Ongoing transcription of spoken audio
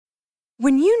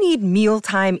When you need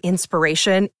mealtime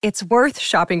inspiration, it's worth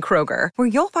shopping Kroger, where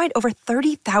you'll find over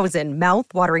 30,000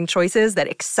 mouth-watering choices that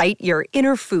excite your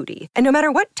inner foodie. And no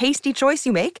matter what tasty choice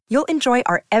you make, you'll enjoy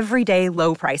our everyday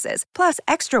low prices, plus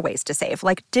extra ways to save,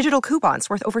 like digital coupons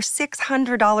worth over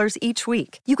 $600 each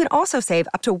week. You can also save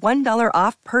up to $1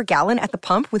 off per gallon at the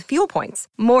pump with fuel points.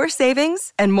 More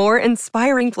savings and more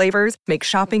inspiring flavors make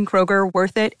shopping Kroger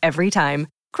worth it every time.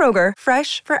 Kroger,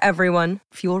 fresh for everyone.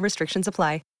 Fuel restrictions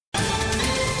apply.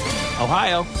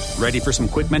 Ohio, ready for some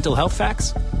quick mental health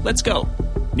facts? Let's go.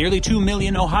 Nearly 2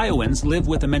 million Ohioans live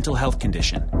with a mental health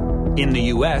condition. In the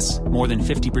U.S., more than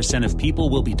 50% of people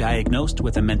will be diagnosed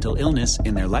with a mental illness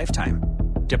in their lifetime.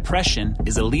 Depression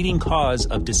is a leading cause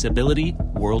of disability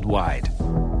worldwide.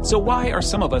 So why are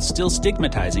some of us still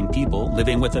stigmatizing people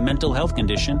living with a mental health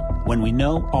condition when we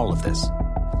know all of this?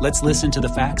 Let's listen to the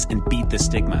facts and beat the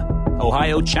stigma.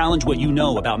 Ohio, challenge what you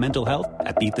know about mental health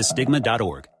at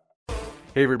beatthestigma.org.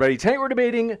 Hey everybody, tonight we're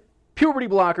debating puberty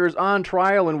blockers on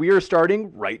trial, and we are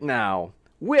starting right now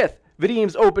with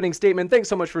Vadim's opening statement. Thanks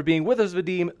so much for being with us,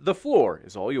 Vadim. The floor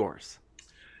is all yours.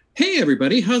 Hey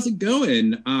everybody, how's it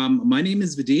going? My name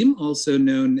is Vadim, also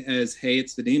known as Hey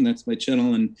It's Vadim. That's my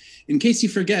channel, and in case you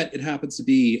forget, it happens to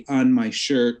be on my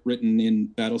shirt written in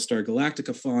Battlestar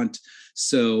Galactica font.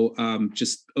 So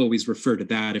just always refer to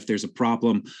that if there's a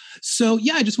problem. So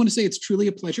yeah, I just want to say it's truly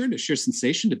a pleasure and a sheer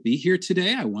sensation to be here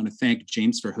today. I want to thank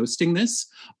James for hosting this.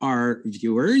 Our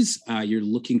viewers, you're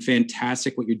looking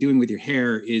fantastic. What you're doing with your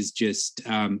hair is just,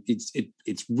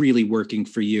 it's really working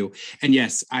for you. And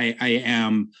yes, I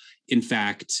am, in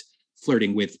fact,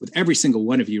 flirting with every single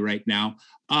one of you right now.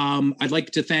 I'd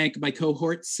like to thank my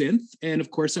cohort, Synth, and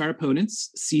of course our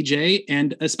opponents, CJ,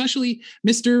 and especially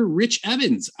Mr. Rich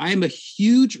Evans. I am a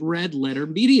huge Red Letter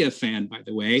Media fan, by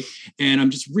the way, and I'm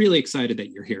just really excited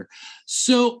that you're here.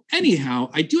 So anyhow,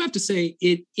 I do have to say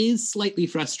it is slightly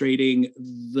frustrating,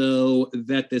 though,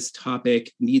 that this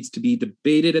topic needs to be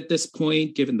debated at this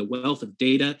point, given the wealth of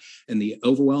data and the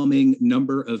overwhelming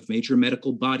number of major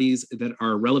medical bodies that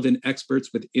are relevant experts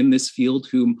within this field,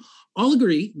 whom all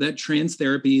agree that trans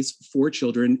therapies for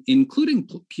children, including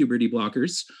puberty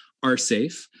blockers, are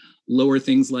safe, lower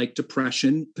things like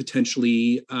depression,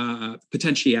 potentiality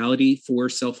for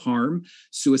self-harm,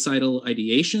 suicidal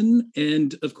ideation,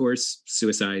 and of course,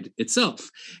 suicide itself,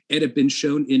 and have been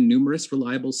shown in numerous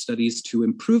reliable studies to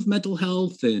improve mental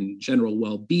health and general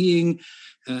well-being,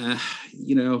 but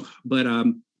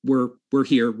we're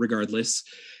here regardless.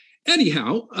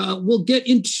 Anyhow, we'll get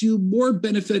into more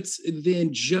benefits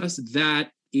than just that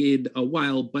in a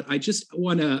while, but I just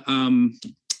want to,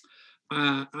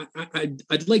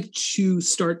 I'd like to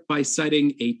start by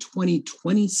citing a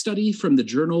 2020 study from the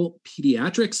journal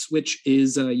Pediatrics, which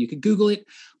is, you can Google it,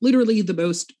 literally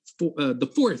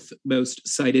the fourth most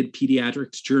cited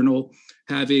pediatrics journal,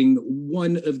 having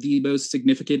one of the most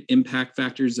significant impact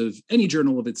factors of any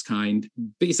journal of its kind,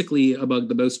 basically among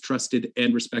the most trusted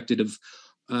and respected of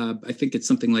I think it's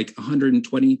something like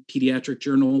 120 pediatric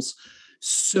journals.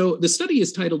 So the study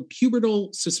is titled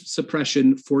Pubertal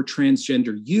Suppression for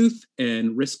Transgender Youth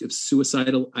and Risk of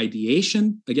Suicidal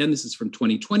Ideation. Again, this is from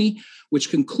 2020, which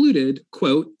concluded,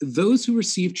 quote, those who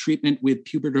received treatment with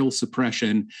pubertal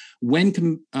suppression when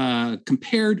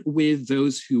compared with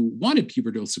those who wanted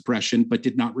pubertal suppression but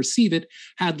did not receive it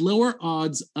had lower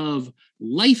odds of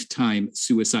lifetime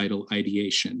suicidal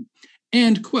ideation.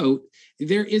 And, quote,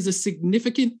 there is a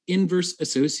significant inverse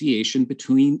association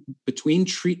between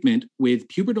treatment with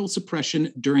pubertal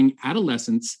suppression during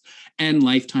adolescence and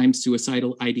lifetime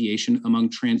suicidal ideation among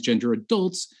transgender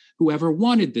adults who ever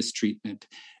wanted this treatment.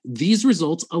 These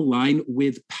results align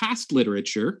with past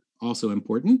literature, also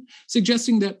important,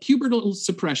 suggesting that pubertal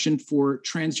suppression for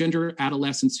transgender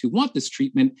adolescents who want this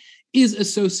treatment is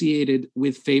associated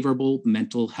with favorable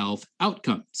mental health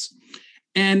outcomes.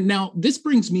 And now this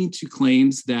brings me to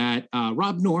claims that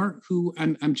Rob Knorr, who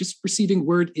I'm just receiving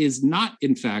word is not,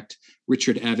 in fact,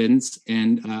 Richard Evans,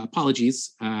 and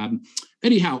apologies.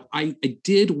 Anyhow, I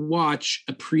did watch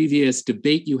a previous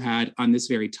debate you had on this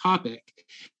very topic.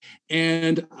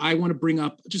 And I want to bring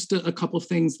up just a couple of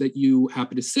things that you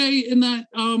happened to say in that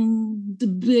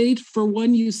debate. For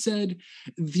one, you said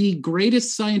the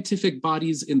greatest scientific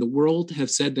bodies in the world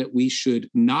have said that we should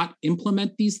not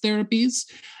implement these therapies.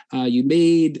 You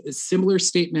made similar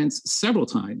statements several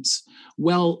times.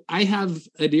 Well, I have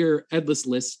a near endless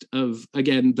list of,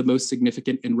 again, the most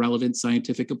significant and relevant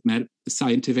scientific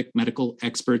medical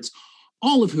experts,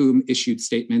 all of whom issued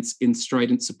statements in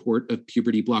strident support of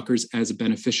puberty blockers as a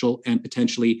beneficial and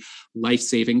potentially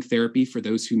life-saving therapy for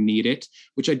those who need it,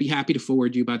 which I'd be happy to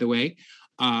forward you, by the way.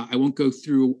 I won't go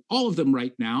through all of them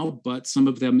right now, but some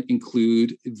of them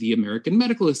include the American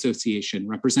Medical Association,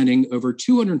 representing over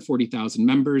 240,000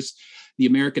 members, the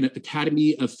American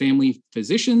Academy of Family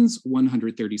Physicians,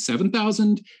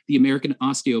 137,000, the American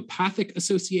Osteopathic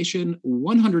Association,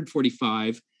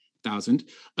 145,000,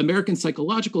 American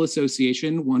Psychological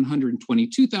Association,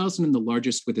 122,000, and the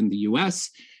largest within the US,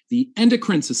 the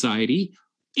Endocrine Society,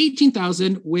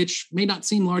 18,000, which may not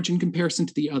seem large in comparison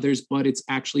to the others, but it's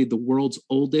actually the world's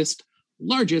oldest,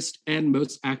 largest, and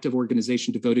most active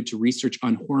organization devoted to research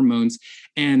on hormones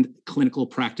and clinical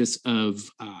practice of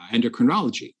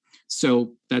endocrinology.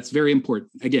 So that's very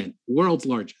important. Again, world's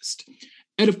largest.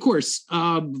 And of course,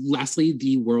 lastly,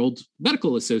 the World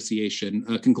Medical Association,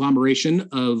 a conglomeration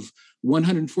of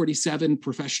 147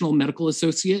 professional medical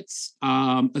associates,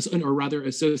 or rather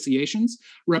associations,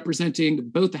 representing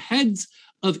both the heads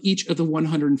of each of the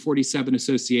 147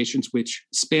 associations, which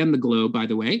span the globe, by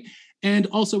the way, and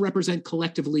also represent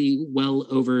collectively well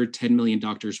over 10 million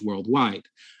doctors worldwide.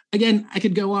 Again, I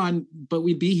could go on, but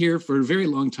we'd be here for a very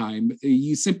long time.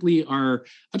 You simply are,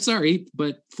 I'm sorry,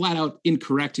 but flat out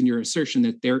incorrect in your assertion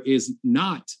that there is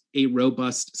not a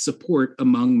robust support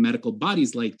among medical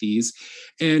bodies like these.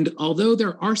 And although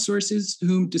there are sources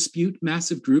whom dispute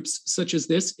massive groups such as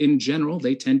this, in general,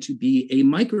 they tend to be a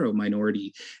micro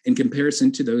minority in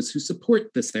comparison to those who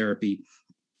support this therapy.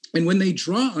 And when they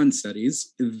draw on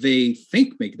studies they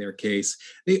think make their case,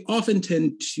 they often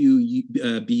tend to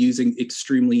be using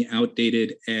extremely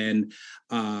outdated and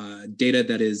data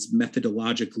that is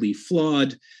methodologically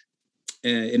flawed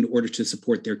in order to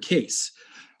support their case.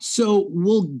 So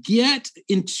we'll get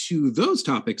into those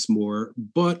topics more,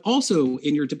 but also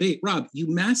in your debate, Rob,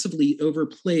 you massively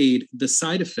overplayed the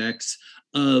side effects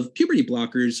of puberty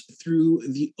blockers through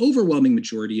the overwhelming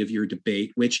majority of your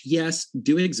debate, which, yes,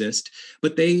 do exist,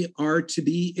 but they are to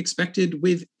be expected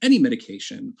with any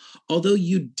medication. Although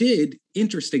you did,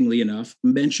 interestingly enough,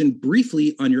 mention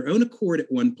briefly on your own accord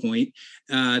at one point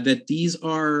that these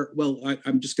are, well,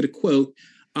 I'm just going to quote,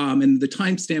 and the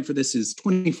timestamp for this is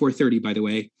 2430, by the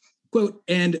way, quote,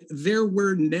 and there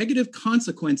were negative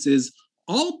consequences,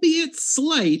 albeit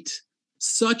slight,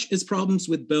 such as problems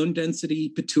with bone density,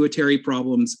 pituitary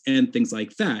problems, and things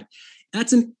like that.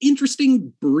 That's an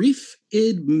interesting brief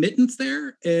admittance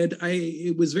there. And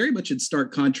it was very much in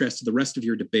stark contrast to the rest of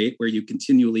your debate, where you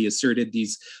continually asserted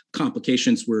these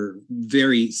complications were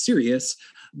very serious.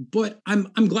 But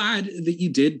I'm glad that you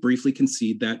did briefly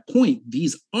concede that point.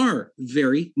 These are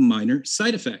very minor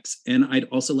side effects. And I'd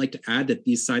also like to add that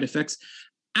these side effects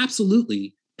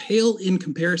absolutely pale in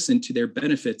comparison to their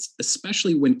benefits,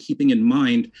 especially when keeping in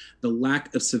mind the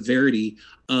lack of severity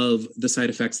of the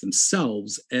side effects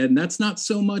themselves. And that's not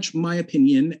so much my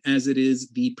opinion as it is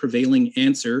the prevailing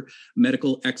answer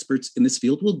medical experts in this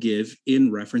field will give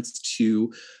in reference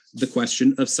to the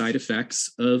question of side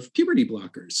effects of puberty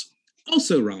blockers.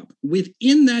 Also, Rob,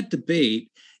 within that debate,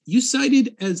 you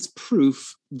cited as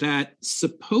proof that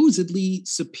supposedly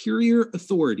superior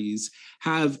authorities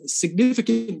have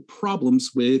significant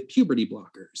problems with puberty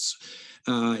blockers.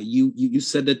 You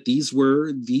said that these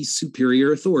were the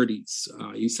superior authorities.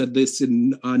 You said this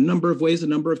in a number of ways, a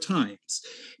number of times.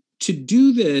 To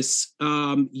do this,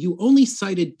 you only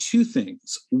cited two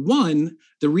things. One,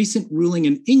 the recent ruling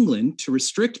in England to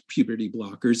restrict puberty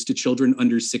blockers to children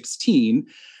under 16.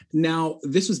 Now,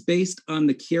 this was based on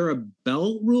the Keira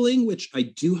Bell ruling, which I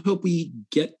do hope we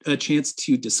get a chance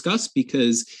to discuss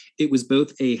because it was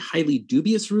both a highly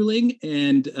dubious ruling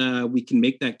and we can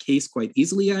make that case quite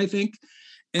easily, I think.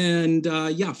 And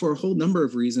for a whole number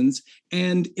of reasons.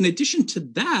 And in addition to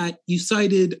that, you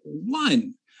cited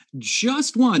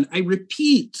just one, I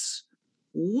repeat,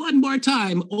 one more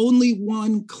time, only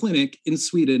one clinic in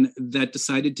Sweden that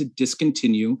decided to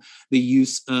discontinue the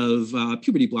use of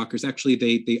puberty blockers.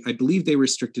 Actually, I believe they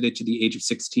restricted it to the age of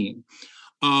 16,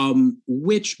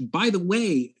 which, by the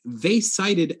way, they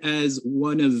cited as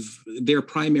one of their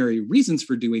primary reasons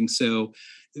for doing so,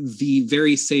 the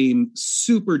very same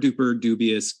super duper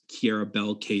dubious Keira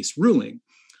Bell case ruling.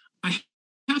 I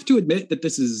have to admit that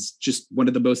this is just one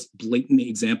of the most blatant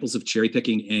examples of cherry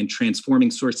picking and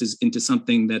transforming sources into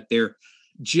something that they're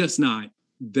just not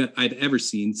that I've ever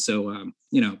seen. So,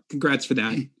 congrats for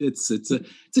that. It's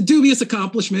a dubious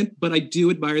accomplishment, but I do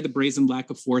admire the brazen lack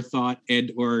of forethought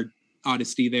and or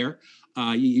honesty there.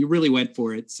 You really went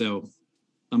for it. So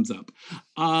thumbs up.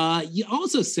 You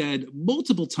also said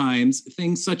multiple times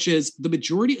things such as the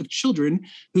majority of children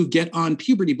who get on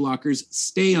puberty blockers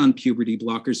stay on puberty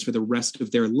blockers for the rest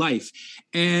of their life.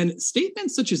 And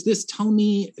statements such as this tell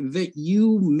me that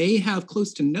you may have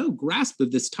close to no grasp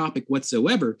of this topic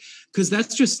whatsoever, because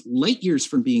that's just light years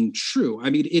from being true. I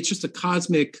mean, it's just a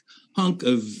cosmic hunk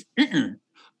of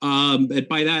and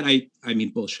by that I mean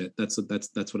bullshit. That's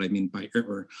what I mean by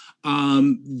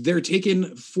they're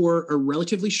taken for a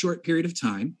relatively short period of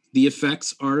time. The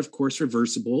effects are, of course,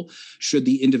 reversible should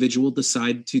the individual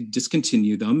decide to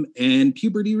discontinue them, and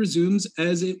puberty resumes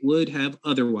as it would have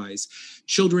otherwise.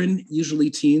 Children, usually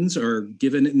teens, are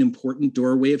given an important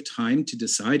doorway of time to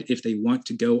decide if they want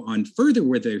to go on further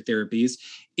with their therapies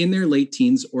in their late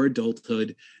teens or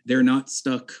adulthood. They're not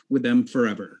stuck with them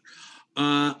forever.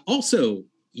 Also,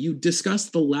 you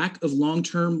discussed the lack of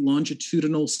long-term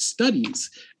longitudinal studies.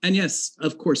 And yes,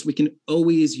 of course, we can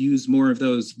always use more of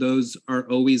those. Those are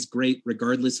always great,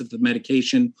 regardless of the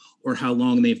medication or how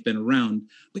long they've been around.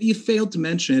 But you failed to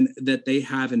mention that they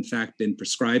have, in fact, been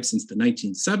prescribed since the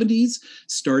 1970s,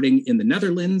 starting in the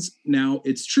Netherlands. Now,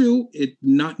 it's true, it's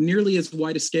not nearly as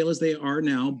wide a scale as they are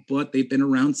now, but they've been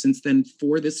around since then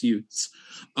for this use.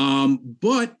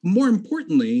 But more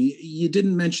importantly, you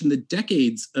didn't mention the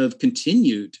decades of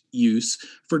continued use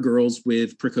for girls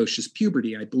with precocious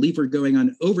puberty. I believe we're going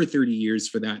on over 30 years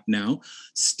for that now.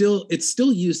 It's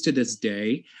still used to this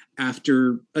day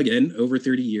after, again, over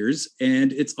 30 years.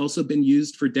 And it's also been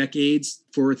used for decades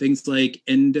for things like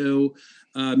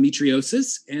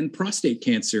endometriosis and prostate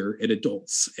cancer in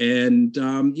adults. And,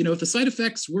 if the side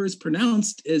effects were as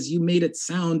pronounced as you made it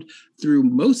sound through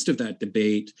most of that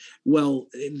debate, well,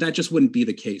 that just wouldn't be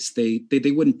the case. They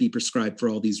wouldn't be prescribed for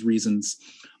all these reasons.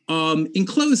 In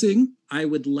closing, I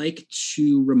would like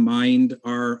to remind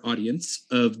our audience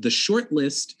of the short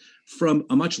list from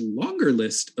a much longer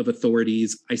list of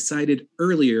authorities I cited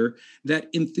earlier that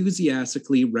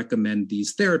enthusiastically recommend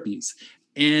these therapies.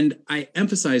 And I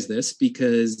emphasize this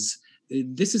because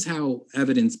this is how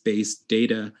evidence-based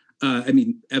data-based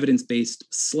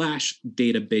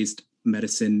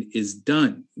medicine is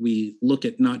done. We look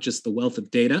at not just the wealth of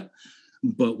data,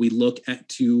 but we look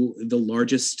to the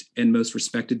largest and most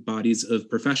respected bodies of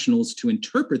professionals to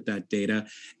interpret that data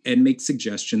and make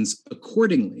suggestions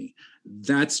accordingly.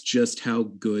 That's just how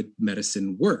good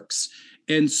medicine works.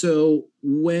 And so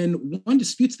when one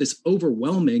disputes this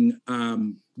overwhelming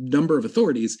number of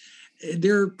authorities,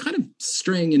 they're kind of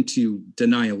straying into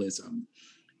denialism.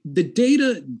 The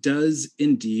data does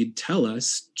indeed tell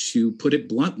us, to put it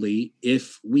bluntly,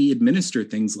 if we administer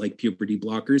things like puberty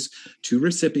blockers to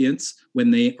recipients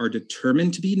when they are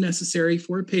determined to be necessary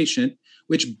for a patient,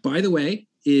 which, by the way,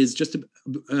 is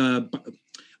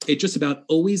it just about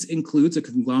always includes a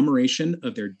conglomeration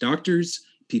of their doctors,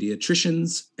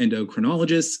 pediatricians,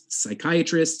 endocrinologists,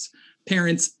 psychiatrists,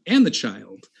 parents, and the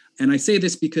child. And I say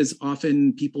this because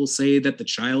often people say that the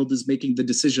child is making the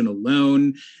decision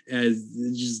alone, as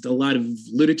just a lot of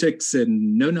lunatics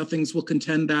and know-nothings will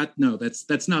contend that. No,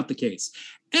 that's not the case.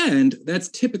 And that's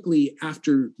typically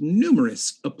after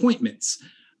numerous appointments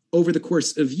over the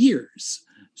course of years.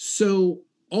 So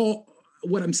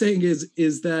what I'm saying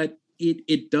is that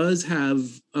it does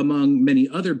have, among many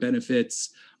other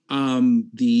benefits,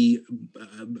 the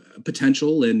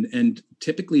potential and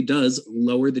typically does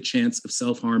lower the chance of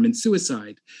self-harm and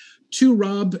suicide. To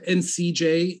Rob and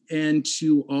CJ and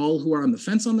to all who are on the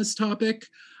fence on this topic,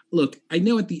 look, I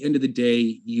know at the end of the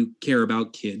day, you care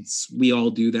about kids. We all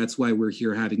do. That's why we're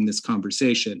here having this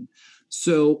conversation.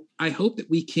 So I hope that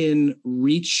we can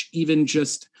reach even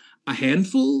just a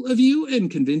handful of you and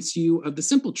convince you of the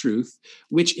simple truth,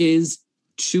 which is,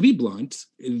 to be blunt,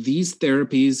 these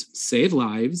therapies save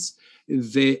lives.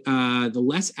 The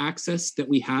less access that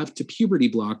we have to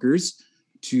puberty blockers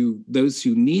to those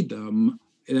who need them,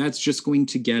 that's just going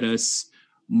to get us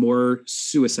more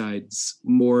suicides,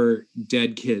 more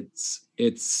dead kids.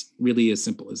 It's really as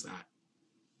simple as that.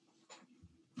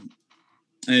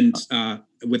 And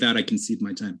with that, I concede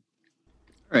my time.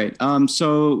 All right.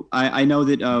 So I know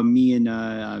that me and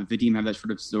Vadim have that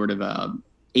sort of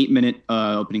 8-minute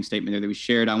opening statement there that we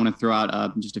shared. I want to throw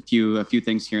out just a few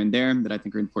things here and there that I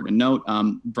think are important to note.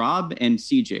 Rob and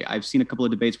CJ, I've seen a couple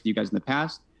of debates with you guys in the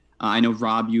past. I know,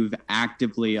 Rob, you've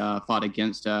actively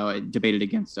debated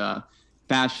against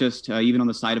fascist, even on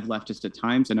the side of leftist at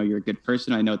times. I know you're a good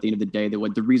person. I know at the end of the day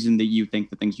that the reason that you think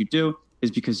the things you do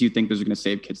is because you think those are going to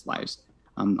save kids' lives.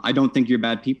 I don't think you're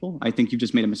bad people. I think you've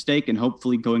just made a mistake, and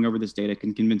hopefully going over this data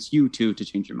can convince you to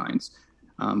change your minds.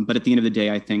 But at the end of the day,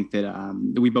 I think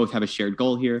that we both have a shared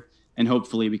goal here, and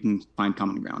hopefully we can find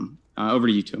common ground. Over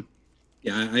to you two.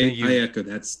 Yeah, I echo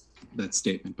that. that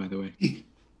statement, by the way.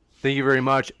 Thank you very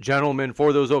much, gentlemen,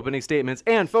 for those opening statements.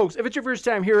 And folks, if it's your first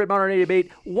time here at Modern Day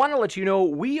Debate, want to let you know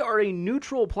we are a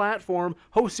neutral platform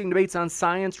hosting debates on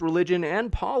science, religion,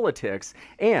 and politics.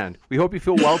 And we hope you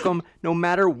feel welcome no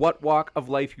matter what walk of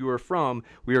life you are from.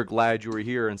 We are glad you are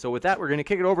here. And so with that, we're going to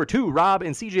kick it over to Rob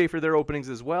and CJ for their openings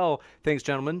as well. Thanks,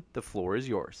 gentlemen. The floor is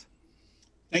yours.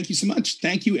 Thank you so much.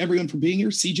 Thank you, everyone, for being here.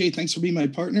 CJ, thanks for being my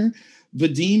partner.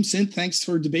 Vadim, Synth, thanks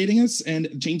for debating us. And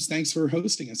James, thanks for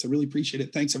hosting us. I really appreciate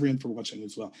it. Thanks, everyone, for watching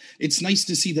as well. It's nice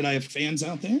to see that I have fans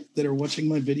out there that are watching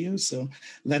my videos. So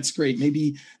that's great.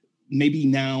 Maybe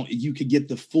now you could get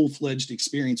the full-fledged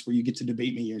experience where you get to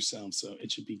debate me yourself. So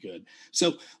it should be good.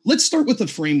 So let's start with the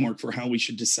framework for how we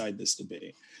should decide this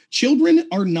debate. Children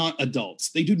are not adults.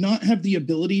 They do not have the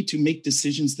ability to make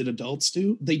decisions that adults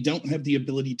do. They don't have the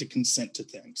ability to consent to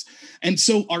things. And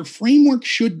so our framework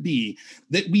should be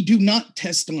that we do not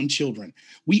test on children.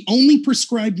 We only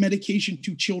prescribe medication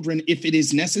to children if it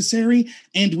is necessary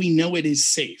and we know it is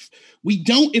safe. We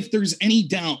don't, if there's any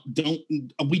doubt,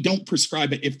 we don't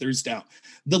prescribe it if there's doubt.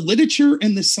 The literature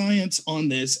and the science on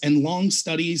this and long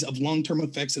studies of long-term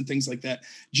effects and things like that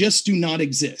just do not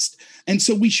exist. And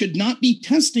so we should not be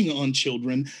testing on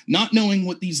children, not knowing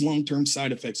what these long-term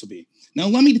side effects will be. Now,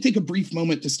 allow me to take a brief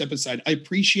moment to step aside. I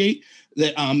appreciate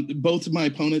that both of my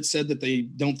opponents said that they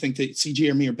don't think that CJ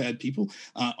or me are bad people.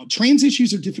 Trans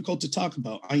issues are difficult to talk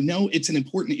about. I know it's an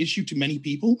important issue to many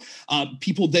people,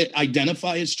 people that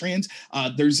identify as trans.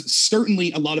 There's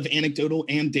certainly a lot of anecdotal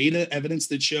and data evidence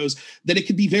that shows that it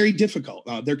could be very difficult.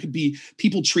 There could be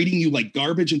people treating you like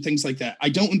garbage and things like that. I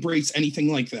don't embrace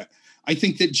anything like that. I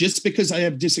think that just because I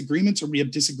have disagreements or we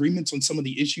have disagreements on some of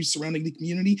the issues surrounding the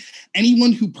community,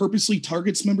 anyone who purposely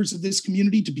targets members of this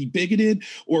community to be bigoted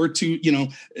or to,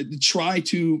 try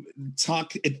to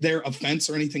talk at their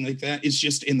offense or anything like that is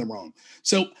just in the wrong.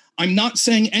 So I'm not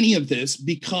saying any of this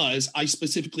because I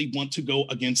specifically want to go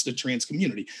against the trans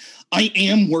community. I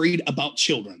am worried about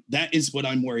children. That is what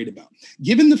I'm worried about.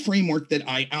 Given the framework that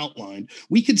I outlined,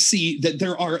 we could see that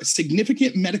there are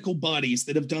significant medical bodies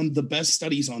that have done the best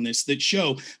studies on this that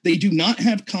show they do not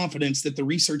have confidence that the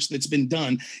research that's been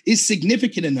done is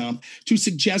significant enough to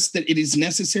suggest that it is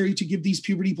necessary to give these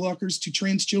puberty blockers to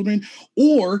trans children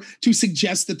or to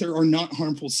suggest that there are not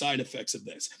harmful side effects of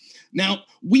this. Now,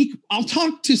 I'll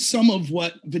talk to some of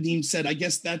what Vadim said. I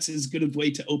guess that's as good a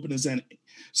way to open as any.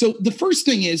 So the first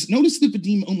thing is, notice that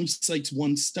Vadim only cites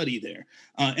one study there.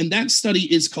 And that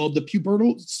study is called the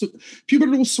Pubertal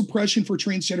Suppression for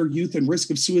Transgender Youth and Risk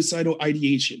of Suicidal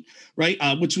Ideation, right?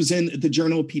 Which was in the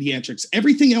Journal of Pediatrics.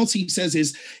 Everything else he says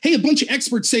is, hey, a bunch of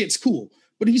experts say it's cool,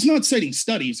 but he's not citing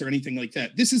studies or anything like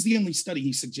that. This is the only study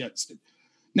he suggested.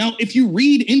 Now, if you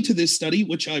read into this study,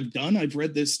 which I've done, I've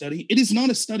read this study, it is not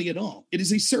a study at all. It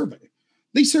is a survey.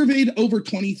 They surveyed over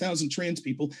 20,000 trans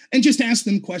people and just asked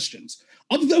them questions.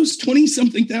 Of those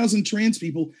 20-something thousand trans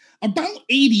people, about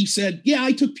 80 said, yeah,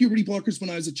 I took puberty blockers when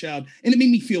I was a child, and it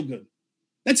made me feel good.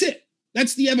 That's it.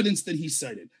 That's the evidence that he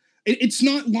cited. It's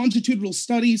not longitudinal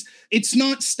studies. It's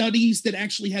not studies that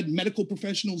actually had medical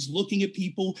professionals looking at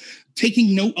people,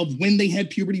 taking note of when they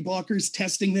had puberty blockers,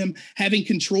 testing them, having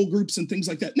control groups and things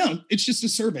like that. No, it's just a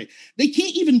survey. They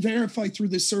can't even verify through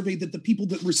this survey that the people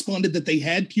that responded that they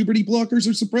had puberty blockers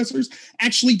or suppressors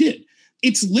actually did.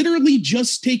 It's literally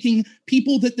just taking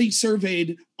people that they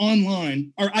surveyed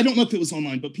online, or I don't know if it was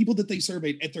online, but people that they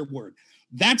surveyed at their word.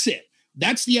 That's it.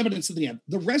 That's the evidence that they have.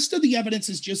 The rest of the evidence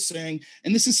is just saying,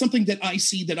 and this is something that I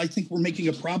see that I think we're making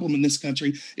a problem in this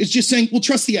country, is just saying, well,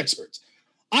 trust the experts.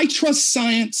 I trust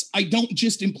science. I don't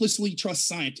just implicitly trust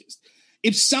scientists.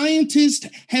 If scientists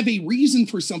have a reason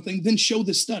for something, then show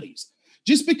the studies.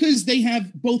 Just because they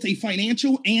have both a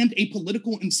financial and a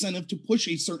political incentive to push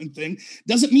a certain thing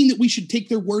doesn't mean that we should take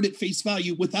their word at face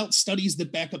value without studies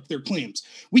that back up their claims.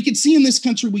 We can see in this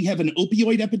country, we have an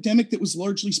opioid epidemic that was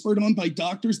largely spurred on by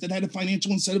doctors that had a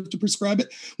financial incentive to prescribe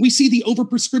it. We see the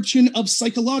overprescription of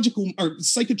psychological or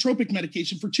psychotropic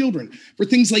medication for children, for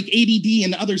things like ADD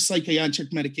and other psychiatric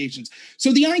medications.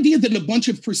 So the idea that a bunch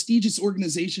of prestigious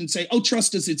organizations say, oh,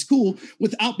 trust us, it's cool,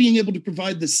 without being able to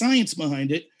provide the science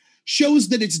behind it, shows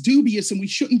that it's dubious and we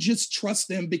shouldn't just trust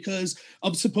them because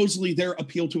of supposedly their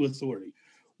appeal to authority.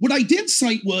 What I did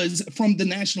cite was from the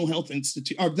National Health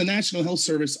Institute or the National Health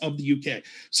Service of the UK.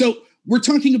 So we're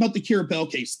talking about the Keira Bell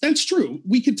case. That's true.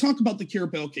 We could talk about the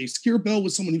Keira Bell case. Keira Bell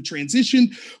was someone who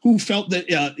transitioned, who felt that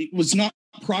it was not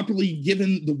properly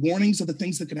given the warnings of the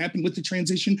things that could happen with the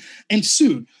transition and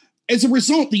sued. As a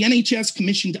result, the NHS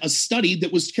commissioned a study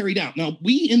that was carried out. Now,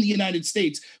 we in the United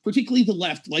States, particularly the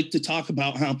left, like to talk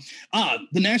about how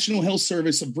the National Health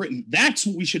Service of Britain, that's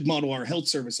what we should model our health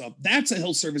service of. That's a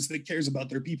health service that cares about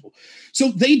their people.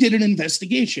 So they did an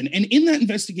investigation. And in that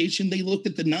investigation, they looked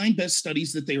at the 9 best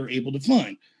studies that they were able to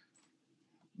find.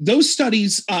 Those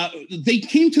studies, they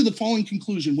came to the following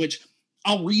conclusion, which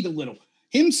I'll read a little.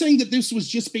 Him saying that this was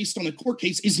just based on a court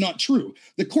case is not true.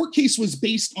 The court case was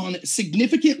based on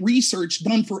significant research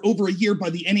done for over a year by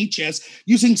the NHS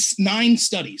using 9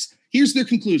 studies. Here's their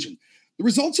conclusion. The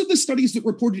results of the studies that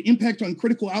reported impact on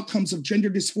critical outcomes of gender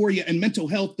dysphoria and mental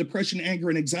health, depression, anger,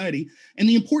 and anxiety, and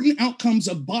the important outcomes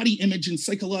of body image and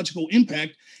psychological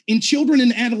impact in children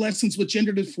and adolescents with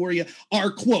gender dysphoria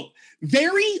are, quote,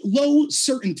 very low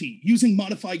certainty using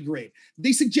modified grade.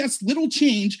 They suggest little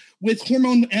change with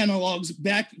hormone analogs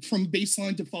back from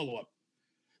baseline to follow-up.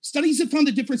 Studies that found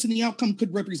a difference in the outcome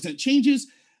could represent changes.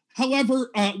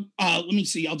 However, let me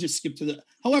see, I'll just skip to the,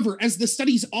 however, as the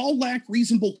studies all lack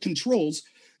reasonable controls,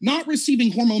 not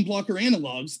receiving hormone blocker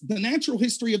analogs, the natural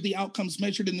history of the outcomes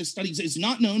measured in the studies is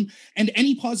not known, and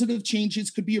any positive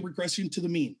changes could be a regression to the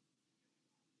mean.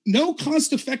 No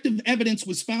cost-effective evidence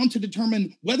was found to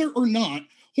determine whether or not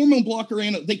hormone blocker,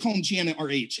 they call them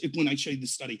GnRH when I show you the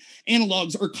study,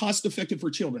 analogs are cost-effective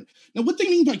for children. Now, what they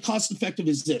mean by cost-effective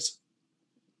is this.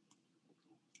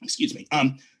 Excuse me.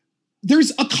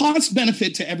 There's a cost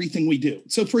benefit to everything we do.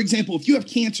 So, for example, if you have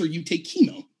cancer, you take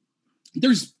chemo.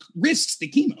 There's risks to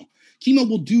chemo. Chemo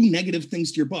will do negative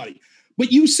things to your body.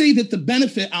 But you say that the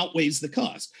benefit outweighs the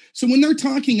cost. So when they're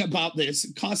talking about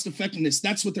this cost effectiveness,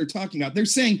 that's what they're talking about. They're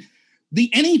saying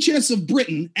the NHS of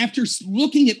Britain, after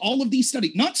looking at all of these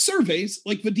studies, not surveys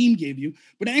like Vadim gave you,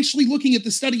 but actually looking at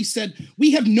the studies, said,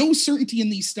 we have no certainty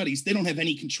in these studies. They don't have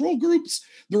any control groups.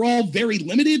 They're all very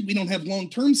limited. We don't have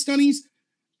long-term studies.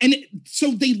 And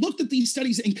so they looked at these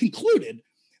studies and concluded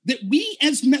that we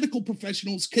as medical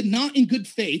professionals cannot in good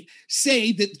faith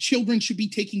say that children should be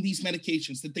taking these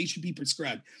medications, that they should be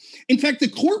prescribed. In fact, the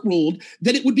court ruled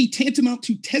that it would be tantamount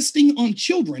to testing on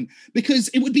children, because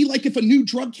it would be like if a new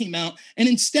drug came out and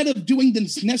instead of doing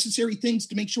the necessary things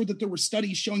to make sure that there were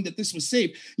studies showing that this was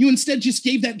safe, you instead just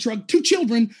gave that drug to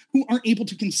children who aren't able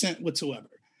to consent whatsoever.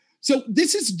 So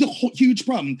this is the huge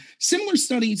problem. Similar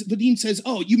studies, Vadim says,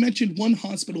 oh, you mentioned one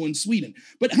hospital in Sweden,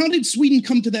 but how did Sweden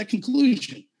come to that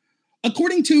conclusion?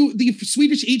 According to the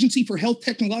Swedish Agency for Health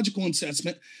Technological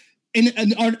Assessment, in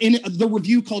the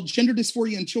review called Gender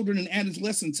Dysphoria in Children and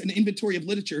Adolescents, an inventory of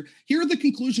literature, here are the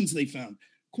conclusions they found.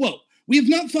 Quote, we have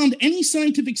not found any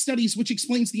scientific studies which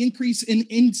explains the increase in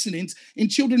incidence in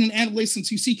children and adolescents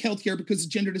who seek healthcare because of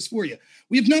gender dysphoria.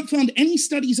 We have not found any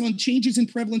studies on changes in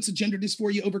prevalence of gender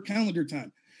dysphoria over calendar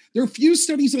time. There are few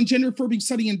studies on gender-affirming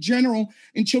study in general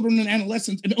in children and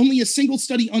adolescents, and only a single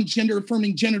study on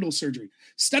gender-affirming genital surgery.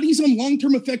 Studies on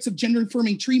long-term effects of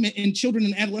gender-affirming treatment in children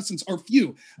and adolescents are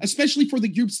few, especially for the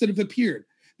groups that have appeared.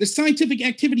 The scientific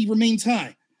activity remains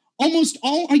high. Almost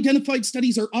all identified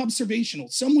studies are observational,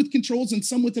 some with controls and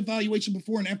some with evaluation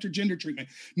before and after gender treatment.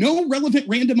 No relevant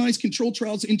randomized control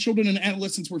trials in children and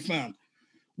adolescents were found.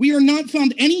 We are not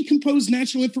found any composed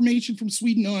national information from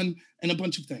Sweden on and a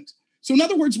bunch of things. So in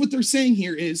other words, what they're saying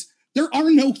here is there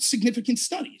are no significant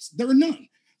studies. There are none.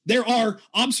 There are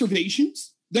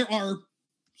observations. There are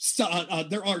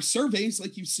surveys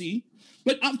like you see,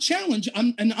 but I'll challenge,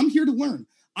 I'm here to learn.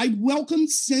 I welcome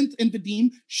Sint and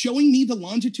Vadim showing me the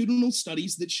longitudinal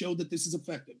studies that show that this is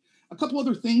effective. A couple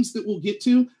other things that we'll get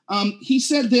to. He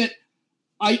said that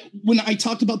when I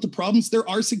talked about the problems, there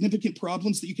are significant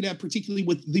problems that you could have, particularly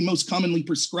with the most commonly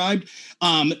prescribed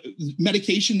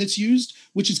medication that's used,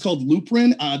 which is called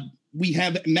Lupron. We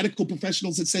have medical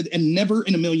professionals that said, and never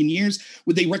in a million years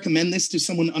would they recommend this to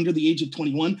someone under the age of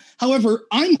 21. However,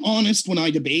 I'm honest when I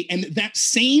debate, and that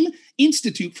same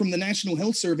institute from the National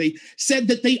Health Survey said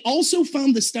that they also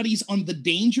found the studies on the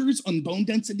dangers on bone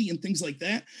density and things like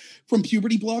that from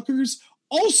puberty blockers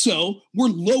also were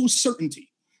low certainty.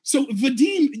 So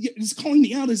Vadim is calling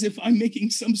me out as if I'm making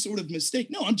some sort of mistake.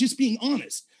 No, I'm just being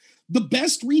honest. The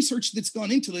best research that's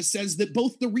gone into this says that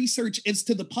both the research as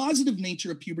to the positive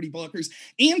nature of puberty blockers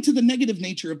and to the negative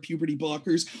nature of puberty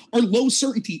blockers are low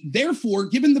certainty. Therefore,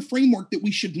 given the framework that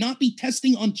we should not be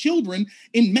testing on children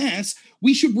in mass,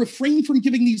 we should refrain from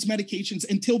giving these medications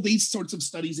until these sorts of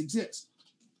studies exist.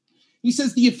 He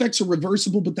says the effects are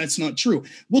reversible, but that's not true.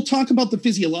 We'll talk about the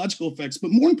physiological effects,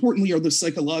 but more importantly are the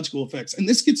psychological effects. And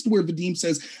this gets to where Vadim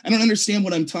says, I don't understand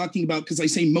what I'm talking about because I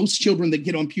say most children that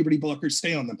get on puberty blockers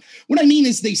stay on them. What I mean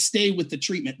is they stay with the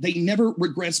treatment. They never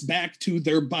regress back to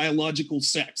their biological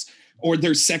sex. or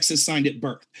their sex assigned at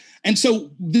birth. And so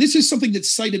this is something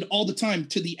that's cited all the time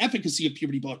to the efficacy of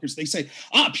puberty blockers. They say,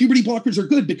 puberty blockers are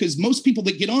good because most people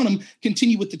that get on them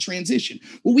continue with the transition.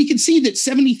 Well, we can see that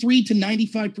 73 to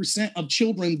 95% of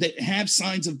children that have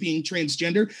signs of being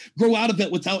transgender grow out of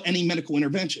it without any medical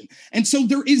intervention. And so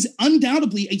there is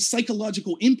undoubtedly a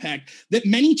psychological impact that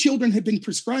many children have been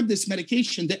prescribed this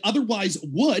medication that otherwise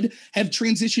would have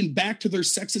transitioned back to their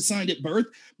sex assigned at birth,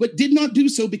 but did not do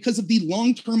so because of the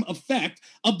long-term effect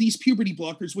of these puberty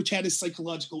blockers, which had a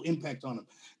psychological impact on them,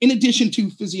 in addition to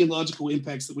physiological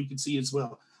impacts that we could see as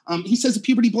well. He says the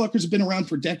puberty blockers have been around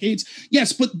for decades.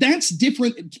 Yes, but that's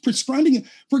different. Prescribing,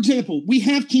 for example, we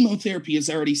have chemotherapy, as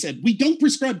I already said. We don't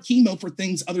prescribe chemo for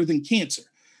things other than cancer.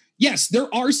 Yes, there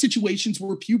are situations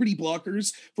where puberty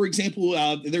blockers, for example,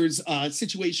 there's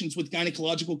situations with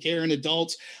gynecological care in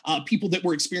adults, people that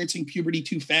were experiencing puberty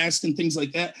too fast and things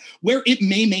like that, where it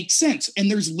may make sense.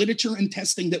 And there's literature and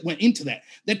testing that went into that.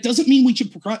 That doesn't mean we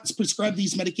should prescribe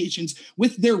these medications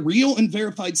with their real and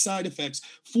verified side effects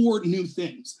for new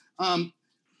things. The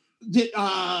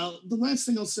last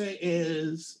thing I'll say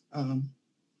is,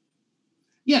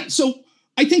 so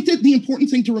I think that the important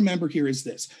thing to remember here is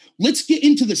this. Let's get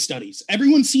into the studies.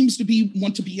 Everyone seems to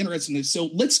want to be interested in this. So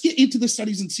let's get into the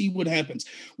studies and see what happens.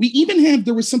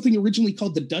 There was something originally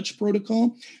called the Dutch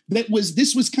protocol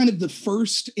this was kind of the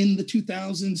first in the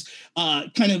 2000s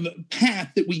kind of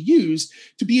path that we used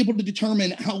to be able to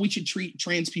determine how we should treat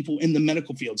trans people in the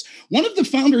medical fields. One of the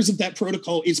founders of that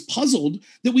protocol is puzzled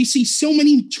that we see so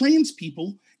many trans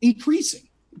people increasing,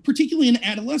 particularly in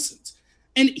adolescence.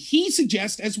 And he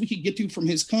suggests, as we could get to from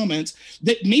his comments,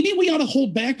 that maybe we ought to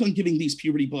hold back on giving these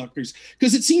puberty blockers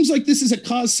because it seems like this is a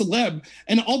cause celeb.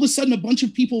 And all of a sudden, a bunch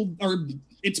of people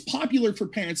it's popular for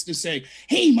parents to say,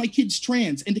 hey, my kid's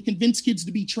trans, and to convince kids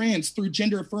to be trans through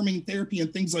gender affirming therapy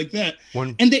and things like that.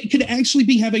 And they could actually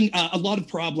be having a lot of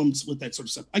problems with that sort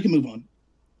of stuff. I can move on.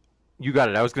 You got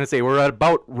it. I was going to say we're at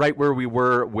about right where we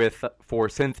were for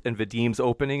Synth and Vadim's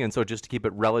opening. And so just to keep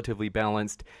it relatively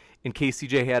balanced, in case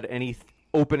CJ had any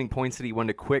opening points that he wanted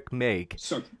to quick make.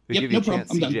 Sure. We'll give you a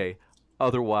chance, CJ.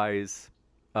 Otherwise,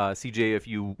 CJ, if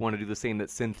you want to do the same that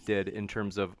Synth did in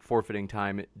terms of forfeiting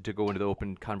time to go into the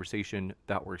open conversation,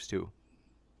 that works too.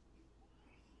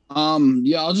 I'll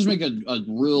just make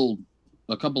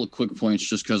a couple of quick points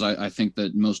just because I think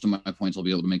that most of my points will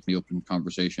be able to make the open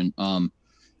conversation.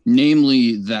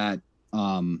 Namely that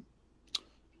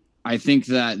I think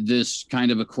that this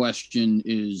kind of a question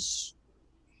is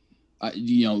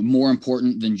more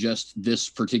important than just this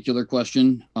particular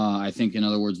question. I think, in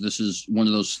other words, this is one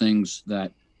of those things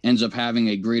that ends up having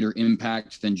a greater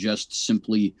impact than just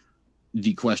simply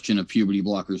the question of puberty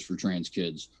blockers for trans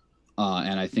kids.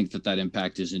 And I think that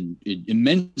impact is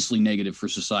immensely negative for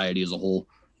society as a whole.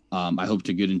 I hope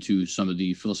to get into some of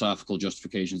the philosophical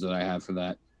justifications that I have for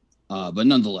that. But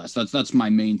nonetheless, that's my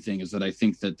main thing, is that I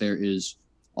think that there is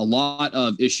a lot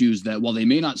of issues that, while they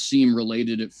may not seem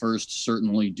related at first,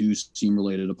 certainly do seem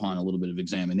related upon a little bit of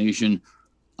examination,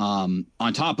 on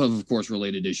top of course,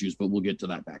 related issues, but we'll get to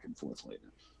that back and forth later.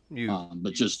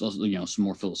 But just, some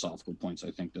more philosophical points,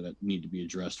 I think, that need to be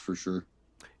addressed for sure.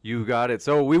 You got it.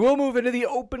 So we will move into the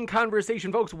open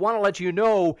conversation, folks. Want to let you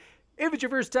know, if it's your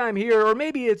first time here, or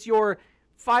maybe it's your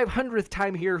 500th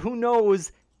time here, who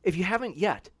knows, if you haven't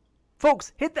yet.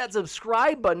 Folks, hit that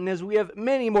subscribe button, as we have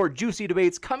many more juicy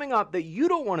debates coming up that you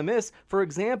don't want to miss. For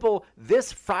example,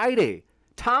 this Friday,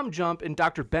 Tom Jump and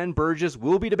Dr. Ben Burgess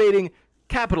will be debating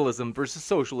capitalism versus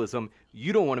socialism.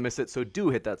 You don't want to miss it, so do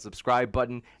hit that subscribe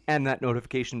button and that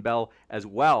notification bell as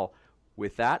well.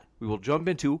 With that, we will jump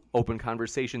into open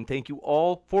conversation. Thank you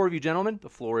all, 4 of you gentlemen. The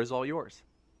floor is all yours.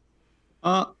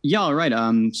 All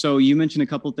right. So you mentioned a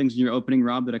couple of things in your opening,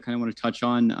 Rob, that I kind of want to touch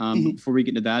on. Before we get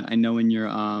into that, I know in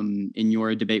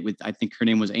your debate with, I think her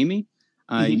name was Amy,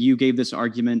 you gave this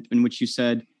argument in which you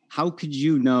said, how could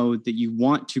you know that you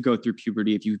want to go through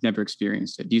puberty if you've never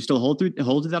experienced it? Do you still hold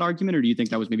to that argument, or do you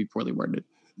think that was maybe poorly worded?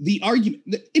 The argument,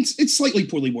 it's slightly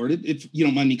poorly worded, if you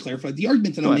don't mind me clarify. The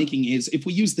argument that I'm making is, if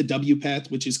we use the WPATH,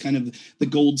 which is kind of the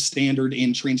gold standard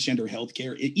in transgender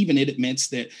healthcare, even it admits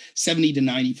that 70 to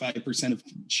 95% of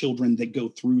children that go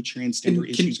through transgender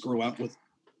issues grow out with.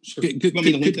 Sure. Just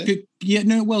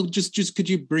could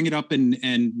you bring it up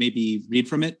and maybe read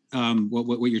from it,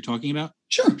 what you're talking about?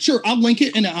 Sure. I'll link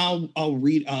it and I'll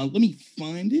read. Let me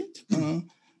find it.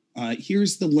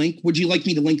 Here's the link. Would you like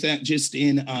me to link that just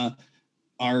in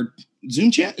our Zoom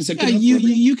chat? Is that good?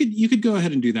 You could go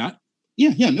ahead and do that.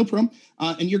 Yeah, no problem.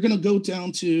 And you're going to go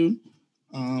down to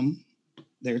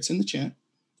there. It's in the chat,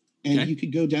 and you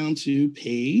could go down to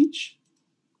page.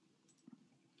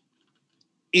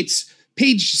 It's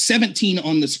page 17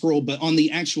 on the scroll, but on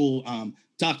the actual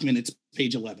document, it's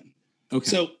page 11. Okay.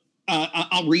 So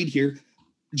I'll read here.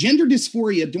 Gender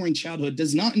dysphoria during childhood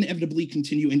does not inevitably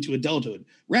continue into adulthood.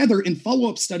 Rather, in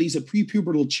follow-up studies of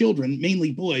prepubertal children,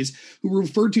 mainly boys, who were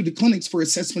referred to clinics for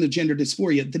assessment of gender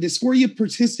dysphoria, the dysphoria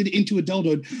persisted into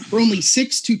adulthood for only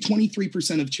 6 to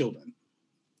 23% of children.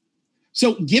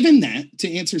 So given that,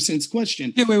 to answer Sin's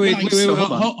question... Yeah, wait,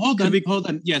 hold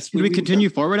on. Yes. Can we continue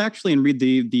forward, actually, and read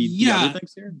the other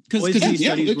things here?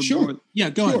 Sure. Yeah,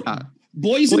 go ahead.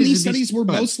 Boys in these studies were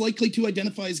most likely to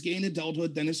identify as gay in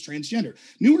adulthood than as transgender.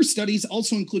 Newer studies,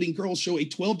 also including girls, show a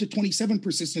 12 to 27%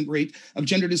 persistent rate of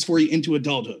gender dysphoria into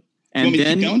adulthood. And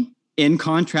then, in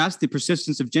contrast, the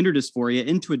persistence of gender dysphoria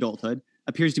into adulthood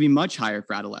appears to be much higher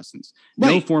for adolescents.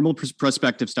 Right. No formal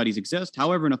prospective studies exist.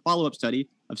 However, in a follow-up study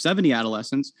of 70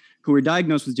 adolescents who were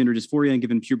diagnosed with gender dysphoria and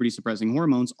given puberty-suppressing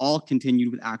hormones, all continued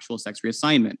with actual sex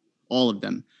reassignment, all of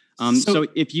them. So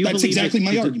if you that's exactly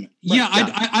my argument. Yeah,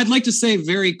 I'd like to say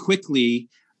very quickly,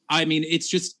 I mean, it's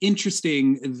just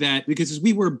interesting that because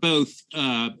we were both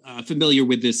familiar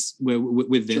with this, sure.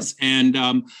 And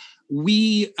I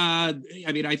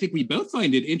think we both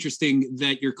find it interesting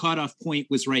that your cutoff point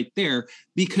was right there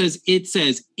because it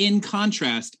says in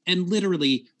contrast, and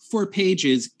literally 4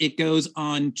 pages, it goes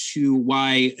on to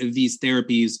why these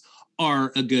therapies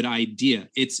are a good idea.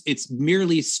 It's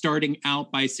merely starting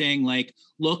out by saying like,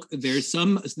 look, there's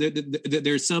some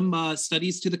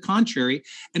studies to the contrary,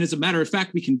 and as a matter of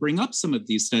fact, we can bring up some of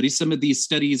these studies. Some of these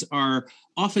studies are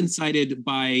often cited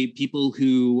by people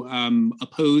who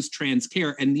oppose trans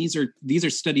care, and these are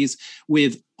studies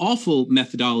with awful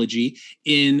methodology.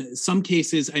 In some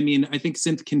cases, I mean, I think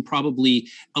Synth can probably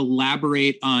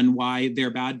elaborate on why they're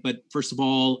bad, but first of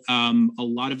all, a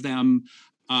lot of them.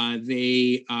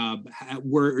 They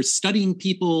were studying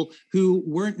people who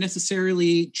weren't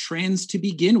necessarily trans to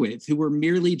begin with, who were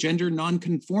merely gender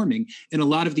nonconforming. In a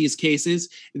lot of these cases,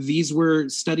 these were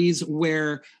studies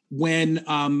where when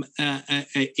an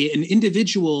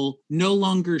individual no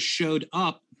longer showed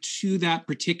up to that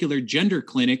particular gender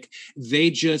clinic,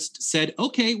 they just said,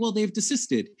 okay, well, they've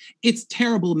desisted. It's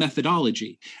terrible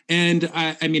methodology. And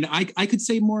I could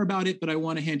say more about it, but I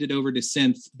want to hand it over to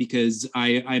Synth because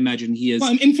I imagine he is.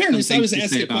 Well, in fairness, I was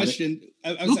asked a question.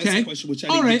 I was asked a question which I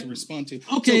didn't get to respond to.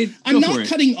 Okay, so I'm not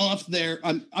cutting off there.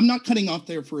 I'm not cutting off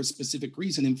there for a specific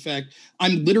reason. In fact,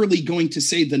 I'm literally going to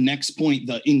say the next point,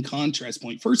 the in contrast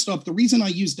point. First off, the reason I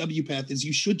use WPATH is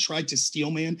you should try to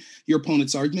steelman your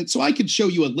opponent's argument. So I could show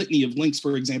you a litany of links,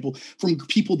 for example, from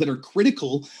people that are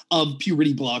critical of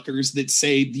puberty blockers that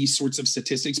say these sorts of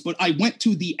statistics. But I went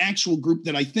to the actual group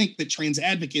that I think that trans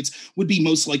advocates would be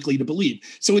most likely to believe.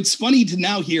 So it's funny to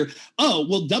now hear, oh,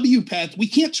 well, WPATH, we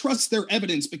can't trust their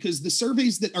evidence because the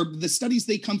surveys that are the studies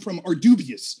they come from are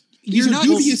dubious. These are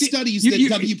dubious studies that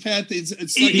WPATH is the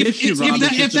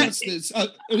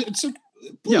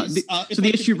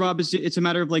issue, Rob, is it's a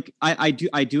matter of like I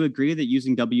do agree that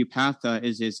using WPATH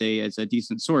is a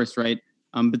decent source, right?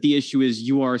 But the issue is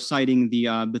you are citing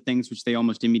the things which they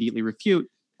almost immediately refute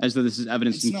as though this is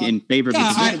evidence in favor of the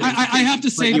position. I have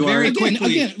to say very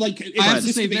quickly. I have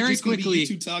to say very quickly. You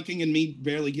two talking and me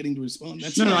barely getting to respond.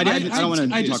 That's I don't want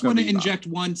to. I just want to inject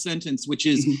one sentence, which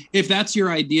is, if that's your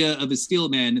idea of a steel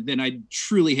man, then I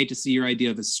truly hate to see your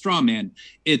idea of a straw man.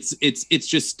 It's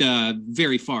just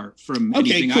very far from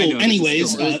anything I know.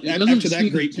 Anyways, after that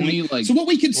great point. So what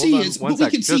we can see is one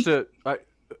second.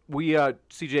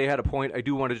 CJ had a point. I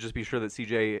do want to just be sure that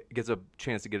CJ gets a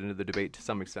chance to get into the debate to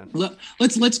some extent.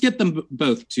 Let's get them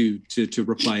both to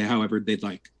reply however they'd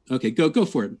like. Okay, go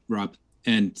for it, Rob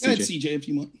and CJ. Go ahead, CJ, if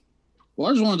you want. Well,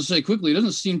 I just wanted to say quickly, it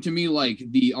doesn't seem to me like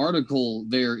the article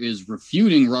there is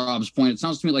refuting Rob's point. It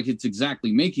sounds to me like it's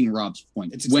exactly making Rob's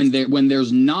point. When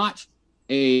there's not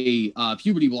a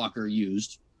puberty blocker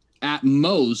used, at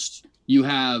most you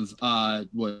have what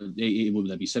would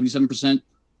that be? 77%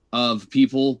 of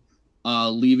people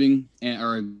leaving,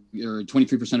 or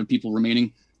 23% of people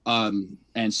remaining, and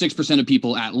 6% of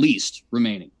people at least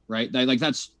remaining. Right,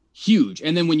 that's huge.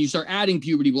 And then when you start adding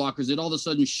puberty blockers, it all of a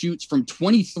sudden shoots from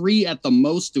 23 at the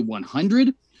most to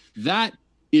 100. That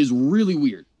is really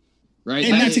weird, right?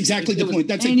 And that's exactly the point.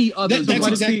 That's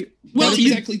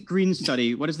exactly Green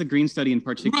study. What is the Green study in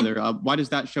particular? Why does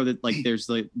that show that there's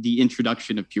the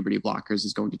introduction of puberty blockers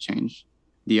is going to change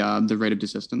the rate of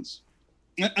desistance?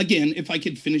 again, if I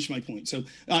could finish my point. So,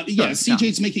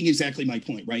 CJ's making exactly my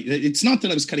point, right? It's not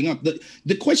that I was cutting up.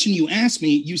 The question you asked me,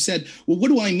 you said, well, what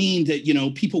do I mean that,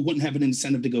 people wouldn't have an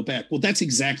incentive to go back? Well, that's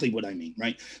exactly what I mean,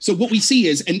 right? So what we see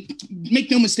is, and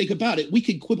make no mistake about it, we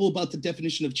could quibble about the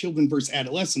definition of children versus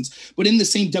adolescents, but in the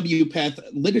same WPATH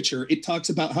literature, it talks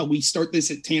about how we start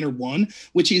this at Tanner 1,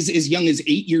 which is as young as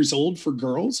 8 years old for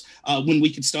girls, when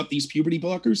we could stop these puberty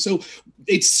blockers. So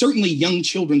it's certainly young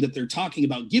children that they're talking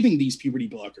about giving these puberty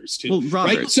blockers to. Well,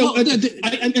 Robert, right? So,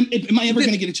 am I ever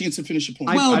going to get a chance to finish a point?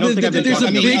 I don't think there's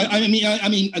I'm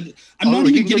not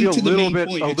even getting to the main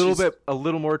point. A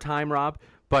little more time, Rob.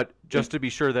 But just to be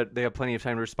sure that they have plenty of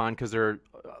time to respond, because there are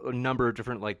a number of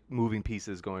different moving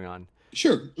pieces going on.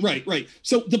 Sure. Right.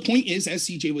 So the point is, as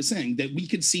CJ was saying, that we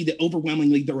could see that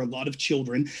overwhelmingly there are a lot of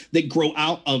children that grow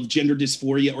out of gender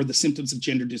dysphoria or the symptoms of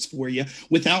gender dysphoria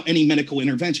without any medical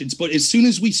interventions. But as soon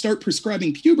as we start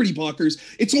prescribing puberty blockers,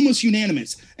 it's almost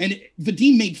unanimous. And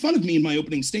Vadim made fun of me in my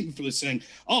opening statement for this, saying,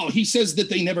 oh, he says that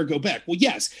they never go back. Well,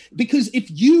 yes, because if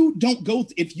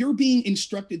you're being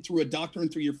instructed through a doctor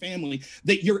and through your family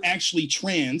that you're actually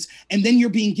trans, and then you're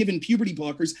being given puberty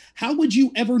blockers, how would you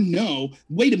ever know,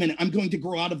 wait a minute, I'm going to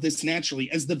grow out of this naturally,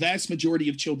 as the vast majority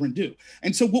of children do?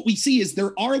 And so what we see is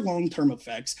there are long-term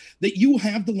effects, that you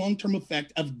have the long-term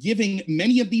effect of giving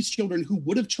many of these children who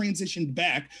would have transitioned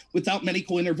back without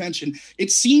medical intervention.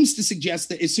 It seems to suggest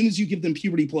that as soon as you give them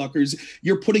puberty blockers,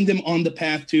 you're putting them on the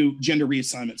path to gender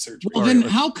reassignment surgery. Well, then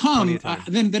how come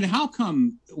then how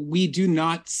come we do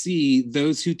not see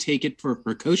those who take it for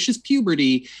precocious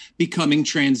puberty becoming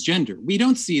transgender? We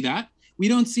don't see that. We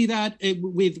don't see that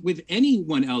with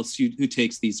anyone else who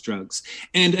takes these drugs.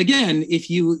 And again,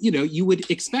 if you would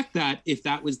expect that if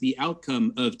that was the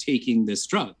outcome of taking this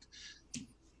drug.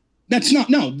 That's not,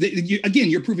 no, again,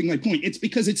 you're proving my point. It's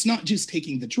because it's not just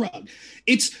taking the drug.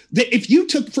 It's that if you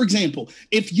took, for example,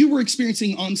 if you were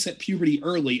experiencing onset puberty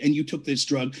early and you took this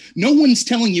drug, no one's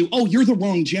telling you, oh, you're the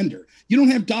wrong gender. You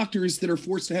don't have doctors that are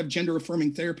forced to have gender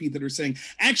affirming therapy that are saying,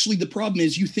 actually, the problem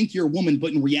is you think you're a woman,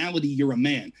 but in reality, you're a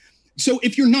man. So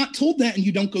if you're not told that and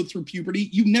you don't go through puberty,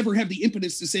 you never have the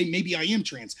impetus to say, maybe I am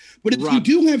trans. But if you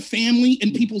do have family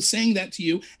and people saying that to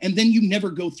you, and then you never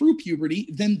go through puberty,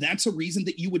 then that's a reason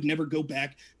that you would never go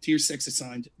back to your sex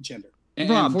assigned gender. And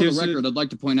for the record, I'd like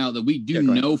to point out that we do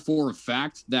know for a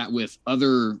fact that with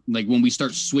other, when we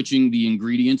start switching the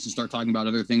ingredients and start talking about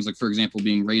other things, like, for example,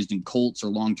 being raised in cults or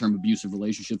long-term abusive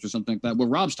relationships or something like that, what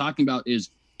Rob's talking about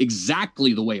is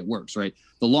exactly the way it works, right?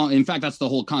 In fact, that's the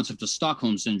whole concept of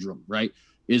Stockholm syndrome, right?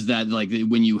 Is that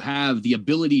when you have the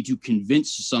ability to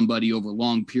convince somebody over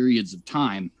long periods of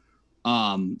time,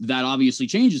 that obviously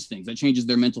changes things. That changes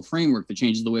their mental framework. That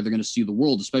changes the way they're going to see the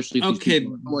world, especially if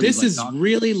this is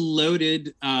really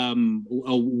loaded a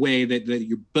way that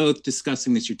you're both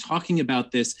discussing this. You're talking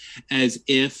about this as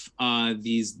if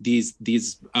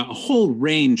these a whole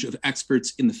range of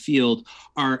experts in the field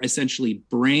are essentially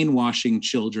brainwashing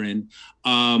children.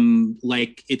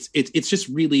 It's just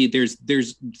really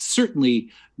there's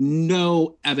certainly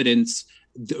no evidence,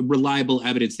 reliable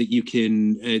evidence that you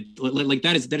can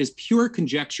that is pure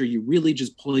conjecture. You're really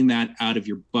just pulling that out of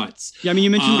your butts. Yeah, I mean, you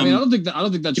mentioned. I don't think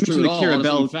that's true at all. The Kira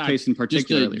Bell case in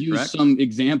particular. Just to use some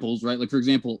examples, right? Like, for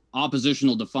example,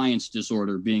 oppositional defiance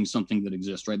disorder being something that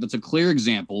exists, right? That's a clear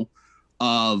example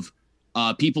of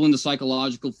people in the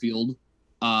psychological field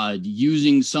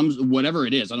using whatever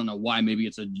it is. I don't know why. Maybe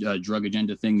it's a drug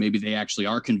agenda thing. Maybe they actually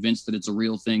are convinced that it's a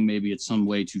real thing. Maybe it's some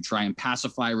way to try and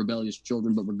pacify rebellious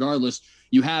children. But regardless,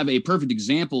 you have a perfect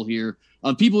example here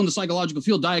of people in the psychological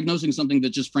field diagnosing something that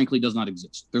just frankly does not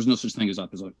exist. There's no such thing as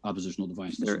oppositional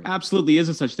defiance disorder. There absolutely is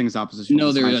a such thing as oppositional.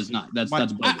 No, there is not. That's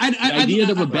bogus. The idea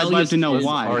that rebellious. I'd love to know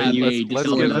why. Let's give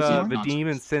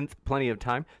Vadim and Synth plenty of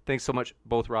time. Thanks so much,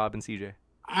 both Rob and CJ.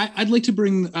 I'd like to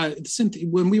bring Synth,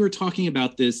 when we were talking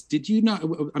about this, did you not?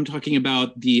 I'm talking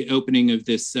about the opening of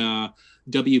this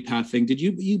WPATH thing. Did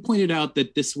you pointed out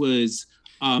that this was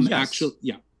actual?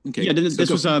 Yeah. Okay. Yeah. This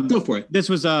was go for it. This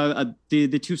was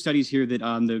the two studies here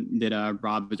that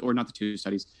Rob, or not the two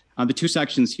studies, the two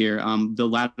sections here. The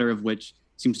latter of which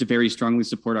seems to very strongly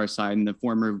support our side, and the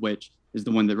former of which is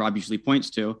the one that Rob usually points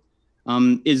to.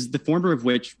 Is the former of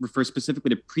which refers specifically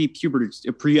to pre-pubertal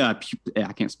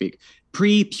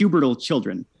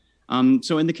children.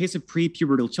 So in the case of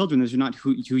pre-pubertal children, those are not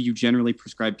who you generally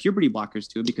prescribe puberty blockers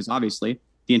to, because obviously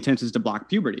the intent is to block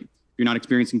puberty. If you're not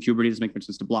experiencing puberty, it doesn't make much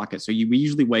sense to block it. So we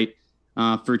usually wait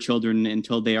for children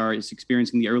until they are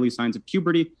experiencing the early signs of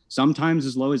puberty. Sometimes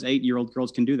as low as 8-year-old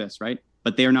girls can do this, right?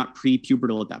 But they are not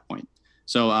pre-pubertal at that point.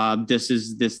 So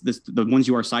the ones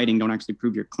you are citing don't actually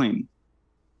prove your claim.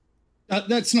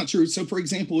 That's not true. So, for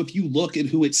example, if you look at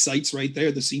who it cites right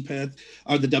there, the CPATH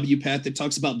or the WPATH, it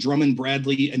talks about Drummond,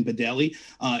 Bradley, and Bedelli.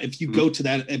 If you go to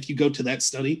that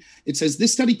study, it says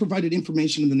this study provided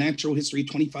information in the natural history of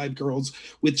 25 girls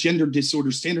with gender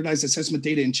disorders, standardized assessment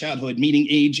data in childhood, meaning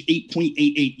age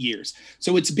 8.88 years.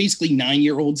 So it's basically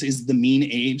 9-year-olds is the mean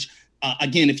age.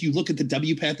 Again, if you look at the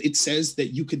WPATH, it says that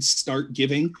you could start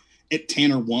giving at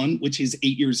Tanner 1, which is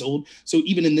 8 years old. So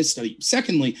even in this study.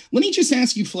 Secondly, let me just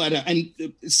ask you flat out, and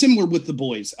similar with the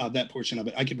boys, that portion of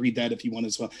it, I could read that if you want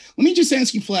as well. Let me just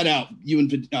ask you flat out, you and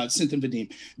Synth and Vadim,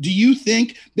 do you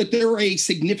think that there are a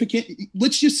significant,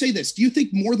 let's just say this, do you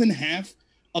think more than half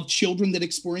of children that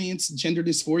experience gender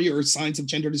dysphoria or signs of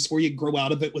gender dysphoria grow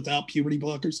out of it without puberty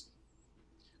blockers?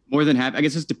 More than half. I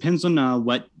guess this depends on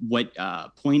what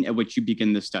point at which you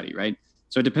begin the study, right?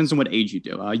 So it depends on what age you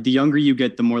do. The younger you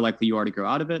get, the more likely you are to grow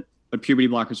out of it, but puberty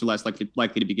blockers are less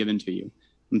likely to be given to you.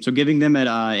 So giving them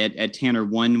at Tanner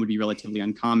 1 would be relatively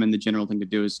uncommon. The general thing to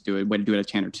do is do it at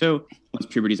Tanner 2, once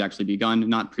puberty's actually begun,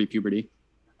 not pre-puberty.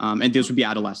 And this would be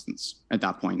adolescence at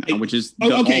that point, which is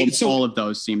all of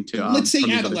those seem to. Let's say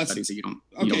adolescence.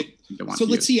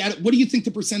 Let's see. What do you think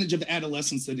the percentage of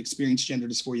adolescents that experience gender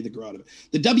dysphoria that grow out of it?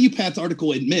 The WPATH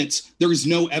article admits there is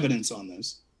no evidence on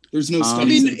this. There's no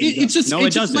studies. It doesn't.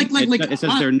 It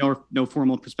says there are no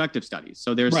formal prospective studies.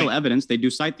 So there's still evidence. They do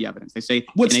cite the evidence. They say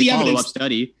what's in the a follow-up evidence?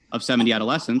 Study of 70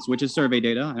 adolescents, which is survey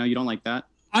data. I know you don't like that.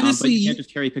 Honestly, but you can't just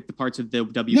cherry pick the parts of the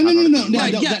WPATH.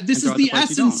 No. This is the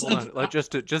essence of.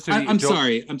 I'm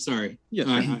sorry.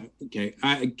 Yeah. Okay.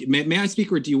 May I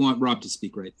speak, or do you want Rob to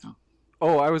speak right now?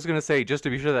 Oh, I was going to say, just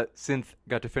to be sure that Synth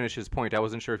got to finish his point, I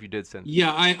wasn't sure if you did, Synth.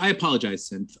 Yeah, I apologize,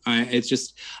 Synth. It's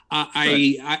just,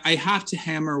 I have to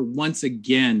hammer once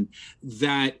again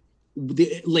that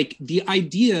the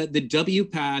idea that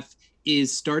WPATH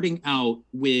is starting out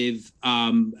with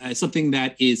something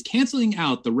that is canceling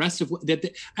out the rest of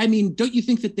that. I mean, don't you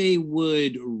think that they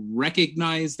would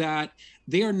recognize that?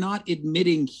 They are not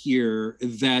admitting here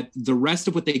that the rest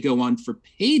of what they go on for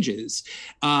pages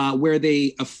where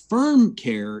they affirm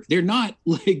care, they're not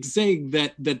saying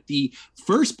that the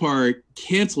first part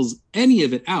cancels any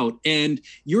of it out, and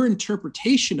your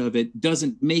interpretation of it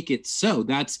doesn't make it so.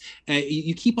 That's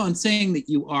you keep on saying that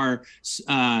you are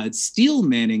steel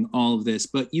manning all of this,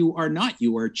 but you are not.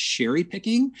 You are cherry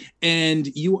picking, and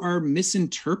you are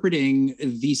misinterpreting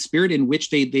the spirit in which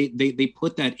they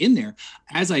put that in there.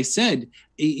 As I said,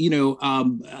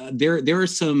 there are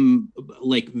some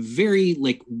very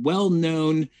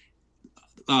well-known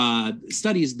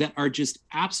studies that are just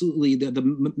absolutely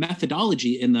the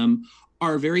methodology in them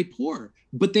are very poor,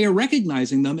 but they are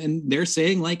recognizing them, and they're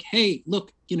saying hey,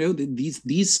 look,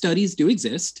 these studies do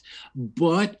exist,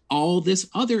 but all this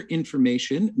other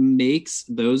information makes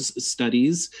those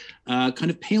studies kind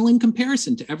of pale in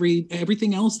comparison to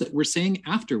everything else that we're saying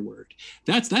afterward.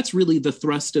 That's really the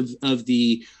thrust of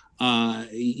the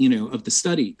of the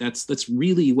study. That's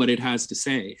really what it has to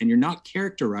say, and you're not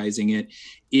characterizing it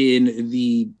in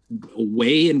the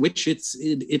way in which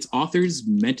its authors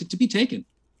meant it to be taken.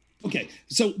 Okay,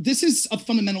 so this is a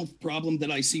fundamental problem that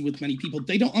I see with many people.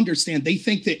 They don't understand. They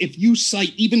think that if you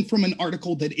cite, even from an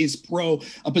article that is pro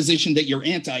a position that you're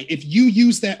anti, if you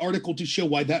use that article to show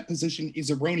why that position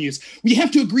is erroneous, we have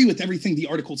to agree with everything the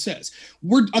article says.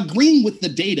 We're agreeing with the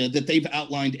data that they've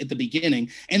outlined at the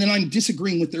beginning, and then I'm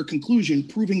disagreeing with their conclusion,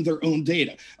 proving their own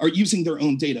data, or using their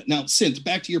own data. Now, Synth,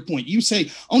 back to your point. You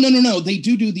say, oh, no, they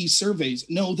do these surveys.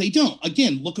 No, they don't.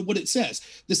 Again, look at what it says.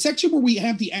 The section where we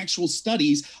have the actual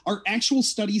studies are actual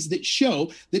studies that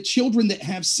show that children that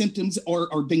have symptoms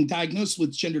or are being diagnosed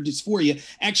with gender dysphoria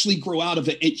actually grow out of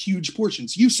it at huge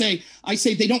portions. I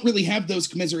say they don't really have those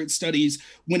commensurate studies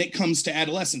when it comes to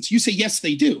adolescents. You say, yes,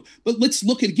 they do. But let's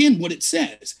look at again what it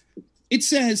says. It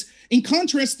says, in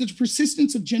contrast, the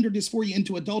persistence of gender dysphoria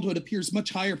into adulthood appears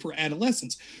much higher for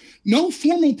adolescents. No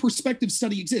formal prospective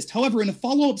study exists. However, in a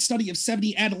follow-up study of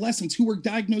 70 adolescents who were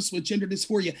diagnosed with gender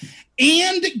dysphoria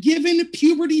and given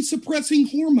puberty-suppressing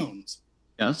hormones.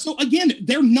 Yes. So again,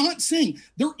 they're not saying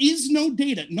there is no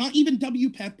data. Not even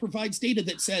WPATH provides data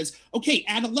that says, okay,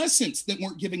 adolescents that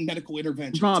weren't giving medical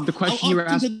intervention. Rob, the question you were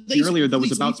asking earlier, though,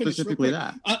 was about specifically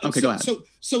that. Okay, go ahead.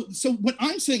 So what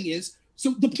I'm saying is,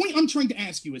 so the point I'm trying to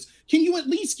ask you is, can you at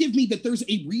least give me that there's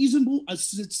a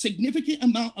significant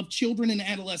amount of children and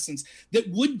adolescents that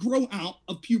would grow out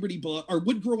of puberty or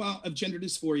would grow out of gender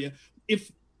dysphoria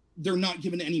if they're not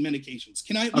given any medications?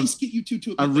 Can I at least get you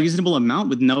to a reasonable amount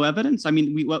with no evidence? I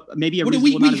mean, maybe a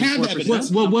reasonable amount we have is 4%.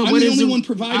 evidence. I'm the only one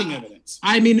providing evidence.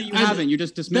 I mean, you haven't. You're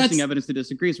just dismissing evidence that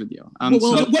disagrees with you.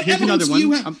 What here's evidence another do one.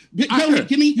 you have?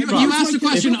 Give me. You asked a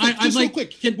question. I'd like.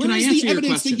 Can I answer your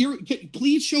question?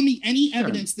 Please show me any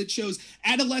evidence that shows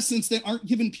adolescents that aren't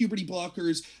given puberty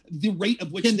blockers the rate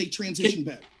of which they transition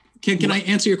back. Can I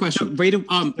answer your question?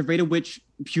 The rate at which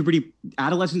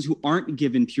adolescents who aren't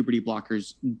given puberty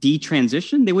blockers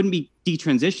detransition, they wouldn't be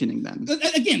detransitioning then.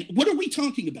 Again, what are we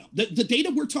talking about? The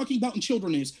data we're talking about in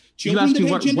children is children.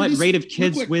 You asked me what rate of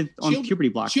kids on puberty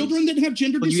blockers? Children that have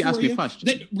gender dysphoria. You asked me a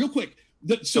question. Real quick.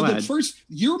 First,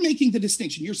 you're making the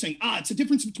distinction. You're saying, it's a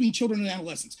difference between children and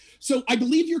adolescents. So I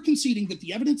believe you're conceding that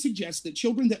the evidence suggests that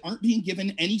children that aren't being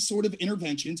given any sort of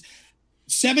interventions,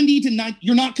 70 to 90,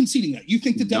 you're not conceding that. You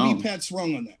think the WPATH's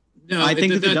wrong on that. No, I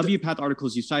think that the WPATH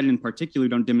articles you cited in particular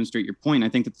don't demonstrate your point. I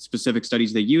think that the specific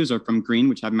studies they use are from Green,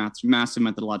 which have massive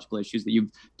methodological issues that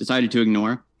you've decided to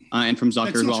ignore, and from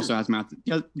Zucker, who also has math.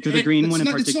 The Green one in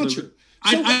particular. It's not true.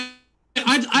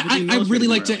 I'd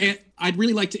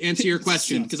really like to answer your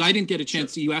question because I didn't get a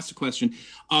chance to. You asked a question.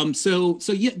 So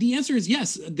yeah, the answer is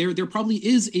yes. There probably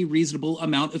is a reasonable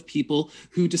amount of people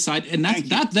who decide, and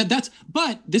that's.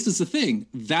 But this is the thing.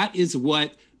 That is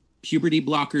what puberty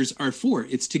blockers are for.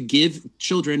 It's to give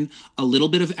children a little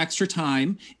bit of extra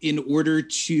time in order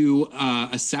to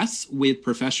assess with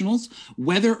professionals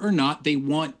whether or not they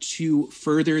want to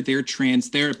further their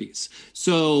trans therapies.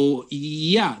 So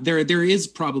yeah, there is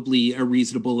probably a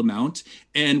reasonable amount,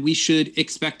 and we should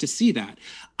expect to see that.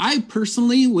 I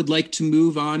personally would like to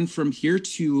move on from here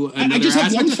to another. I just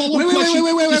have one follow-up question.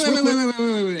 Wait.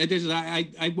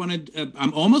 I want to.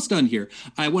 I'm almost done here.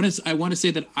 I want to say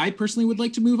that I personally would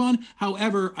like to move on.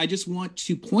 However, I just want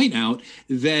to point out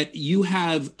that you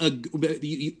have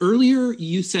earlier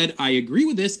you said I agree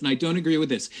with this and I don't agree with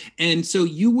this, and so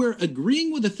you were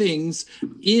agreeing with the things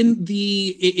in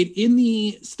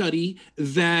the study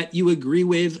that you agree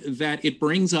with, that it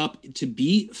brings up to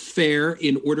be fair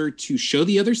in order to show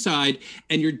the other side,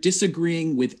 and you're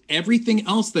disagreeing with everything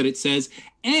else that it says,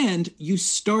 and you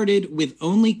started with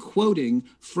only quoting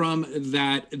from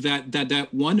that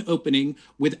one opening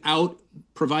without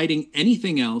providing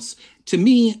anything else. To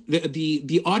me,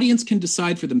 the audience can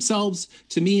decide for themselves.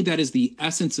 To me, that is the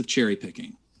essence of cherry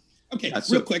picking. Okay,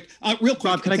 real quick.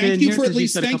 Rob, can I thank you at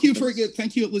least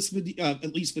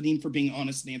Vadim, for being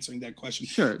honest and answering that question.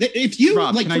 Sure. If you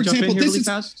Rob, like, can for I jump example, in here this really is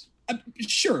fast?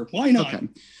 Sure, why not? Okay.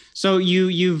 So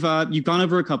you've gone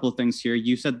over a couple of things here.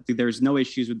 You said that there's no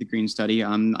issues with the Green study. I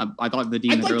thought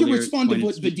Vadim I'd like to respond to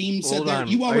what Vadim said.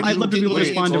 I'd love to be able to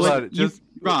respond to it.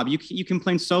 Rob, you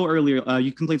complained so earlier.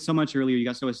 You complained so much earlier. You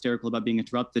got so hysterical about being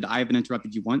interrupted. I haven't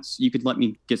interrupted you once. You could let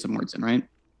me get some words in, right?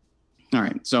 All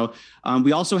right. So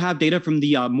we also have data from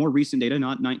the more recent data,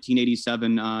 not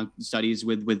 1987 studies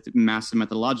with massive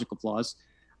methodological flaws.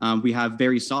 We have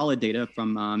very solid data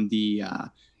from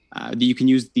you can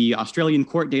use the Australian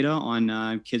court data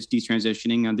on kids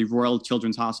detransitioning. The Royal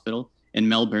Children's Hospital in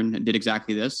Melbourne did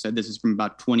exactly this. This is from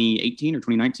about 2018 or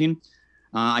 2019.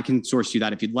 I can source you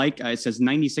that if you'd like. It says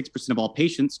 96% of all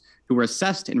patients who were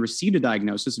assessed and received a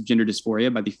diagnosis of gender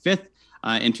dysphoria by the fifth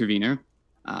intervener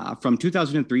from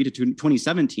 2003 to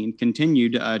 2017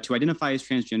 continued to identify as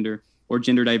transgender or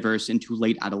gender diverse into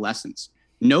late adolescence.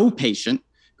 No patient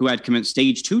who had commenced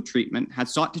stage 2 treatment had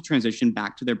sought to transition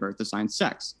back to their birth-assigned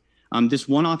sex. This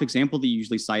one-off example that you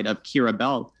usually cite of Keira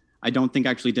Bell, I don't think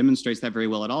actually demonstrates that very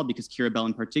well at all, because Keira Bell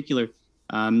in particular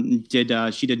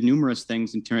did numerous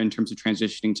things in terms of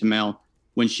transitioning to male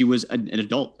when she was an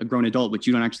adult, a grown adult, which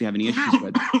you don't actually have any issues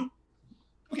with.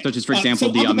 Okay. Such as, for example,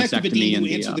 the mastectomy and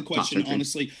answer the question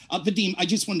honestly. Vadim, I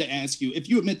just wanted to ask you, if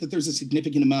you admit that there's a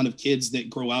significant amount of kids that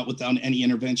grow out without any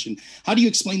intervention, how do you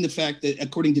explain the fact that,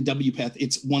 according to WPATH,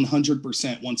 it's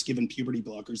 100% once given puberty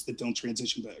blockers that don't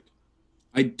transition back?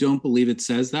 I don't believe it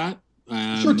says that.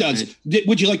 Sure does.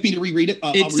 Would you like me to reread it?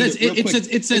 It says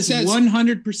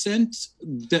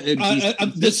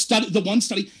 100%. The one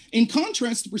study. In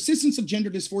contrast, the persistence of gender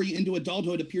dysphoria into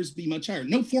adulthood appears to be much higher.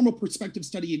 No formal prospective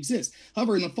study exists.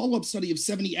 However, in a follow-up study of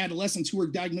 70 adolescents who were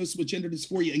diagnosed with gender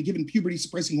dysphoria and given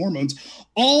puberty-suppressing hormones,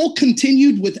 all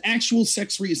continued with actual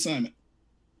sex reassignment.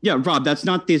 Yeah, Rob, that's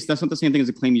not the same thing as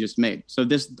the claim you just made. So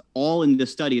this all in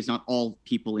this study is not all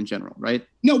people in general, right?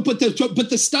 No, but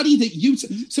the study that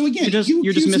so again,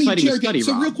 you're just misciting the study,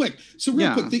 so Rob. real quick,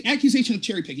 the accusation of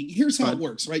cherry picking. Here's how it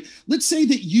works, right? Let's say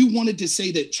that you wanted to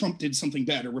say that Trump did something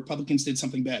bad or Republicans did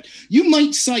something bad. You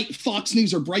might cite Fox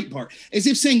News or Breitbart as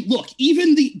if saying, look,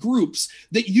 even the groups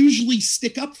that usually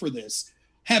stick up for this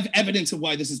have evidence of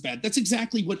why this is bad. That's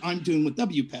exactly what I'm doing with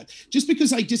WPATH. Just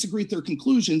because I disagree with their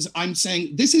conclusions, I'm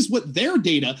saying this is what their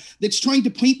data that's trying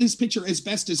to paint this picture as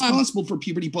best as possible for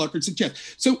puberty blockers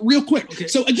suggest. So real quick. Okay,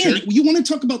 so again, you want to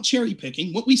talk about cherry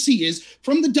picking. What we see is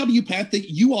from the WPATH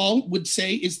that you all would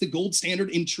say is the gold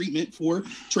standard in treatment for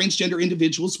transgender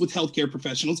individuals with healthcare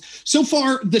professionals. So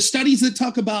far, the studies that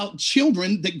talk about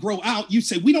children that grow out, you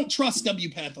say, we don't trust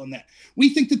WPATH on that.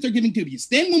 We think that they're giving dubious.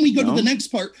 Then when we go to the next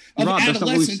part of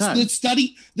adolescence, the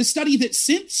study that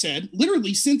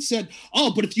Synth said,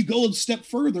 oh, but if you go a step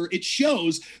further, it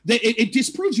shows that it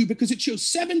disproves you because it shows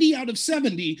 70 out of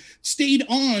 70 stayed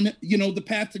on, the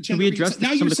path to gender. Can we address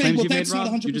now you're saying, well, that's not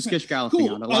 100%. You just gish galloping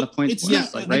on a lot of points.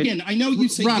 Right? Again, I know you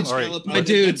say Rob,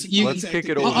 dude, let's kick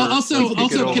it over. Also,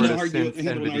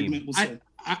 can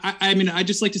I mean, I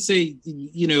just like to say,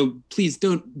 please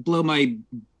don't blow my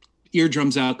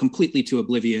eardrums out completely to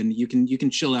oblivion. You can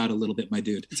chill out a little bit, my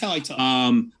dude. That's how I talk.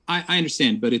 I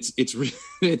understand, but it's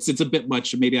a bit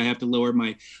much. Maybe I have to lower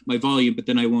my volume, but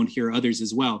then I won't hear others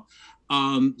as well.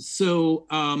 Synth,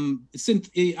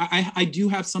 I do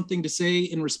have something to say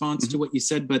in response to what you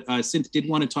said, but Synth did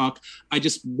want to talk. I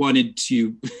just wanted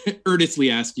to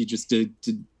earnestly ask you just to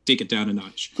take it down a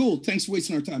notch. Cool. Thanks for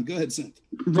wasting our time. Go ahead, Synth.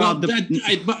 Rob,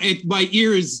 my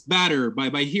ears batter.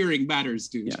 My hearing batters,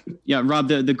 dude. Yeah. Rob,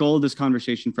 the goal of this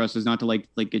conversation for us is not to like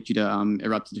get you to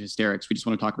erupt into hysterics. We just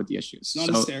want to talk about the issues. Not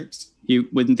hysterics.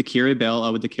 With the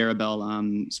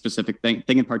Carabel specific thing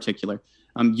in particular,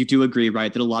 you do agree,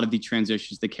 right, that a lot of the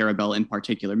transitions that Carabel in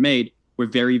particular made were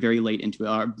very, very late into,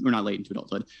 we're not late into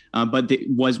adulthood, but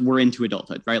we're into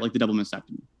adulthood, right? Like the double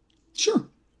mastectomy. Sure.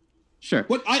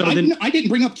 What I didn't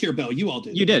bring up Carabel. You all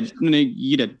did. You did. No,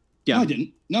 you did. Yeah. No, I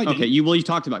didn't. Okay. You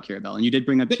talked about Carabel, and you did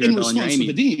bring up Carabel in your Amy.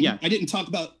 Vadim, yeah. I didn't talk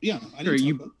about. Yeah.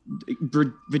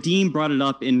 Vadim brought it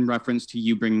up in reference to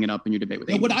you bringing it up in your debate with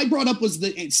Amy. What I brought up was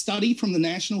the study from the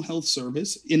National Health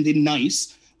Service in the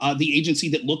NICE, the agency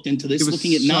that looked into this,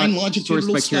 looking at 9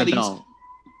 longitudinal studies.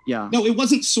 Yeah. No, it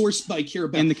wasn't sourced by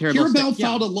Carabel. And the Carabel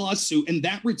filed a lawsuit, and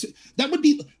that would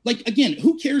be like, again,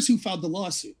 who cares who filed the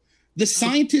lawsuit? The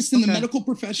scientists and the medical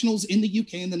professionals in the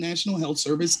UK and the National Health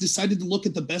Service decided to look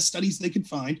at the best studies they could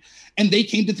find, and they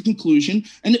came to the conclusion.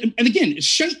 And again,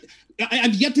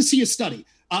 I've yet to see a study.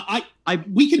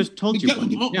 Just told you.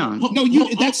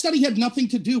 That study had nothing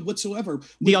to do whatsoever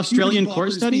with the Australian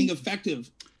court study being effective.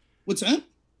 What's that?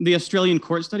 The Australian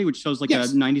court study, which shows a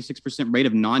 96% rate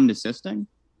of non-desisting.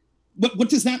 What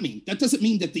does that mean? That doesn't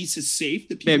mean that this is safe.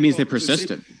 It means they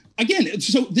persisted. Again,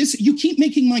 so you keep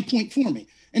making my point for me.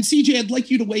 And CJ, I'd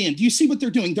like you to weigh in. Do you see what they're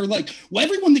doing? They're like, well,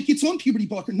 everyone that gets on puberty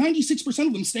blocker, 96%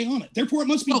 of them stay on it. Therefore, it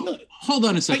must be good. Hold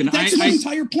on a second. That's my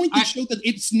entire point to show that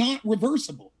it's not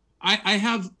reversible. I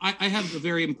have a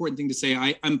very important thing to say.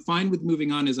 I'm fine with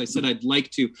moving on, as I said I'd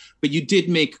like to, but you did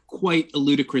make quite a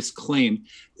ludicrous claim.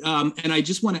 And I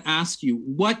just want to ask you,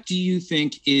 what do you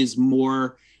think is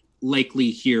more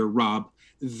likely here, Rob?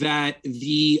 That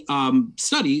the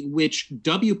study which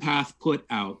WPATH put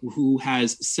out, who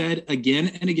has said again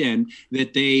and again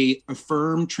that they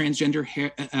affirm transgender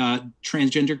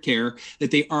care, that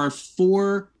they are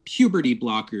for puberty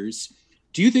blockers,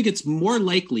 do you think it's more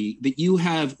likely that you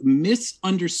have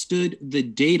misunderstood the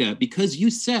data because you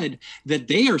said that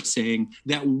they are saying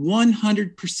that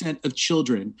 100% of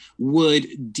children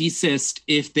would desist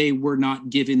if they were not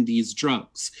given these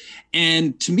drugs?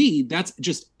 And to me, that's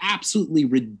just absolutely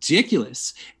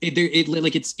ridiculous.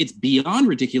 It's beyond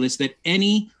ridiculous that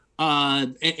anyone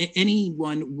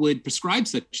would prescribe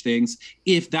such things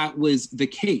if that was the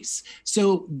case.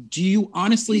 So do you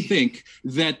honestly think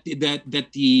that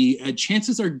the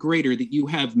chances are greater that you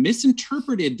have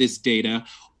misinterpreted this data,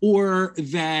 or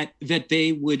that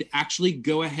they would actually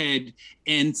go ahead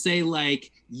and say,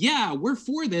 like, yeah, we're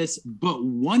for this, but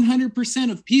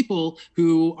 100% of people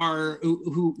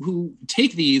who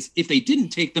take these, if they didn't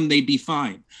take them, they'd be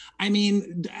fine? I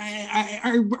mean,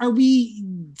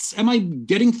 am I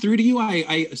getting through to you?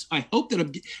 I hope that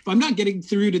if I'm not getting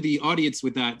through to the audience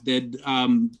with that, then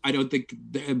I don't think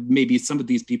maybe some of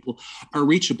these people are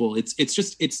reachable. It's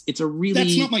a really.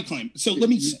 That's not my claim. So let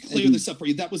me clear this up for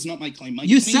you. That was not my claim.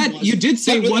 You did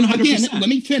say 100%. Again, let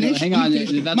me finish. Hang on.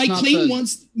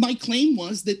 My claim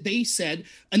was that they said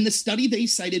in the study they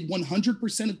cited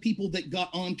 100% of people that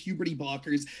got on puberty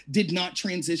blockers did not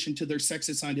transition to their sex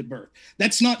assigned at birth.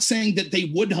 That's not saying that they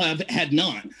would have had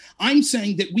not. I'm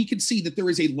saying that we could see that there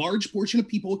is a large portion of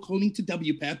people, according to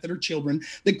WPATH, that are children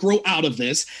that grow out of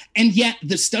this. And yet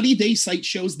the study they cite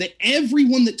shows that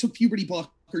everyone that took puberty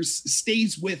blockers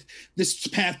stays with this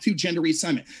path to gender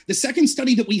reassignment. The second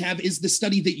study that we have is the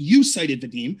study that you cited,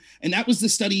 Vadim, and that was the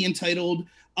study entitled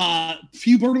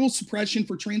pubertal suppression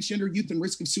for transgender youth and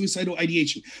risk of suicidal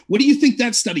ideation. What do you think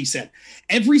that study said?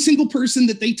 Every single person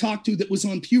that they talked to that was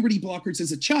on puberty blockers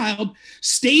as a child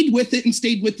stayed with it and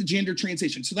stayed with the gender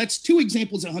transition. So that's 2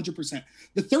 examples at 100%.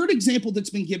 The third example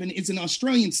that's been given is an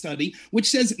Australian study, which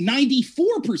says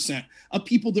 94% of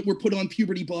people that were put on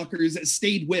puberty blockers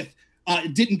stayed with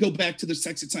didn't go back to their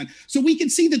sex assigned. So we can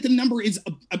see that the number is,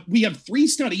 we have 3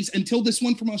 studies until this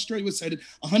one from Australia was cited,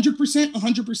 100%,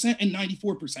 100%, and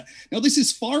 94%. Now, this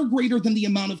is far greater than the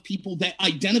amount of people that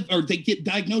identify or they get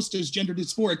diagnosed as gender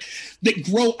dysphoric that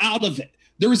grow out of it.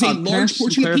 There is a large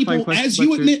portion of people, as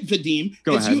you admit, Vadim,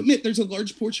 you admit there's a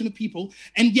large portion of people.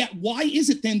 And yet, why is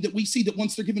it then that we see that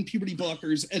once they're given puberty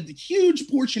blockers, a huge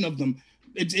portion of them,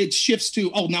 it shifts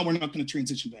to, oh, now we're not going to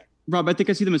transition back? Rob, I think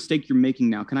I see the mistake you're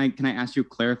making now. Can I ask you a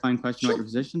clarifying question about your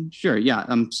position? Sure. Yeah.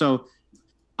 So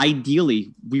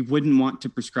ideally, we wouldn't want to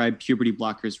prescribe puberty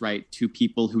blockers, right, to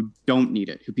people who don't need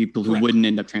it, to people who wouldn't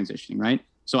end up transitioning, right?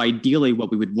 So ideally,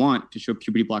 what we would want to show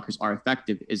puberty blockers are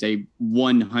effective is a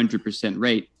 100%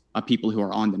 rate of people who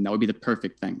are on them. That would be the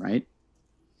perfect thing, right?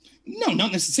 No,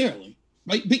 not necessarily.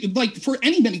 Right? Like for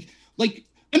anybody, like,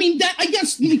 I mean, that, I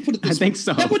guess, let me put it this way. I think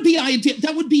so. That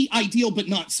would be ideal, but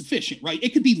not sufficient, right?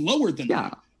 It could be lower than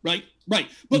that, right? Right.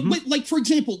 But like, for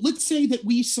example, let's say that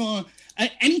we saw,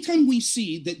 anytime we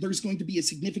see that there's going to be a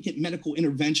significant medical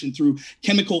intervention through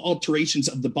chemical alterations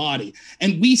of the body,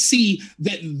 and we see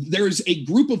that there's a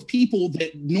group of people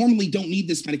that normally don't need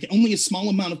this medication, only a small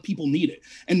amount of people need it.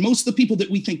 And most of the people that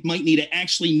we think might need it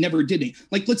actually never did it.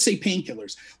 Like, let's say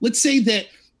painkillers. Let's say that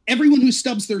everyone who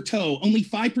stubs their toe, only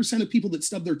 5% of people that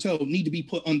stub their toe need to be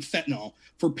put on fentanyl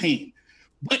for pain.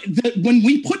 But when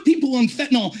we put people on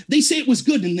fentanyl, they say it was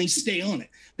good and they stay on it.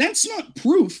 That's not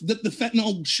proof that the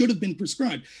fentanyl should have been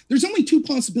prescribed. There's only 2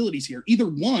 possibilities here. Either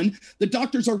one, the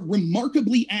doctors are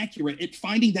remarkably accurate at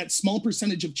finding that small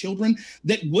percentage of children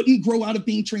that wouldn't grow out of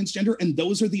being transgender, and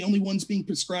those are the only ones being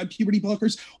prescribed puberty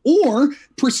blockers, or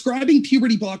prescribing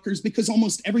puberty blockers because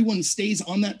almost everyone stays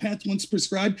on that path once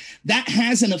prescribed. That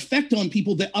has an effect on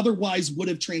people that otherwise would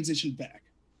have transitioned back.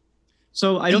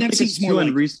 So I don't think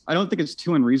it's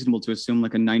too unreasonable to assume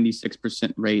like a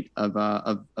 96% rate of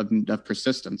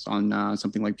persistence on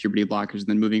something like puberty blockers, and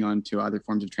then moving on to other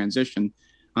forms of transition.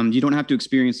 You don't have to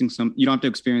experience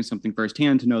something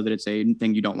firsthand to know that it's a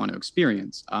thing you don't want to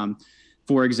experience.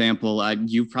 For example,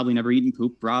 you've probably never eaten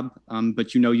poop, Rob,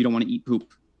 but you know you don't want to eat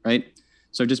poop, right?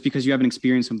 So just because you haven't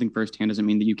experienced something firsthand doesn't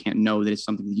mean that you can't know that it's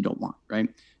something that you don't want, right?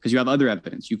 Because you have other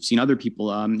evidence. You've seen other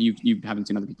people. You haven't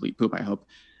seen other people eat poop, I hope.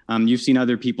 You've seen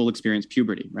other people experience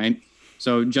puberty, right?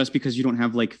 So just because you don't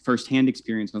have like firsthand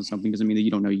experience on something doesn't mean that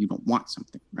you don't know you don't want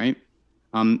something, right?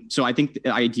 So I think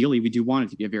ideally we do want it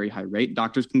to be a very high rate.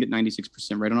 Doctors can get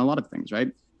 96% right on a lot of things,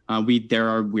 right? There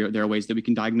are ways that we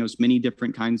can diagnose many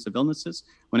different kinds of illnesses.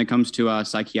 When it comes to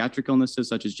psychiatric illnesses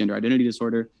such as gender identity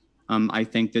disorder, I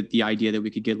think that the idea that we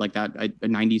could get like that a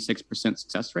 96%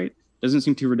 success rate doesn't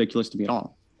seem too ridiculous to me at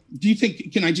all. Do you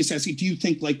think, can I just ask you, do you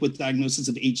think like with diagnosis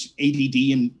of ADD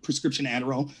and prescription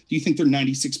Adderall, do you think they're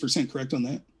 96% correct on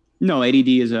that? No, ADD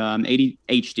is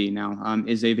ADHD now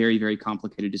is a very, very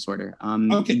complicated disorder.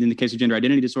 Okay. In the case of gender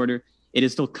identity disorder, it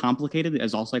is still complicated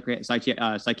as all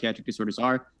psychiatric disorders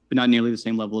are, but not nearly the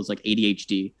same level as like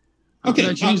ADHD.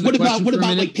 Okay. What about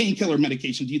like painkiller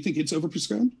medication? Do you think it's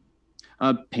overprescribed?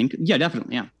 Yeah,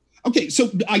 definitely. Yeah. Okay, so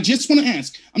I just want to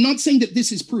ask, I'm not saying that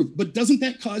this is proof, but doesn't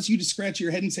that cause you to scratch your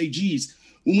head and say, geez,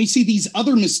 when we see these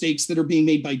other mistakes that are being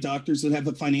made by doctors that have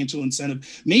a financial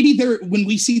incentive, maybe when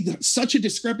we see such a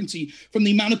discrepancy from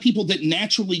the amount of people that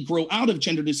naturally grow out of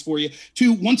gender dysphoria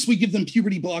to once we give them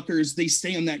puberty blockers, they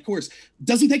stay on that course.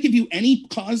 Doesn't that give you any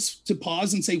cause to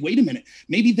pause and say, wait a minute,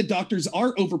 maybe the doctors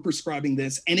are overprescribing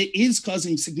this and it is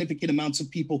causing significant amounts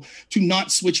of people to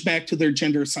not switch back to their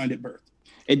gender assigned at birth?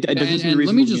 And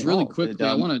let me just really quickly,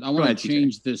 I want to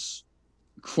change this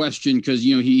question because,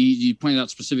 you know, he pointed out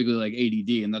specifically like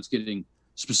ADD, and that's getting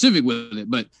specific with it.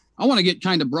 But I want to get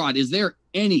kind of broad. Is there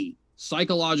any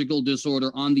psychological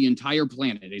disorder on the entire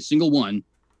planet, a single one,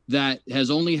 that has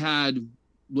only had,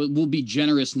 we'll be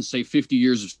generous and say 50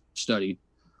 years of study,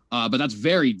 but that's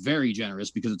very, very generous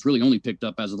because it's really only picked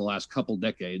up as of the last couple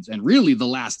decades, and really the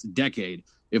last decade,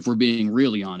 if we're being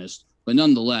really honest. But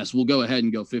nonetheless, we'll go ahead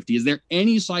and go 50. Is there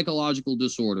any psychological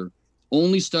disorder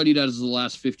only studied as of the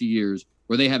last 50 years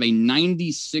where they have a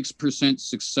 96%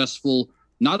 successful,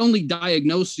 not only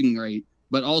diagnosing rate,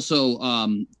 but also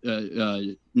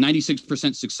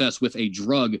 96% success with a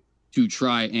drug to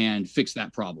try and fix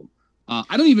that problem?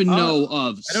 I don't even know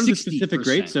of 60%. I don't know the specific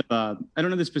rates of. I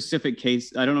don't know the specific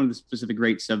case. I don't know the specific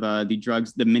rates of the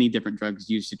drugs, the many different drugs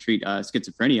used to treat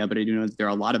schizophrenia. But I do know that there are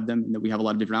a lot of them, and that we have a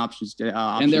lot of different options.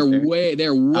 And they're way in the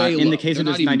low. case They're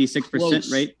of this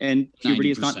 96%, right? And puberty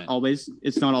 90%. Is not always.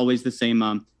 It's not always the same.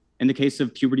 In the case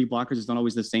of puberty blockers, it's not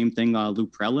always the same thing.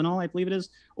 Luprelinol, I believe it is,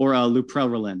 or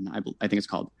Luprelin, I think it's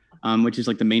called. Which is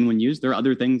like the main one used. There are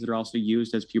other things that are also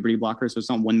used as puberty blockers, so it's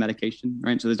not one medication,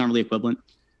 right? So there's not really equivalent.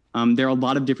 There are a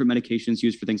lot of different medications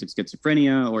used for things like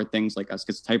schizophrenia or things like a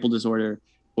schizotypal disorder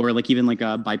or like even like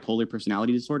a bipolar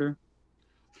personality disorder.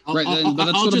 But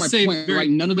that's sort of my point, right?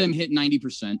 None of them hit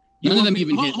 90%. None of them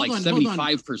even hit like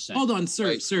 75%. Hold on, sir,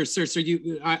 right. sir.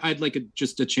 I'd like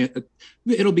just a chance.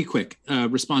 It'll be quick.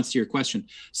 Response to your question.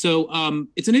 So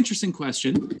it's an interesting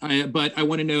question, but I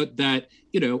want to note that,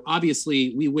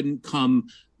 obviously we wouldn't come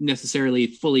necessarily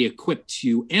fully equipped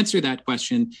to answer that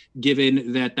question,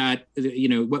 given that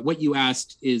what you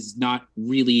asked is not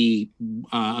really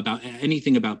about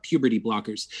anything about puberty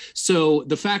blockers. So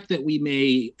the fact that we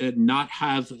may not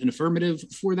have an affirmative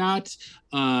for that,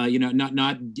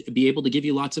 not be able to give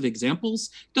you lots of examples,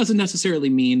 doesn't necessarily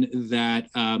mean that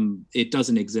it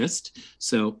doesn't exist.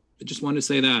 So I just wanted to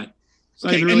say that.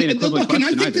 Okay, really an equivalent question.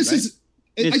 I think this is.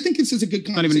 I think this is a good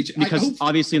conversation. Because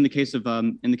obviously in the case of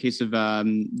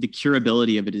the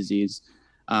curability of a disease,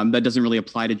 that doesn't really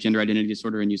apply to gender identity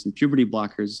disorder and using puberty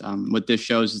blockers. What this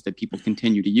shows is that people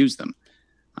continue to use them.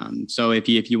 So if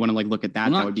you want to look at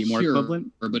that, that would be more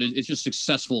equivalent. But it's just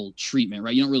successful treatment,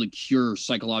 right? You don't really cure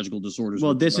psychological disorders.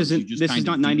 Well, this is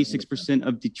not 96%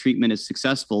 of the treatment is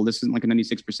successful. This isn't like a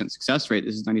 96% success rate.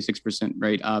 This is 96%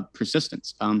 rate of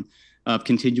persistence of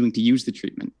continuing to use the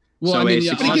treatment. Well, so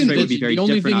the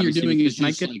only thing you're doing is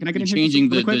just changing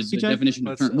the definition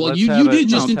of term. Well, you did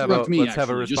just interrupt me. Let's have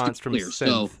a response from Synth.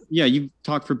 So yeah, you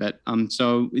talked for a bit. I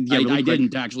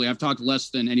didn't actually. I've talked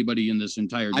less than anybody in this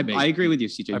entire debate. I agree with you,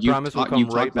 CJ. I promise we'll come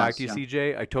right back to you,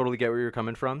 CJ. I totally get where you're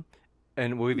coming from,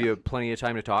 and we'll give you plenty of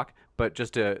time to talk. But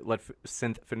just to let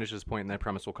Synth finish his point, and I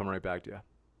promise we'll come right back to you.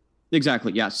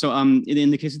 Exactly. Yeah. So in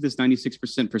the case of this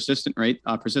 96%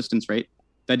 persistence rate.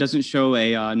 That doesn't show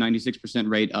a 96%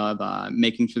 rate of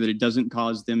making sure that it doesn't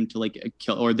cause them to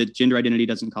kill, or that gender identity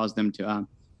doesn't cause them to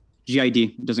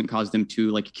GID doesn't cause them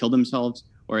to kill themselves,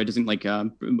 or it doesn't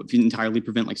entirely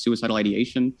prevent suicidal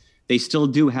ideation. They still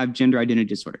do have gender identity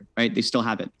disorder, right? They still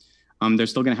have it. They're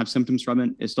still going to have symptoms from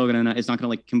it. It's not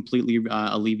going to completely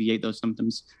alleviate those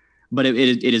symptoms, but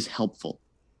it is helpful,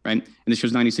 right? And this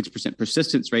shows 96%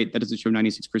 persistence rate. That doesn't show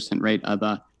 96% rate of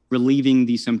relieving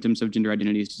the symptoms of gender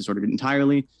identity disorder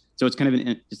entirely. So it's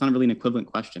it's not really an equivalent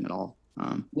question at all.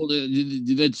 Well,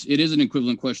 it is an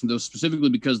equivalent question, though, specifically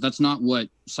because that's not what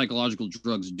psychological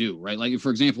drugs do, right? Like, for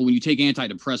example, when you take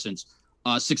antidepressants,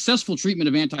 successful treatment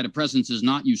of antidepressants is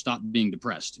not you stop being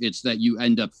depressed. It's that you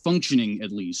end up functioning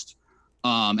at least.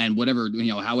 And whatever,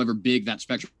 however big that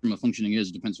spectrum of functioning is,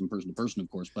 depends from person to person,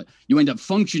 of course, but you end up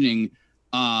functioning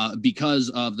because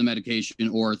of the medication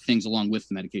or things along with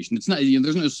the medication. It's not,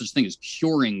 there's no such thing as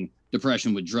curing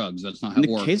depression with drugs. That's not how it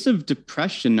works. In the case of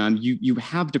depression, you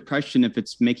have depression if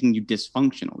it's making you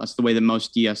dysfunctional. That's the way that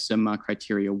most DSM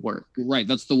criteria work. Right.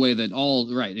 That's the way that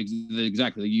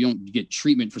exactly. You don't get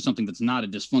treatment for something that's not a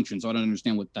dysfunction. So I don't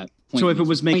understand what that point. So if it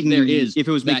was making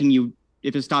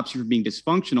if it stops you from being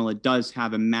dysfunctional, it does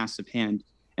have a massive hand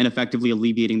in effectively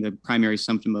alleviating the primary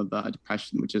symptom of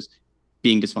depression, which is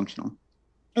being dysfunctional.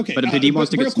 Okay, but if he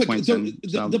wants to get some points in,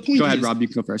 the point go ahead, is, Rob. You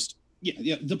can go first.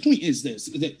 Yeah. The point is this: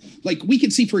 that we can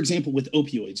see, for example, with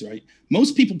opioids, right?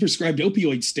 Most people prescribed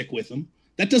opioids stick with them.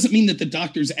 That doesn't mean that the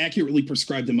doctors accurately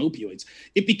prescribe them opioids.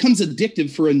 It becomes addictive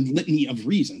for a litany of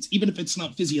reasons, even if it's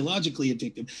not physiologically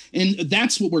addictive. And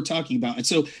that's what we're talking about. And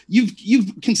so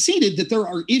you've conceded that there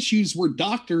are issues where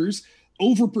doctors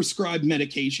overprescribe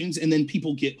medications and then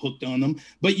people get hooked on them,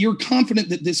 but you're confident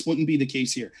that this wouldn't be the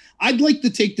case here. I'd like to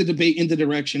take the debate in the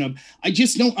direction of,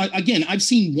 I've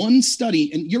seen one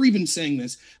study, and you're even saying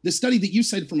this, the study that you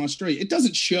cited from Australia, it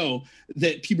doesn't show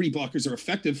that puberty blockers are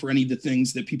effective for any of the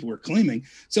things that people are claiming.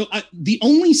 So the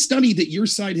only study that your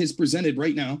side has presented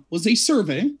right now was a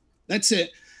survey. That's it.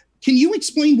 Can you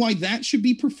explain why that should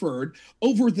be preferred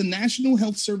over the National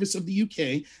Health Service of the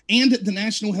UK and the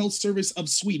National Health Service of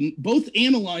Sweden, both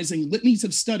analyzing litanies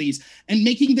of studies and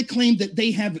making the claim that they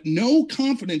have no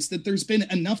confidence that there's been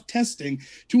enough testing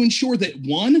to ensure that,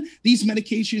 one, these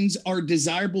medications are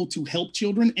desirable to help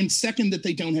children, and second, that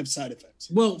they don't have side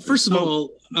effects? Well, first of all,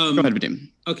 go ahead,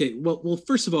 Vadim. Okay. Well,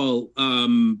 first of all,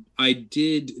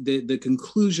 the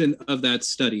conclusion of that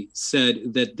study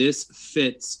said that this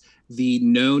fits the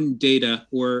known data,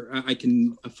 or I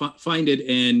can find it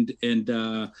and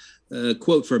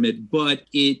quote from it, but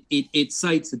it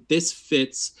cites that this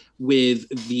fits with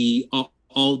the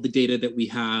all the data that we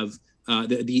have,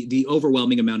 the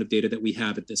overwhelming amount of data that we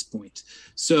have at this point.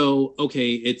 So,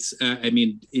 okay, it's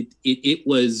it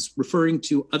was referring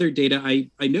to other data.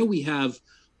 I know we have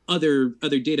other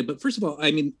data, but first of all,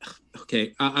 I mean,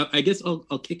 okay, I guess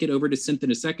I'll kick it over to Synth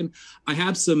in a second. I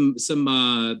have some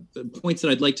points that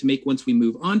I'd like to make once we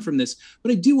move on from this,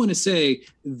 but I do want to say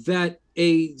that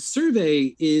a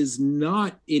survey is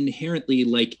not inherently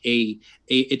like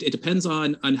it depends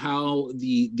on how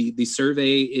the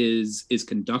survey is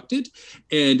conducted,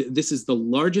 and this is the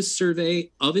largest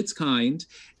survey of its kind.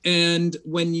 And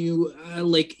when you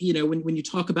when you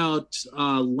talk about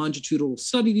longitudinal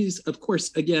studies, of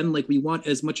course, again, like we want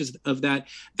as much of that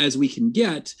as we can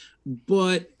get.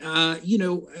 But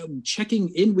checking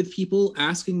in with people,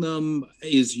 asking them,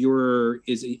 is your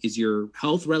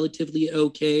health relatively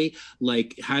okay?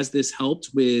 Like, has this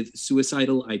helped with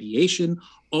suicidal ideation?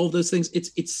 All of those things.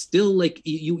 It's still like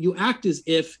you act as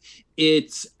if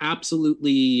it's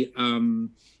absolutely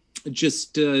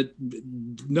just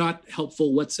not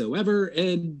helpful whatsoever,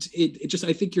 and it just,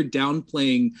 I think you're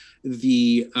downplaying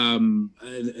the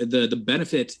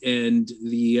benefit and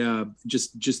the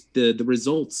just the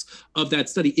results of that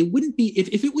study. It wouldn't be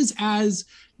if it was as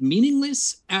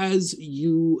meaningless as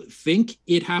you think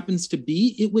it happens to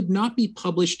be, it would not be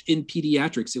published in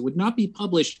Pediatrics. It would not be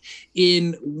published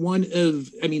in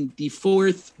the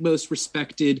fourth most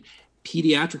respected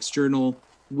pediatrics journal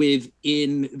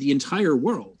within the entire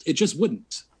world. It just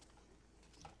wouldn't.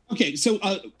 Okay, so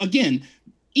again,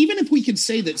 even if we could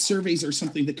say that surveys are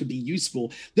something that could be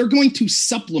useful, they're going to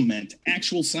supplement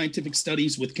actual scientific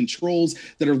studies with controls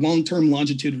that are long-term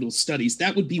longitudinal studies.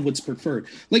 That would be what's preferred.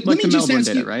 Like the Melbourne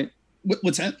data, right?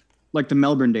 What's that? Like the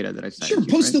Melbourne data that I cited. Sure,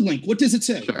 post the link. What does it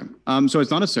say? Sure. So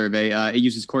it's not a survey. It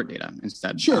uses court data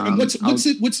instead. Sure. And what's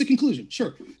the conclusion?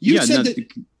 Sure. You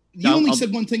only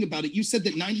said one thing about it. You said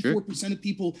that 94% of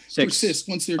people persist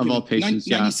once they're of all patients.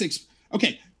 96. Yeah.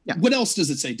 Okay. Yeah. What else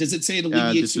does it say? Does it say it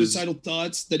alleviates suicidal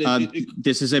thoughts?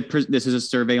 This is a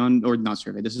survey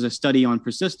This is a study on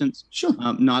persistence. Sure.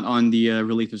 Not on the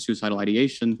relief of suicidal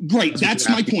ideation. Right. That's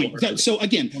my point. So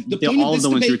again, the point all of this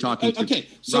of the ones debate, you're talking to. Okay.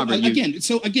 So Robert, again,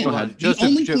 Rob,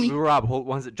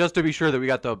 just to be sure that we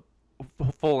got the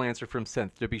full answer from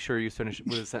Synth, to be sure you finish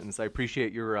with a sentence. I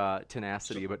appreciate your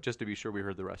tenacity, but just to be sure we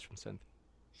heard the rest from Synth.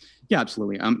 Yeah,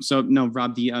 absolutely. So no,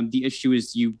 Rob, the issue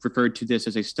is you referred to this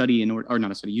as a study or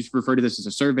not a study. You referred to this as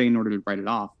a survey in order to write it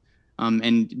off.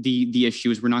 And the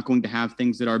issue is we're not going to have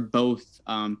things that are both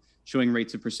showing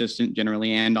rates of persistent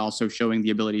generally and also showing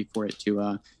the ability for it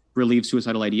to relieve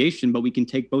suicidal ideation. But we can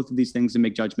take both of these things and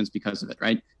make judgments because of it,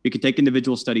 right? We could take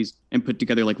individual studies and put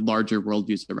together like larger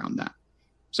worldviews around that.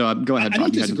 So go ahead, Bob. I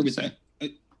don't disagree with that.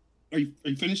 Are you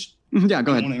finished? Yeah,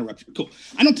 go ahead. I don't want to interrupt you. Cool.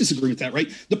 I don't disagree with that,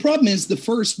 right? The problem is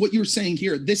what you're saying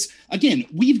here, this, again,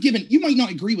 you might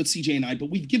not agree with CJ and I, but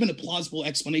we've given a plausible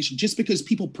explanation. Just because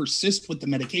people persist with the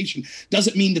medication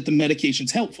doesn't mean that the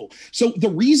medication's helpful. So the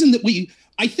reason that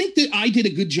I think that I did a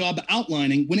good job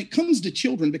outlining when it comes to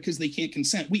children because they can't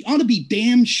consent, we ought to be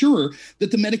damn sure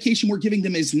that the medication we're giving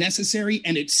them is necessary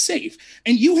and it's safe.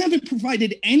 And you haven't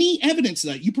provided any evidence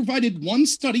of that. You provided one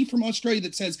study from Australia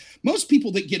that says most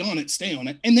people that get on it stay on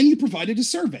it. And then you provided a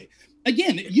survey.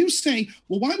 Again, you say,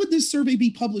 well, why would this survey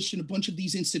be published in a bunch of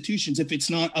these institutions if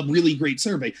it's not a really great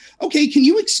survey? Okay, can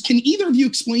either of you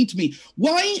explain to me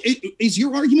why is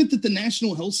your argument that the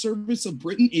National Health Service of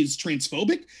Britain is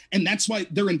transphobic and that's why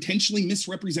they're intentionally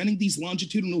misrepresenting these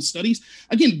longitudinal studies?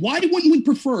 Again, why wouldn't we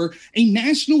prefer a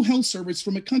national health service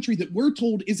from a country that we're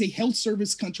told is a health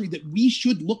service country that we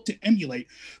should look to emulate?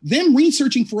 Them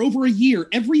researching for over a year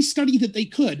every study that they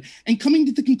could and coming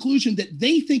to the conclusion that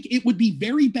they think it would be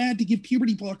very bad to give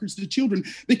puberty blockers to children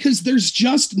because there's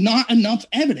just not enough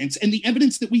evidence, and the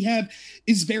evidence that we have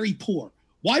is very poor.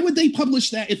 Why would they publish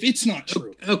that if it's not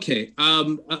true? Okay.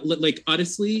 Like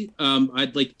honestly,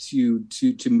 I'd like to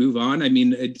move on. I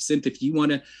mean, Synth, if you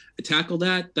want to tackle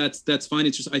that, that's fine.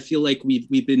 It's just I feel like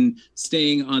we've been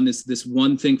staying on this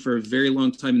one thing for a very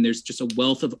long time, and there's just a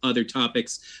wealth of other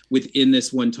topics within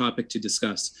this one topic to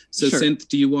discuss. So, sure. Synth,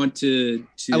 do you want to?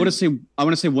 I want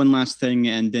to say one last thing,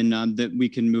 and then that we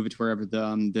can move it to wherever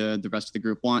the rest of the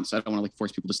group wants. I don't want to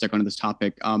force people to stick onto this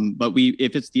topic. But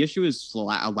if it's the issue is a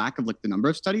lack of the number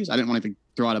of studies, I didn't want to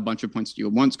throw out a bunch of points to you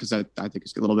at once because I think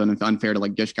it's a little bit unfair to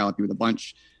gish gallop you with a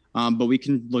bunch. But we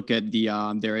can look at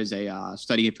there is a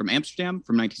study from Amsterdam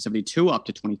from 1972 up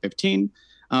to 2015,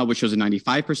 which shows a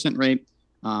 95% rate.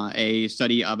 A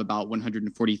study of about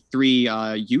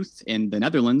 143 youth in the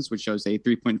Netherlands, which shows a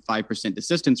 3.5%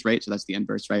 desistance rate. So that's the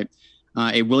inverse rate.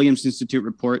 A Williams Institute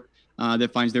report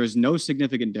that finds there is no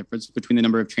significant difference between the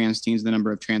number of trans teens and the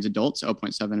number of trans adults,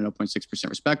 0.7 and 0.6%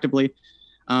 respectively.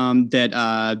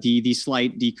 The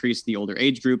slight decrease in the older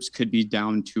age groups could be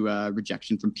down to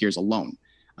rejection from peers alone.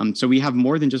 So we have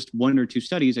more than just one or two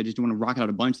studies. I just don't want to rock out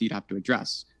a bunch that you'd have to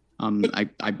address. I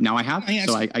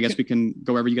guess we can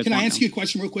go wherever you guys want. Can I ask you a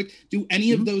question real quick? Do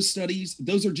any of those studies,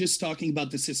 those are just talking about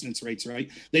desistance rates, right?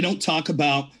 They don't talk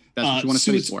about that's what you want to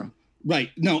study for. Right.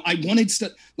 No, I wanted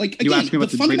like again, you asked me about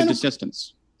the rate of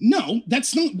desistance. No,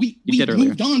 that's not. We've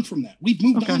moved on from that. We've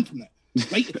moved on from that.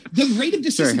 Right. The rate of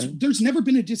desistance. Sure. There's never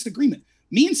been a disagreement.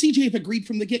 Me and CJ have agreed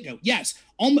from the get-go. Yes,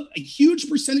 a huge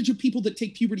percentage of people that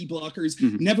take puberty blockers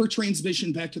never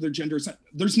transition back to their gender.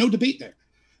 There's no debate there.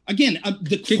 Again,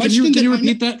 the question. Can you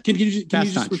repeat that? Can you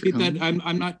just repeat that?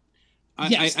 I'm not.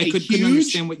 I couldn't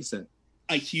understand what you said.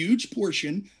 A huge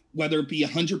portion, whether it be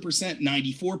 100%,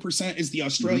 94%, as the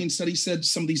Australian study said,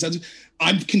 some of these others,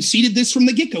 I've conceded this from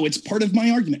the get-go. It's part of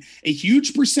my argument. A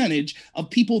huge percentage of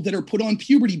people that are put on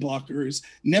puberty blockers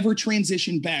never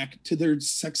transition back to their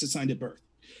sex assigned at birth.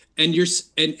 And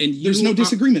there's no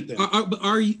disagreement there.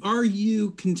 Are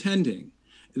you contending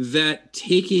that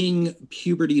taking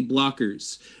puberty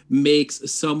blockers makes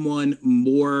someone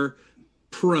more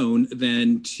prone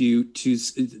than to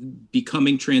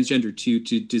becoming transgender,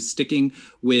 to sticking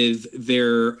with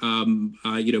their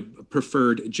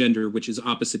preferred gender, which is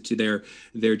opposite to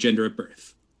their gender at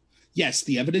birth? Yes,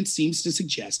 the evidence seems to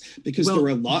suggest, because there are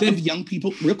a lot of young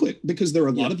people, real quick, because there are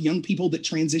a lot of young people that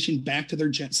transition back to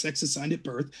their sex assigned at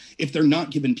birth if they're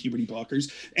not given puberty blockers.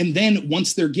 And then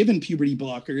once they're given puberty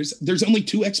blockers, there's only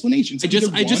two explanations. I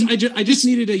just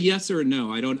needed a yes or a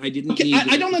no. I don't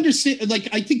understand. Like,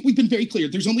 I think we've been very clear.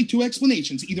 There's only two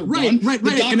explanations. Either right. I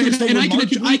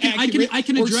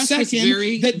can address this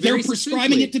that they're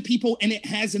prescribing it to people and it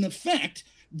has an effect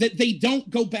that they don't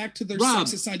go back to their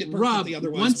sex assigned at birth that they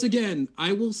otherwise once would. Again,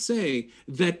 I will say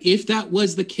that if that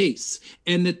was the case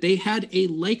and that they had a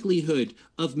likelihood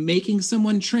of making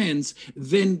someone trans,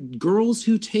 then girls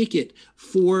who take it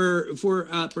for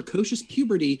precocious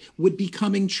puberty would be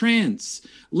becoming trans.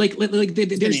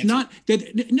 There's not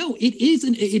that. No,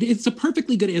 it's a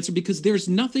perfectly good answer, because there's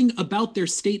nothing about their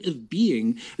state of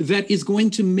being that is going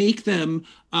to make them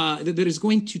that is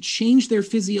going to change their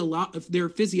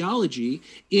physiology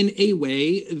in a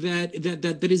way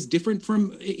that is different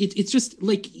from it. It's just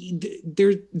like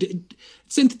they're.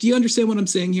 Synth, do you understand what I'm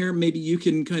saying here? Maybe you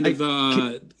can kind of.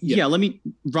 Let me,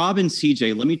 Rob and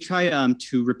CJ, let me try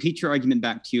to repeat your argument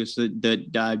back to you so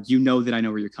that you know that I know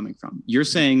where you're coming from. You're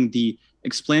saying the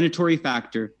explanatory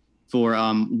factor for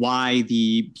why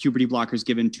the puberty blockers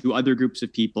given to other groups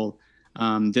of people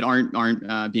that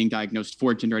aren't being diagnosed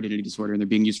for gender identity disorder and they're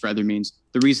being used for other means,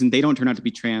 the reason they don't turn out to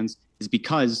be trans is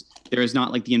because there is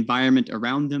not like the environment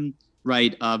around them,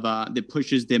 right, of that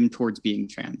pushes them towards being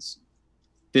trans.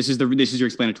 This is your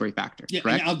explanatory factor,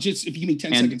 correct? I'll just, if you give me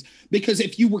 10 seconds, because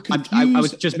if you were confused, I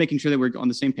was just making sure that we're on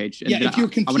the same page. And if you're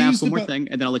confused, I want to ask one more thing,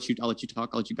 and then I'll let you talk.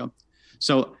 I'll let you go.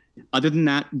 So, other than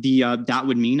that, that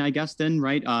would mean, I guess, then,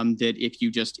 right, that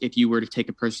if you were to take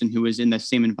a person who is in the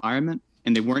same environment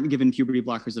and they weren't given puberty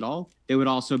blockers at all, they would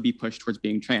also be pushed towards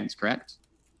being trans, correct?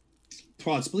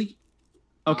 Possibly.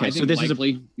 Okay, so this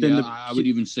likely. I would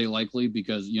even say likely,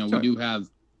 because we do have.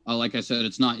 Like I said,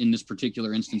 it's not in this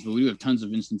particular instance, but we do have tons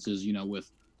of instances,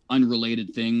 with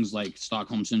unrelated things like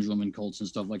Stockholm syndrome and cults and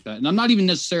stuff like that. And I'm not even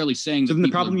necessarily saying. So then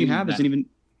the problem you have isn't even.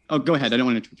 Oh, go ahead. I don't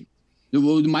want to interrupt you.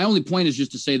 Well, my only point is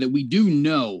just to say that we do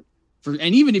know,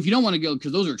 and even if you don't want to go,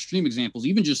 because those are extreme examples,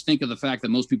 even just think of the fact that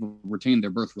most people retain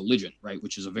their birth religion, right,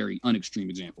 which is a very unextreme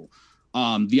example.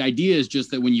 The idea is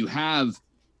just that when you have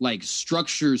like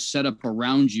structures set up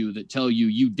around you that tell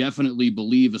you definitely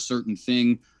believe a certain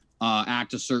thing,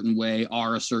 act a certain way,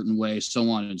 are a certain way, so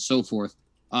on and so forth.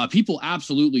 People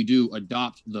absolutely do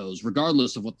adopt those,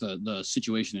 regardless of what the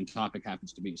situation and topic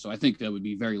happens to be. So I think that would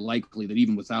be very likely that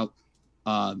even without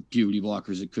puberty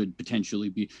blockers, it could potentially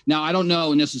be. Now, I don't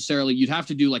know necessarily. You'd have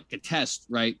to do like a test,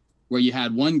 right, where you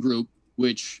had one group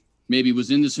which maybe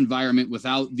was in this environment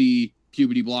without the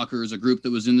puberty blockers, a group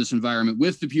that was in this environment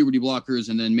with the puberty blockers,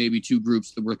 and then maybe two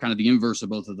groups that were kind of the inverse of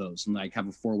both of those, and like have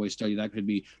a four-way study. That could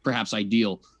be perhaps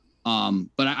ideal.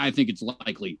 But I think it's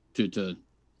likely to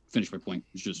finish my point.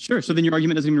 It's just sure. So then your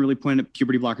argument doesn't even really point at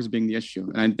puberty blockers being the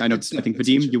issue. And I know. I think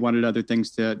Vadim, you wanted other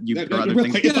things to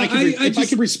quick, if I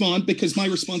could respond, because my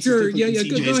response is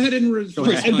different. Go ahead and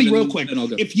respond. I'll be real quick.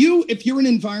 If you're in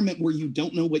an environment where you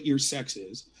don't know what your sex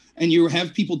is, and you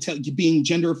have people being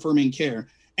gender affirming care,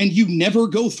 and you never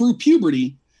go through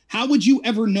puberty, how would you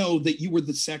ever know that you were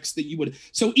the sex that you would?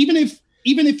 So even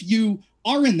if you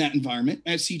are in that environment,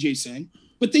 as CJ's saying,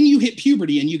 But then you hit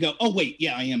puberty and you go, oh, wait,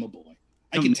 yeah, I am a boy.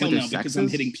 I can tell now because I'm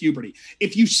hitting puberty.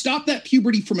 If you stop that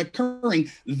puberty from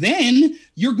occurring, then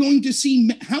you're going to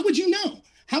see, how would you know?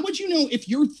 How would you know if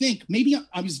you think, maybe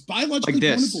I was biologically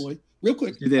born a boy, real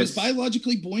quick, I was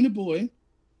biologically born a boy,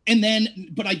 and then,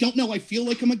 but I don't know, I feel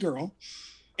like I'm a girl.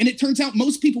 And it turns out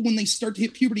most people, when they start to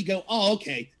hit puberty, go, oh,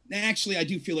 okay, actually, I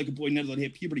do feel like a boy now that I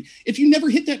hit puberty. If you never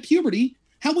hit that puberty,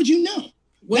 how would you know?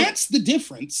 Well, that's the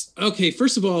difference. Okay,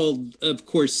 first of all, of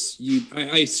course,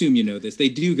 I assume you know this. They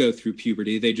do go through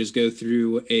puberty. They just go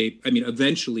through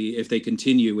eventually, if they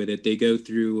continue with it, they go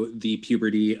through the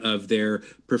puberty of their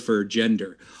preferred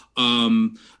gender.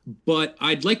 But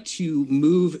I'd like to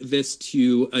move this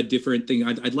to a different thing.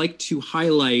 I'd like to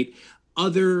highlight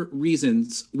other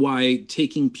reasons why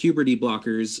taking puberty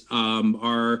blockers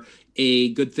are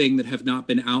a good thing that have not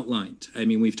been outlined. I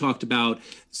mean, we've talked about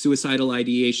suicidal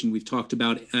ideation. We've talked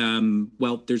about,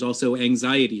 there's also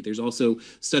anxiety. There's also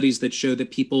studies that show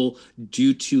that people,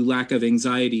 due to lack of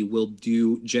anxiety, will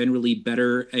do generally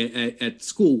better at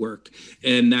schoolwork.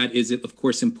 And that is, of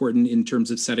course, important in terms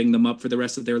of setting them up for the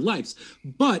rest of their lives.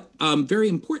 But very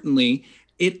importantly,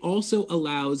 it also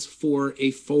allows for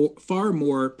a far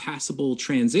more passable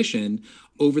transition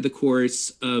over the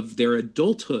course of their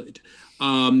adulthood.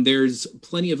 There's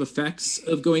plenty of effects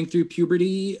of going through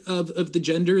puberty of the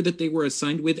gender that they were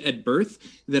assigned with at birth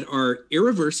that are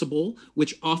irreversible,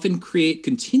 which often create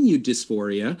continued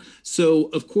dysphoria. So,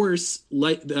 of course,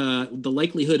 like the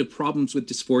likelihood of problems with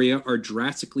dysphoria are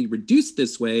drastically reduced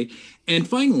this way. And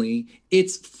finally,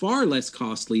 it's far less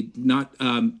costly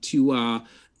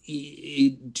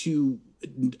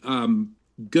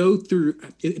go through.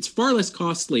 It's far less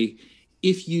costly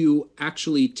if you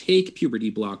actually take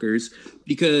puberty blockers,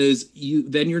 because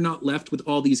you're not left with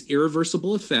all these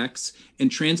irreversible effects,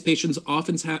 and trans patients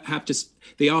often have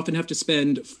to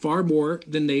spend far more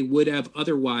than they would have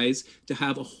otherwise to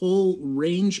have a whole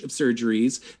range of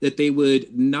surgeries that they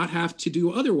would not have to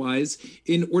do otherwise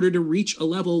in order to reach a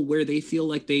level where they feel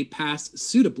like they pass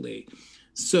suitably.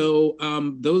 So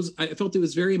I felt it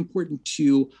was very important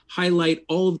to highlight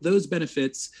all of those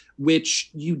benefits,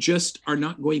 which you just are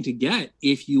not going to get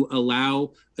if you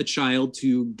allow a child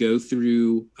to go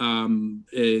through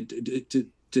to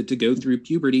go through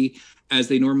puberty as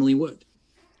they normally would.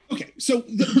 Okay, so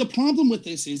the problem with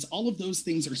this is all of those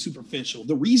things are superficial.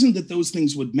 The reason that those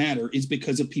things would matter is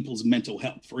because of people's mental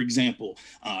health. For example,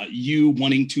 you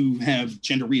wanting to have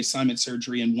gender reassignment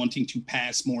surgery and wanting to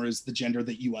pass more as the gender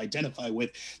that you identify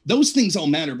with, those things all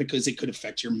matter because it could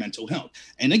affect your mental health.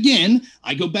 And again,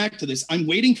 I go back to this. I'm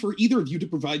waiting for either of you to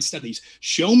provide studies.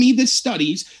 Show me the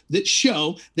studies that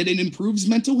show that it improves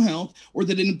mental health or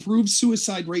that it improves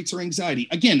suicide rates or anxiety.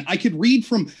 Again, I could read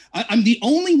from, I'm the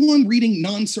only one reading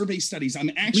non-survey studies.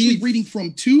 I'm actually reading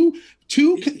from two.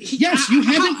 Yes, you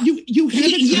haven't. You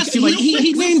haven't. Yes,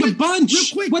 he named a bunch.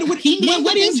 Real quick.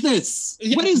 What is this?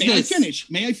 What is this?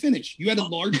 May I finish? You had a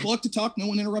large block to talk. No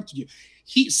one interrupted you.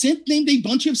 Synth named a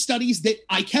bunch of studies that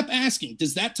I kept asking,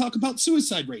 does that talk about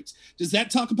suicide rates? Does that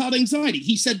talk about anxiety?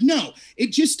 He said, no,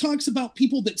 it just talks about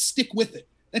people that stick with it.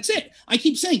 That's it. I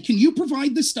keep saying, can you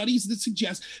provide the studies that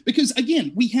suggest, because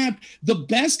again, we have the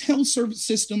best health service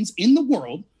systems in the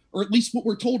world, or at least what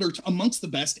we're told are amongst the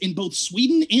best in both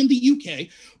Sweden and the UK.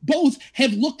 Both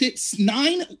have looked at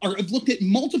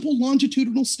multiple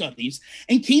longitudinal studies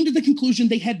and came to the conclusion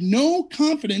they had no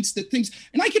confidence that things,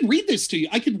 and I could read this to you.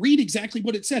 I could read exactly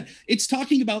what it said. It's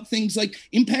talking about things like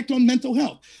impact on mental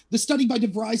health. The study by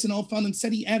DeVries et al. Found in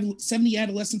 70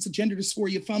 adolescents of gender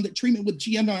dysphoria found that treatment with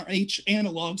GnRH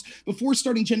analogs before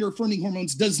starting gender-affirming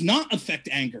hormones does not affect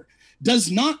anger,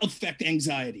 does not affect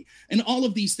anxiety, and all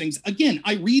of these things. Again,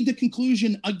 I read the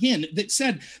conclusion again that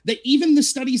said that even the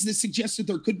studies that suggested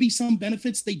there could be some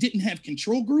benefits, they didn't have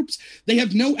control groups. They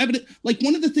have no evidence. Like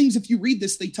one of the things, if you read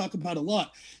this, they talk about a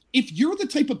lot. If you're the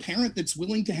type of parent that's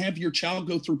willing to have your child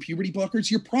go through puberty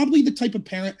blockers, you're probably the type of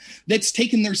parent that's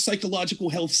taken their psychological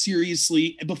health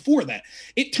seriously before that.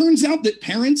 It turns out that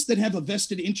parents that have a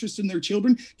vested interest in their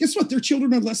children, guess what? Their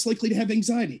children are less likely to have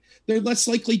anxiety. They're less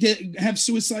likely to have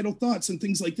suicidal thoughts and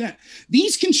things like that.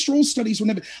 These control studies were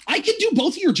never, I can do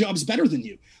both of your jobs better than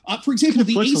you. For example,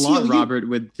 the ACLU. A lot, Robert,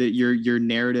 with your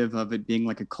narrative of it being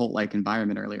like a cult-like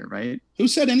environment earlier, right? Who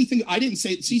said anything? I didn't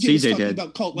say it. CJ was talking did.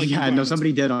 About cult-like. Yeah, no,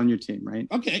 somebody did on your team, right?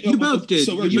 Okay, you both did.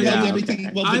 So are you yeah, everything?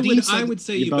 Okay. Well, I would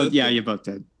say you both. Yeah, you both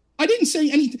did. I didn't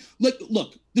say anything.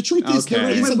 Look. The truth is, there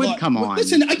is a lot. Come on.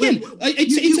 Listen, again,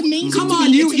 it's amazing. Come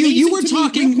on, you were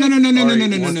talking. No.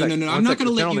 I'm not going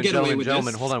to let you get away with this.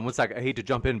 Gentlemen, hold on 1 second. I hate to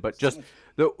jump in, but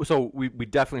so we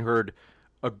definitely heard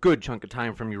a good chunk of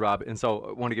time from you, Rob, and so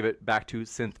I want to give it back to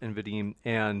Synth and Vadim.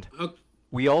 And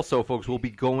We also, folks, will be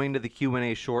going to the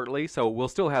Q&A shortly, so we'll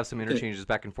still have some interchanges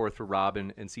back and forth for Rob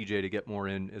and CJ to get more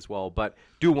in as well. But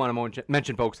do want to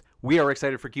mention, folks, we are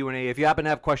excited for Q&A. If you happen to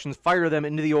have questions, fire them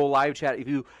into the old live chat. If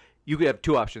you have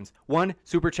two options. One,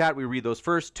 super chat, we read those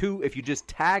first. Two, if you just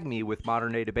tag me with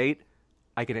Modern Day Debate,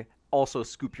 I can also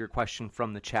scoop your question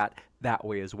from the chat that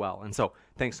way as well. And so,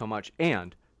 thanks so much.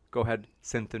 And go ahead,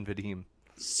 Synth and Vadim.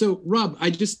 So, Rob, I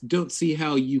just don't see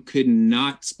how you could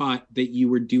not spot that you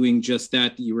were doing just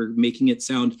that you were making it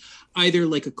sound either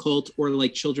like a cult or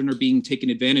like children are being taken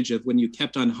advantage of when you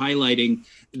kept on highlighting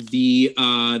the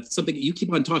something you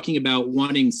keep on talking about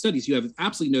wanting studies. You have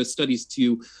absolutely no studies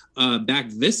to back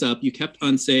this up. You kept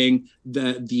on saying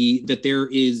that there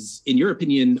is, in your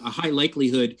opinion, a high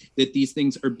likelihood that these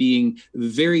things are being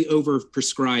very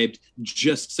overprescribed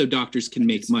just so doctors can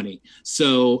make money.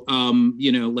 So,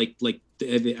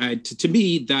 to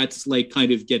me, that's like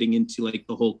kind of getting into like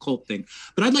the whole cult thing.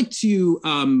 But I'd like to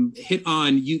hit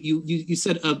on, you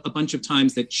said a bunch of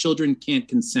times that children can't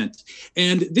consent.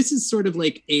 And this is sort of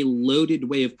like a loaded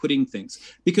way of putting things.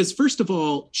 Because first of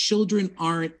all, children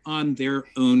aren't on their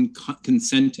own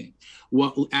consenting.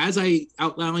 Well, as I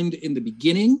outlined in the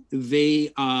beginning,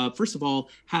 they, first of all,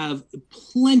 have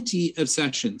plenty of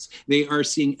sessions. They are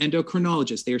seeing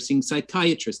endocrinologists. They are seeing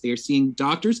psychiatrists. They are seeing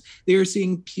doctors. They are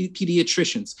seeing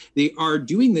pediatricians. They are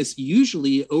doing this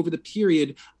usually over the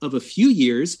period of a few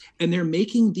years, and they're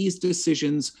making these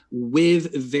decisions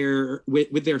with their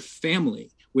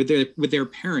family, with their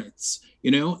parents. You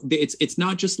know, it's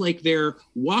not just like they're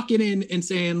walking in and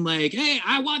saying like, hey,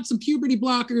 I want some puberty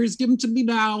blockers, give them to me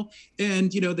now.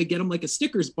 And, you know, they get them like a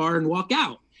Snickers bar and walk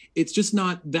out. It's just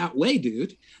not that way,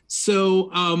 dude. So,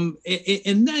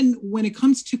 and then when it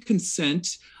comes to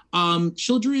consent,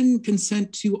 children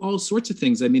consent to all sorts of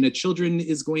things. I mean, a children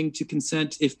is going to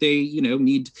consent if they, you know,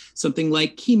 need something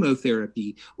like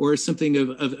chemotherapy or something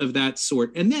of that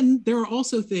sort. And then there are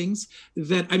also things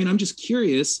that, I mean, I'm just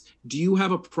curious, do you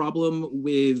have a problem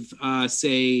with,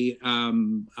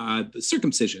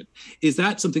 circumcision? Is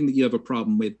that something that you have a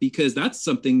problem with? Because that's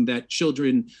something that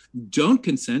children don't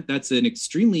consent. That's an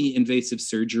extremely invasive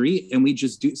surgery. And we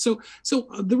just do. So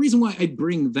the reason why I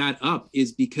bring that up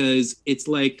is because it's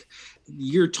like,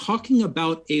 you're talking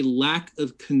about a lack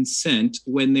of consent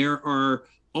when there are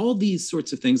all these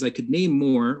sorts of things. I could name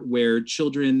more where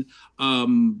children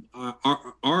are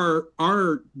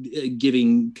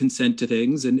giving consent to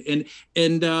things, and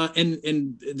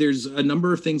there's a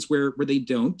number of things where they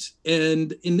don't.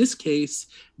 And in this case,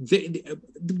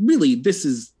 really, this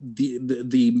is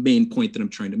the main point that I'm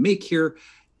trying to make here.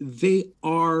 They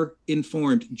are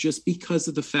informed. Just because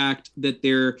of the fact that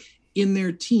they're in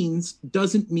their teens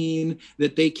doesn't mean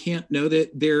that they can't know that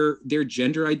their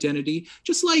gender identity,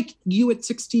 just like you at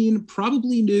 16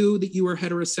 probably knew that you were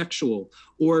heterosexual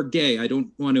or gay. I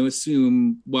don't want to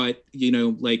assume what, you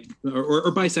know, like,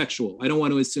 or bisexual. I don't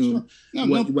want to assume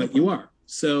what you are.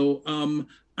 So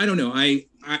I don't know.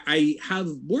 I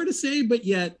have more to say, but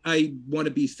yet I want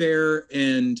to be fair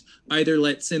and either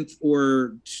let Synth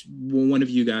or one of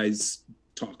you guys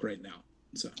talk right now.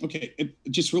 So okay,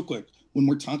 just real quick. When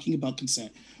we're talking about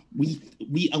consent, we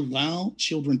allow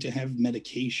children to have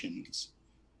medications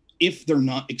if they're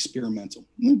not experimental.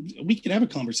 We could have a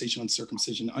conversation on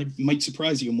circumcision. I might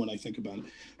surprise you in what I think about it.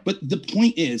 But the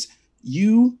point is,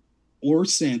 you or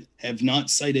Synth have not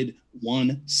cited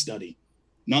one study.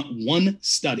 Not one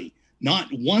study. Not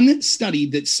one study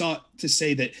that sought to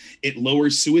say that it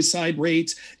lowers suicide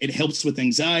rates, it helps with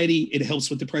anxiety, it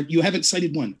helps with depression. You haven't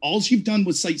cited one. All you've done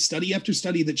was cite study after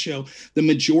study that show the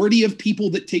majority of people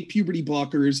that take puberty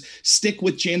blockers stick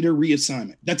with gender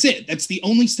reassignment. That's it. That's the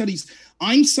only studies.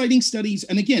 I'm citing studies.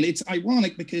 And again, it's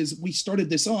ironic because we started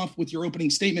this off with your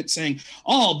opening statement saying,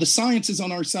 oh, the science is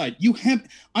on our side.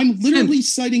 I'm literally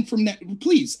citing from that.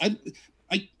 Please, I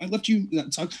left you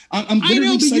talk. I'm literally, I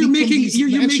know, but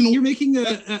you're making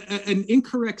an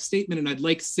incorrect statement, and I'd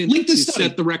like Synth to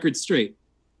set the record straight.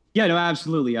 Yeah, no,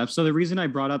 absolutely. So the reason I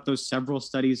brought up those several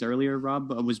studies earlier,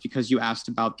 Rob, was because you asked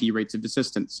about the rates of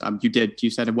desistance. You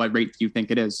said what rate do you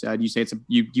think it is? You say it's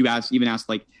you asked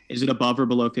like, is it above or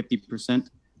below 50%?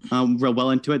 We're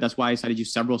well into it. That's why I cited you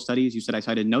several studies. You said I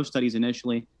cited no studies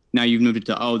initially. Now you've moved it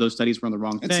to those studies were on the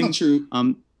wrong thing. That's not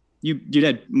true. You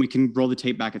did. We can roll the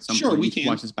tape back at some point. Sure, we can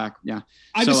watch this back. Yeah.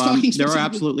 I was talking. There are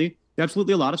absolutely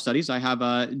a lot of studies. I have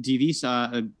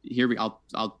DVs here. I'll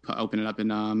open it up,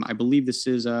 and I believe this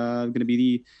is going to be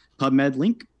the PubMed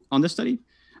link on this study,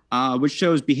 which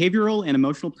shows behavioral and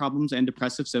emotional problems and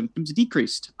depressive symptoms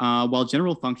decreased, while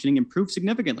general functioning improved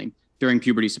significantly during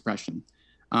puberty suppression.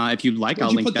 If you'd like, I'll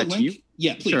link that to you.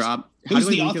 Yeah, please. Sure. How Who's do I the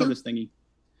link it author? on this thingy?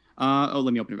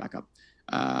 Let me open it back up.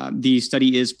 The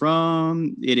study is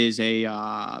from, it is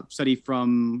a study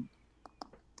from,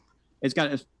 it's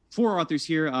got 4 authors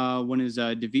here. One is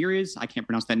De Vries. I can't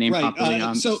pronounce that name properly.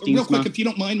 So Steensma. real quick, if you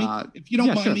don't mind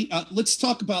me, let's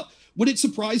talk about, would it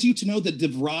surprise you to know that De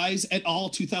Vries et al.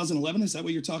 2011, is that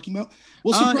what you're talking about?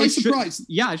 Well, surprise.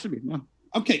 Yeah, it should be. Yeah.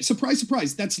 Okay,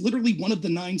 surprise. That's literally one of the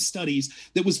 9 studies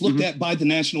that was looked at by the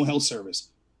National Health Service.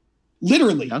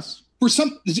 Literally. Yes.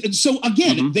 So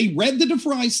again, they read the De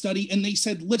Vries study and they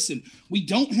said, listen, we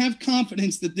don't have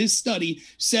confidence that this study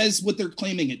says what they're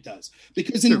claiming it does,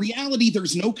 because in reality,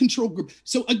 there's no control group.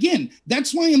 So again,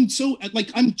 that's why I'm so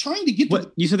I'm trying to get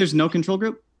you said there's no control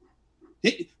group?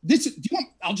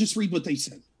 I'll just read what they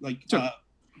said.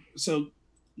 So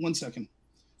 1 second.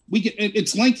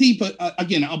 It's lengthy, but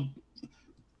again,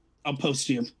 I'll post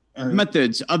here.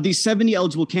 Methods. Of these 70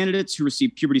 eligible candidates who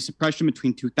received puberty suppression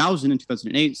between 2000 and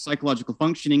 2008, psychological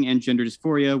functioning and gender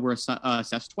dysphoria were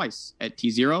assessed twice, at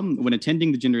T0 when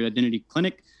attending the gender identity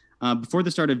clinic before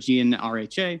the start of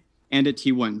GnRHA, and at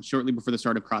T1 shortly before the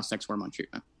start of cross-sex hormone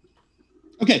treatment.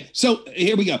 Okay, so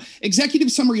here we go.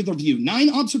 Executive summary of the review. 9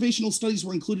 observational studies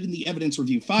were included in the evidence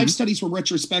review. 5 studies were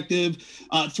retrospective.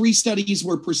 3 studies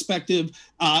were prospective,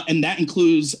 and that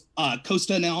includes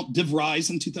Costa and De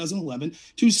Vries in 2011.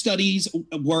 2 studies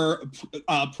were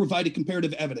provided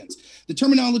comparative evidence. The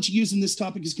terminology used in this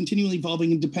topic is continually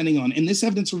evolving and depending on. In this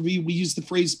evidence review, we use the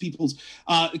phrase people's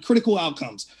critical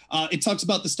outcomes. It talks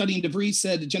about the study in De Vries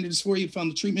said gender dysphoria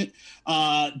found the treatment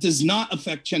does not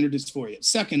affect gender dysphoria.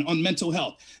 Second, on mental health.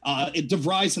 De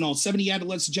Vries and all 70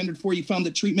 adolescent gender dysphoria found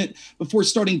that treatment before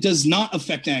starting does not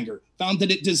affect anger, found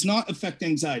that it does not affect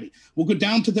anxiety. We'll go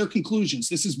down to their conclusions.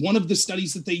 This is one of the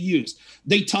studies that they used.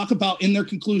 They talk about in their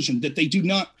conclusion that they do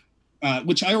not,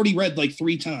 which I already read like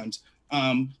 3 times.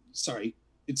 Sorry,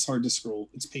 it's hard to scroll.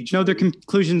 It's page 40. Their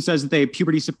conclusion says that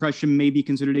puberty suppression may be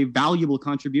considered a valuable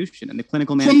contribution in the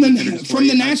clinical management from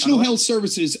the National Health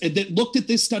Services that looked at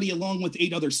this study along with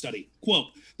 8 other studies. Quote,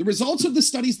 the results of the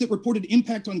studies that reported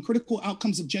impact on critical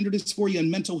outcomes of gender dysphoria and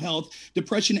mental health,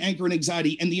 depression, anger, and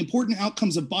anxiety, and the important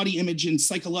outcomes of body image and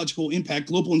psychological impact,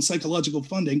 global and psychological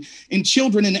funding in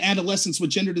children and adolescents with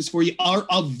gender dysphoria are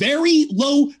of very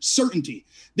low certainty.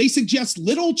 They suggest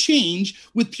little change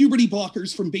with puberty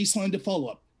blockers from baseline to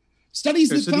follow-up. Studies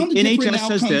that found the different NHS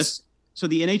outcomes. says this. So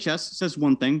the NHS says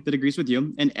one thing that agrees with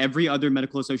you, and every other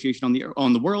medical association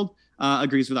on the world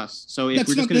agrees with us. So if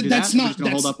we're just going to do that, we're just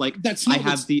going to hold up I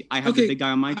have the big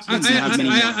guy on my team.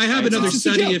 I have another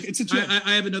study.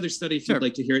 I have another study if you'd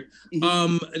like to hear it.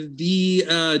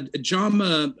 The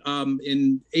JAMA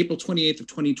in April 28th of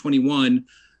 2021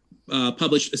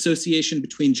 published Association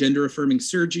Between Gender Affirming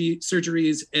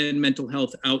Surgeries and Mental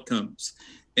Health Outcomes.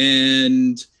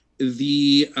 And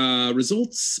the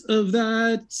results of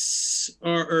that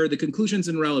are the conclusions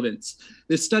and relevance.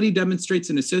 This study demonstrates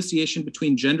an association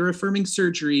between gender-affirming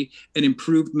surgery and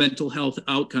improved mental health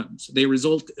outcomes.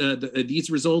 These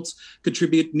results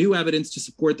contribute new evidence to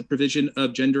support the provision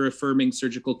of gender-affirming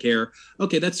surgical care.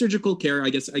 Okay, that's surgical care. I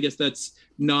guess that's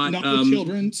not with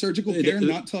children. Surgical care.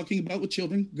 Not talking about with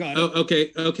children. Got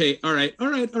it. Okay. All right.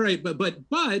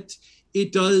 But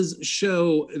it does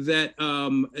show that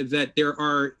that there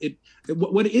are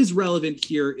what is relevant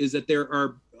here is that there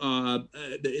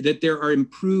are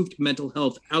improved mental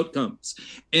health outcomes,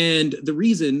 and the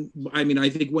reason I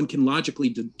think one can logically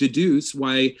deduce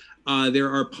why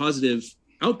there are positive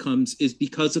outcomes is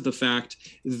because of the fact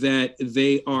that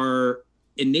they are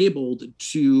enabled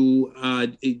to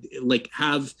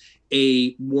have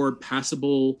a more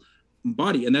passable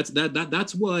body, and that's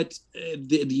what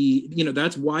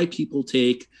that's why people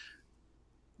take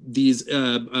these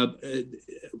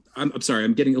I'm sorry,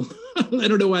 I'm getting I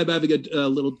don't know why I'm having a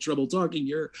little trouble talking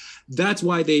here. That's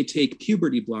why they take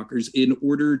puberty blockers, in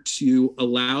order to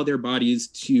allow their bodies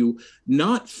to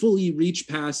not fully reach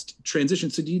past transition.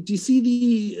 So do you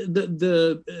see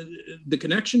the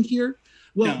connection here?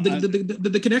 Well, no,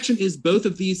 the connection is both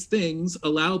of these things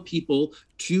allow people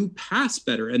to pass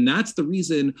better. And that's the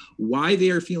reason why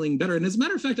they are feeling better. And as a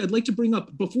matter of fact, I'd like to bring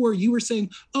up, before you were saying,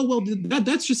 oh, well,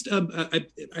 that's just, and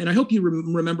I hope you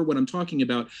remember what I'm talking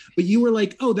about, but you were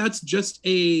like, oh, that's just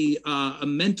a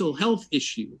mental health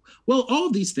issue. Well, all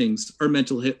of these things are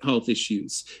mental health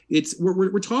issues.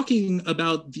 We're talking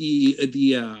about the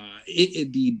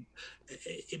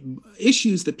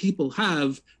issues that people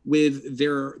have with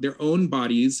their own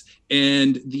bodies,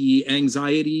 and the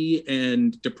anxiety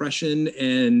and depression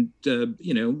and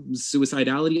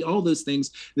suicidality, all those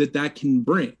things that can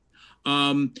bring.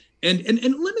 And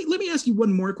let me ask you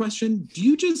one more question. Do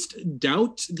you just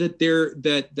doubt that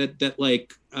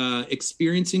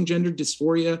experiencing gender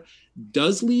dysphoria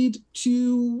does lead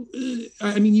to,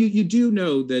 I mean, you do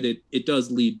know that it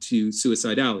does lead to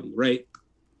suicidality, right?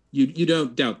 You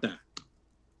don't doubt that.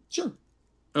 Sure.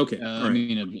 Okay. I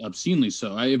mean, obscenely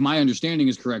so. If my understanding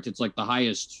is correct, it's like the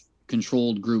highest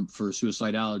controlled group for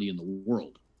suicidality in the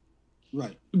world.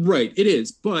 Right. Right. It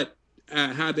is, but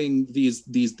having these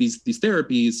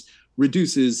therapies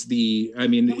reduces the. I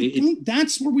mean,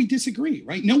 that's where we disagree,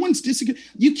 right? No one's disagreeing.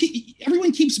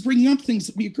 Everyone keeps bringing up things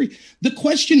that we agree. The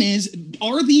question is,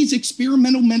 are these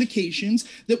experimental medications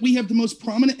that we have the most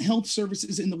prominent health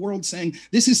services in the world saying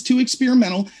this is too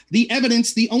experimental? The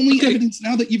evidence, the only evidence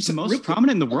now that you've said the most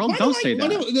prominent in the world. Don't say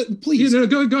that. Please,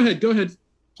 go ahead.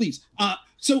 Please.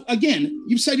 So again,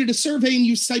 you cited a survey and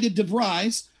you cited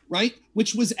DeVries, right,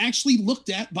 which was actually looked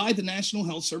at by the National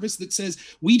Health Service that says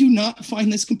we do not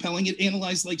find this compelling. It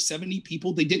analyzed like 70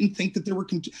 people. They didn't think that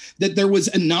there was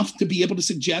enough to be able to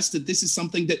suggest that this is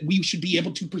something that we should be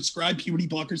able to prescribe puberty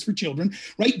blockers for children,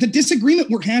 right? The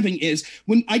disagreement we're having is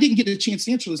when I didn't get a chance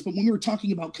to answer this, but when we were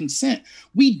talking about consent,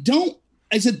 we don't.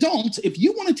 As adults, if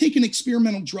you want to take an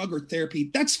experimental drug or therapy,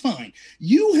 that's fine.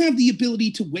 You have the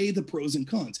ability to weigh the pros and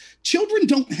cons. Children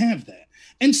don't have that.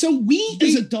 And so we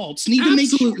as adults need to make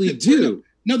sure that do.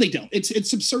 No, they don't.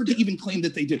 It's absurd to even claim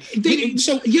that they do.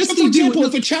 Yes, for example,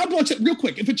 if a child walks in, real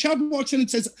quick, if a child walks in and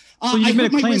says, I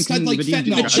hurt my wrist, I'd like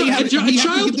fentanyl.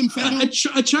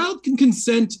 A child can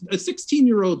consent, a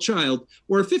 16-year-old child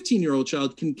or a 15-year-old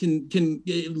child can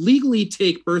legally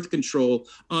take birth control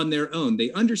on their own. They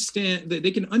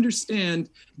can understand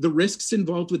the risks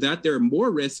involved with that. There are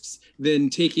more risks than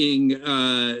taking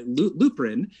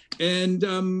Luprin. And,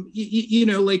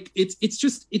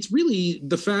 it's really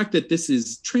the fact that this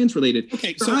is trans related.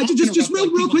 Okay, so just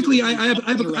real quickly, I have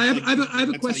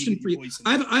a question for you.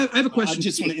 I have a question. I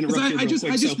just want to interrupt you. I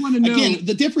just want to know. Again,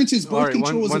 the difference is birth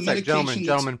control is a medication.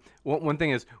 Gentlemen, one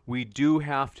thing is we do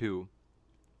have to.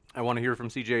 I want to hear from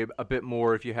CJ a bit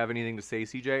more. If you have anything to say,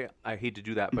 CJ, I hate to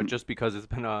do that, but just because it's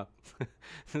been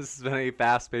this has been a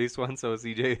fast-paced one, so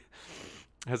CJ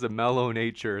has a mellow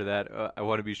nature that I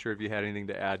want to be sure if you had anything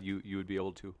to add, you would be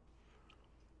able to.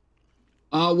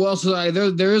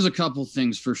 There is a couple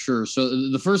things for sure. So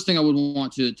the first thing I would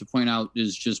want to point out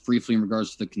is just briefly in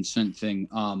regards to the consent thing.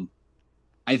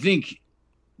 I think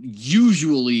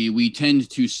usually we tend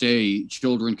to say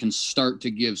children can start to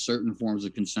give certain forms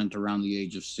of consent around the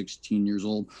age of 16 years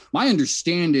old. My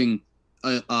understanding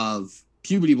of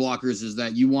puberty blockers is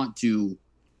that you want to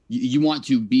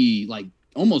be like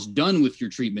almost done with your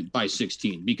treatment by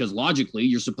 16, because logically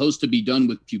you're supposed to be done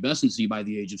with pubescency by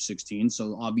the age of 16.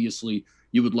 So obviously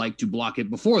you would like to block it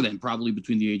before then, probably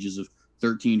between the ages of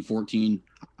 13, 14.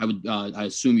 I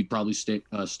assume you'd probably start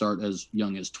as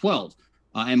young as 12.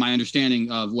 And my understanding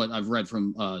of what I've read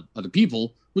from other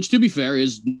people, which to be fair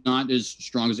is not as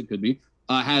strong as it could be,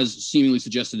 has seemingly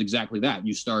suggested exactly that.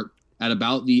 You start at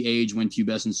about the age when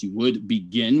pubescency would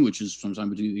begin, which is sometime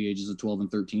between the ages of 12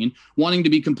 and 13, wanting to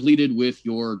be completed with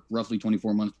your roughly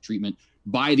 24-month treatment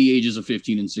by the ages of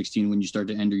 15 and 16 when you start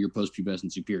to enter your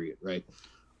post-pubescency period, right?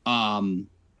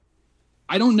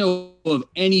 I don't know of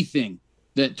anything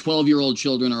that 12-year-old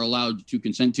children are allowed to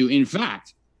consent to. In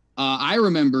fact, I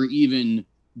remember even,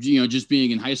 just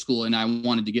being in high school and I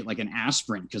wanted to get like an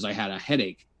aspirin because I had a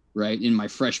headache, right, in my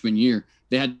freshman year.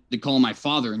 They had to call my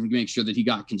father and make sure that he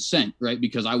got consent, right?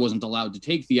 Because I wasn't allowed to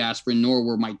take the aspirin, nor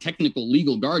were my technical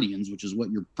legal guardians, which is what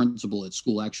your principal at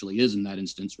school actually is in that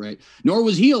instance, right? Nor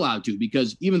was he allowed to,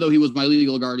 because even though he was my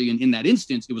legal guardian in that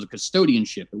instance, it was a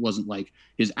custodianship. It wasn't like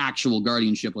his actual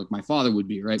guardianship like my father would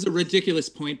be, right? It's a ridiculous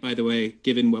point, by the way,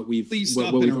 given what we've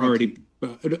already.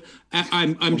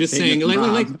 I'm just saying,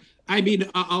 I mean,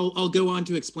 I'll go on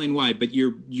to explain why, but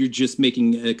you're just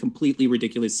making a completely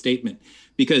ridiculous statement,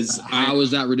 because how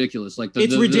is that ridiculous? Like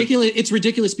it's ridiculous. It's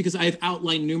ridiculous because I've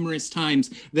outlined numerous times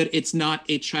that it's not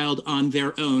a child on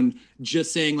their own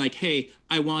just saying like, "Hey,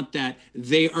 I want that."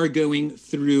 They are going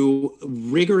through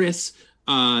rigorous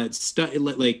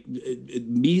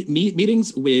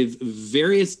meetings with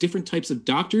various different types of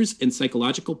doctors and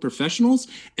psychological professionals,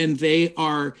 and they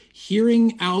are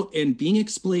hearing out and being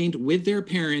explained with their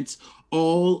parents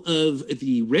all of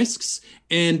the risks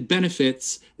and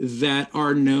benefits that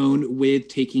are known with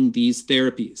taking these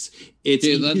therapies. It's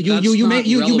you make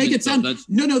it sound that's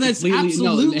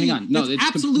absolutely hang on. No, it's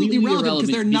absolutely irrelevant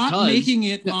because they're not making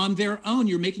it on their own.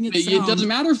 You're making it sound. It doesn't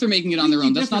matter if they're making it on their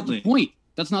own. That's not the point.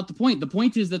 That's not the point. The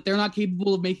point is that they're not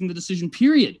capable of making the decision,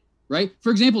 period, right?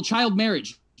 For example, child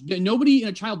marriage. Nobody in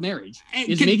a child marriage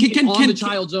is making it on the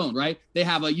child's own, right? They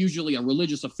have usually a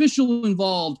religious official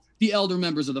involved. The elder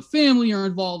members of the family are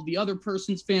involved. The other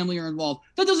person's family are involved.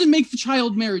 That doesn't make the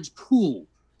child marriage cool.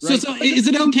 Right? So is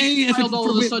it okay if child all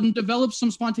of a sudden develops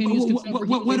some spontaneous consent?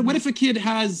 What if a kid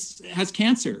has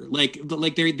cancer? Like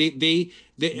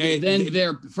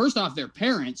They're first off, their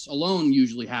parents alone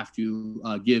usually have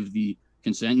to give the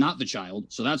consent, not the child.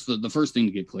 So that's the first thing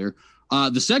to get clear.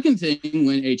 The second thing,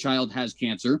 when a child has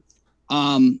cancer,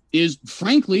 is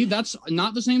frankly, that's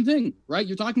not the same thing, right?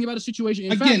 You're talking about a situation.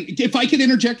 In Again, fact, if I could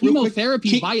interject,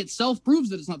 chemotherapy by itself proves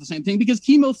that it's not the same thing, because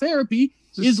chemotherapy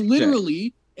is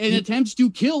literally an attempt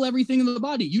to kill everything in the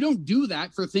body. You don't do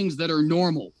that for things that are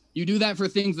normal. You do that for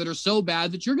things that are so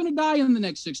bad that you're going to die in the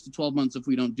next 6 to 12 months if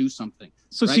we don't do something.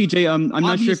 So right? CJ, I'm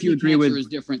not sure if you agree with. Cancer is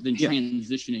different than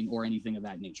transitioning or anything of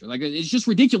that nature. Like, it's just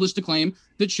ridiculous to claim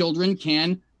that children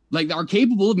are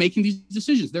capable of making these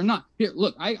decisions. They're not. Here,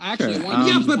 look, I actually want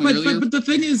to but the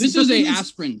thing is, this is an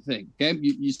aspirin thing. Okay,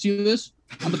 you see this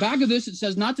on the back of this? It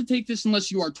says not to take this unless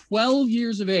you are 12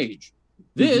 years of age.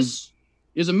 This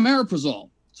is omeprazole.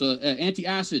 It's an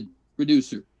anti-acid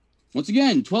reducer. Once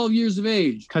again, 12 years of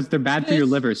age. Because they're bad for your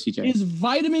liver, CJ. It's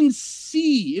vitamin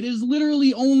C. It is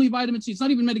literally only vitamin C. It's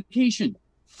not even medication.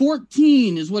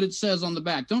 14 is what it says on the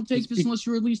back. Don't take this unless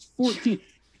you're at least 14.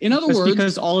 In other words,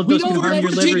 because all of those can harm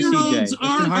your liver, CJ.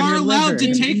 Are allowed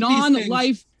to take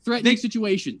non-life-threatening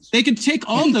situations. They can take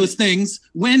all those things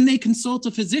when they consult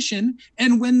a physician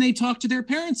and when they talk to their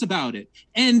parents about it,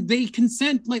 and they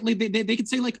consent. Like they could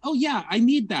say, like, "Oh yeah, I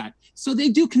need that." So they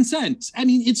do consent. I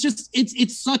mean, it's just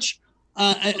it's such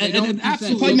an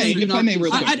absolute. If I may,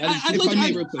 real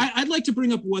quick. I'd like to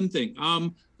bring up one thing.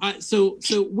 So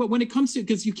when it comes to,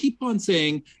 because you keep on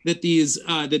saying that these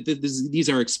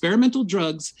are experimental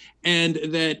drugs, and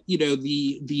that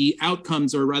the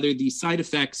outcomes, or rather the side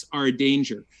effects, are a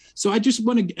danger. So I just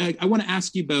want to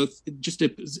ask you both, just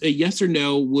a yes or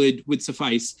no would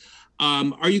suffice.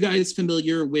 Are you guys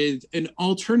familiar with an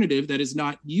alternative that is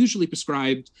not usually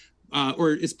prescribed,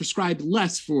 or is prescribed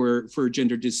less for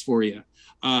gender dysphoria?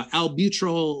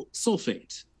 Albuterol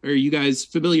sulfate. Are you guys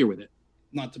familiar with it?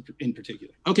 Not in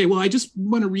particular. Okay, well, I just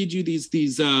want to read you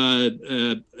these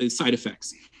side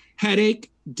effects: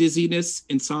 headache, dizziness,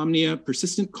 insomnia,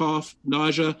 persistent cough,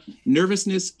 nausea,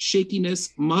 nervousness,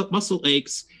 shakiness, muscle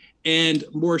aches, and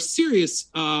more serious,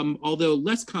 although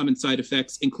less common side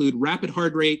effects include rapid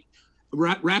heart rate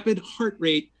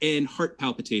and heart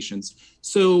palpitations.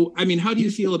 So, I mean, how do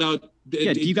you feel about? Do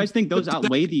you guys think those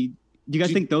outweigh the? Do you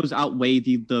guys think those outweigh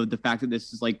the fact that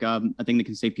this is like a thing that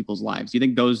can save people's lives? Do you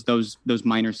think those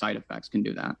minor side effects can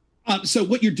do that? So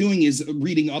what you're doing is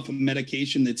reading off a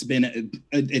medication that's been,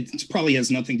 it probably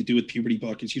has nothing to do with puberty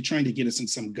blockers. You're trying to get us in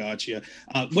some gotcha.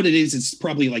 What it is, it's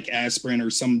probably like aspirin or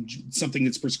something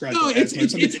that's prescribed. No, it's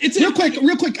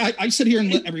real quick. I sit here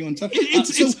and let everyone talk.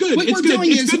 It's good. What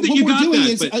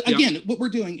we're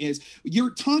doing is you're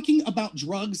talking about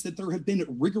drugs that there have been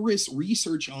rigorous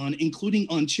research on, including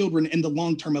on children and the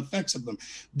long-term effects of them.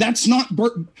 That's not,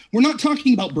 we're not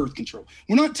talking about birth control.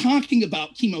 We're not talking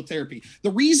about chemotherapy.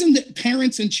 The reason that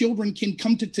parents and children can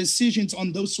come to decisions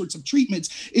on those sorts of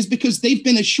treatments is because they've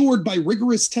been assured by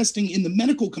rigorous testing in the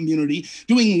medical community,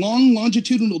 doing long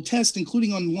longitudinal tests,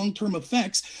 including on long-term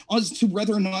effects, as to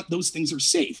whether or not those things are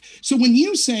safe. So when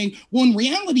you say, well, in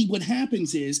reality, what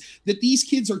happens is that these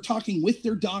kids are talking with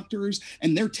their doctors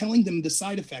and they're telling them the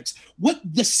side effects. What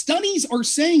the studies are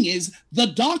saying is the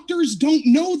doctors don't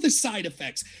know the side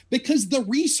effects because the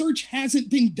research hasn't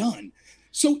been done.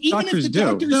 So even doctors if the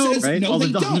doctor says, right? no,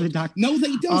 they don't. No,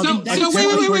 they don't.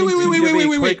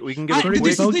 Wait. We can get a quick.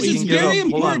 This is very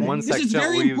important. Hold on one second. This is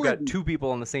very We've important. got two people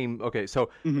on the same. Okay, so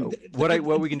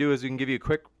what we can do is we can give you a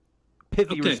quick,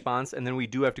 pithy response, and then we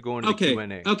do have to go into the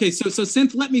Q&A. Okay. So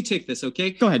Synth, let me take this.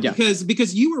 Okay. Go ahead. Yeah.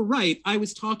 Because you were right. I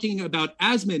was talking about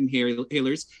asthma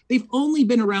inhalers. They've only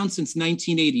been around since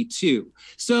 1982.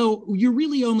 So you're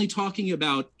really only talking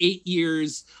about 8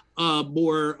 years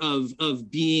more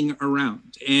of being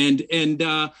around, and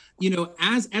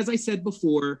as I said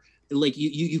before, like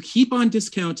you keep on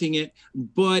discounting it,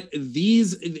 but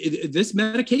this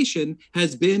medication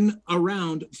has been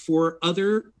around for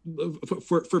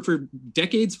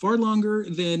decades, far longer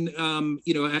than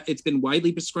it's been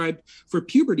widely prescribed for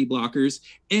puberty blockers,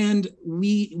 and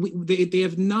they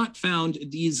have not found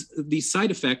these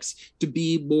side effects to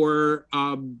be more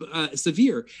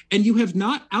severe. And you have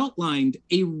not outlined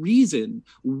a reason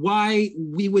why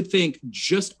we would think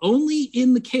just only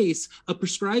in the case of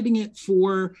prescribing it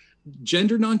for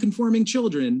gender nonconforming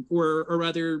children, or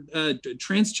rather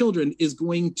trans children, is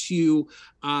going to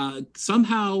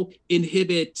somehow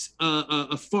inhibit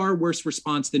a far worse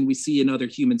response than we see in other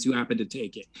humans who happen to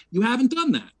take it. You haven't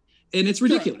done that, and it's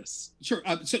ridiculous. Sure.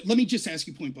 So let me just ask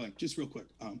you point blank, just real quick.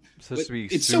 So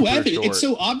it's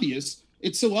so obvious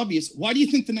It's so obvious. Why do you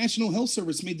think the National Health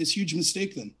Service made this huge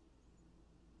mistake then?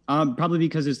 Probably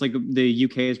because it's like the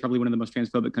UK is probably one of the most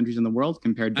transphobic countries in the world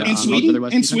compared to Sweden. other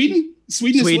Western countries.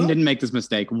 Sweden didn't make this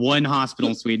mistake. One hospital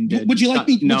in Sweden did. Would you like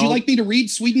me? Would you like me to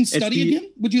read Sweden's study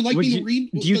again? Would you like me to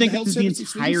read? Do you think this is the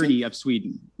entirety of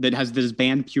Sweden that has this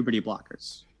banned puberty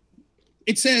blockers?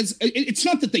 It says it's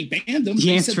not that they banned them.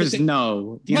 The answer is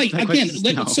no. Right. Again,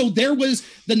 so there was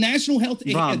the National Health,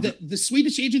 the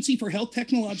Swedish Agency for Health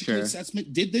Technological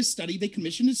Assessment did this study. They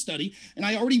commissioned a study, and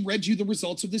I already read you the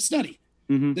results of this study.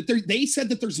 That they said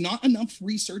that there's not enough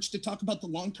research to talk about the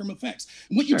long-term effects.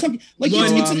 And what you're talking, like,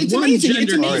 it's amazing.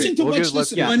 It's amazing to watch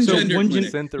this.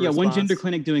 One gender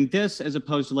clinic doing this, as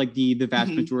opposed to like the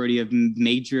vast majority of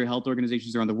major health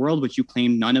organizations around the world, which you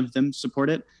claim none of them support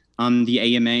it.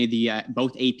 The AMA,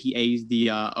 both APAs, the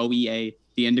OEA,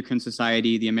 the Endocrine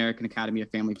Society, the American Academy of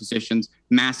Family Physicians,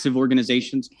 massive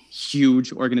organizations,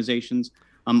 huge organizations,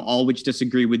 all which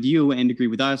disagree with you and agree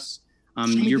with us. Show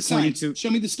me the science. Show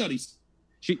me the studies.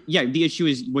 The issue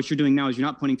is what you're doing now is you're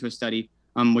not pointing to a study.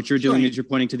 What you're doing is you're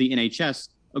pointing to the NHS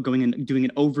going and doing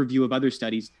an overview of other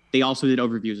studies. They also did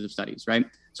overviews of studies, right?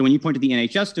 So when you point to the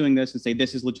NHS doing this and say,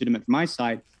 this is legitimate from my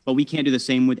side, but we can't do the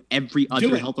same with every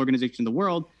other health organization in the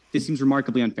world, this seems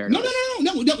remarkably unfair. No,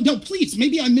 please.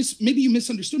 Maybe you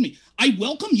misunderstood me. I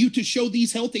welcome you to show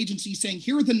these health agencies saying,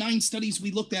 here are the 9 studies we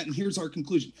looked at and here's our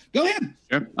conclusion. Go ahead.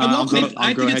 Sure. I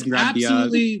think it's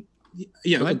absolutely...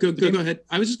 Go ahead.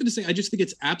 I was just going to say, I just think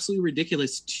it's absolutely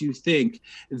ridiculous to think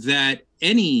that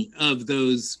any of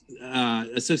those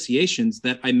associations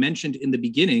that I mentioned in the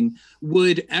beginning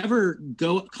would ever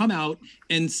come out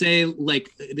and say, like,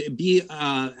 be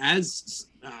as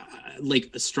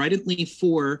stridently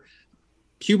for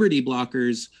puberty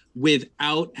blockers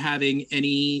without having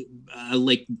any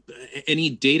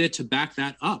data to back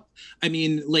that up. I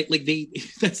mean,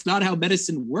 that's not how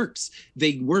medicine works.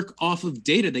 They work off of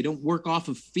data. They don't work off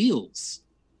of feels.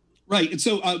 Right. And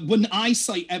so when I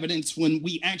cite evidence, when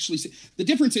we actually see, the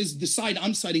difference is the side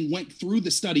I'm citing went through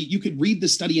the study. You could read the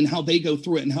study and how they go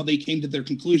through it and how they came to their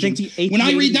conclusions. When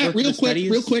I read that real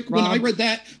quick, Rob? when I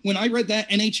read that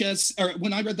NHS, or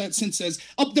when I read that Sin says,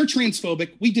 oh, they're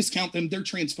transphobic. We discount them. They're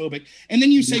transphobic. And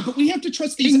then you say, but we have to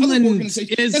trust these other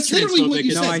organizations. That's literally what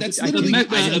you said. That's literally what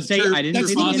you said. I didn't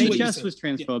say the NHS was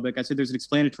transphobic. I said there's an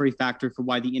explanatory factor for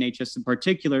why the NHS in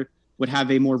particular would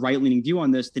have a more right-leaning view on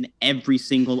this than every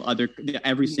single other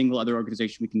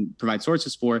organization we can provide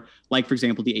sources for, like, for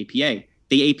example, the APA.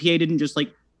 The APA didn't just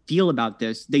feel about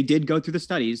this. They did go through the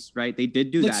studies, right? They did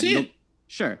do that. See it.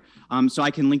 Sure. So I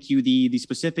can link you the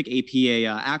specific APA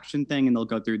action thing, and they'll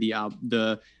go through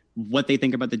the what they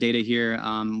think about the data here.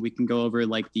 We can go over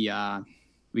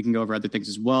we can go over other things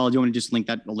as well. Do you want to just link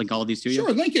that? I'll link all of these to you.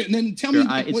 Sure, link it, and then tell me.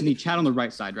 It's in the chat on the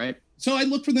right side, right? So I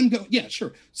look for them, yeah,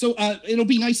 sure. So it'll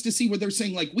be nice to see where they're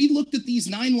saying, we looked at these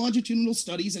 9 longitudinal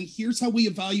studies, and here's how we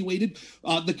evaluated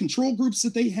the control groups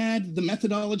that they had, the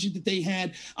methodology that they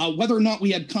had, whether or not we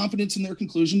had confidence in their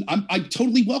conclusion. I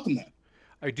totally welcome that.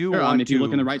 I do want if you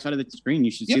look on the right side of the screen,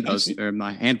 you should see those, or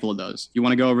a handful of those. You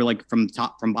want to go over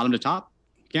from bottom to top?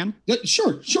 You can?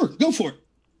 Sure. Go for it.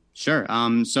 Sure.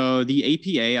 So the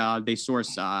APA, they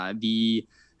source the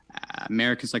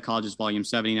American Psychologist, Volume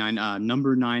 79,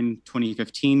 number 9,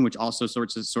 2015, which also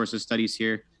sources studies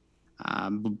here.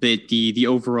 But the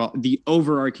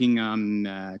overarching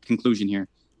conclusion here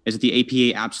is that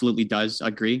the APA absolutely does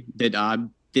agree that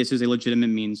this is a legitimate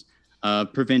means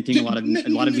preventing a lot of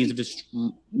means of just.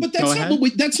 But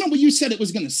that's not what you said it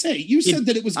was going to say. You said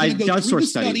that it was going to go through the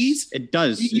studies. It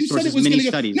does. You said it was going to go.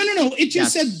 Studies. No. It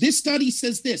just said this study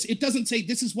says this. It doesn't say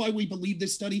this is why we believe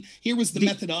this study. Here was the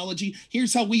methodology.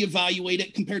 Here's how we evaluate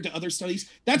it compared to other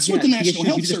studies. That's what the National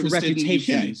Health Service did in the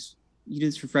UK. You did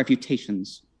this for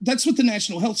reputations. That's what the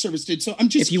National Health Service did. So I'm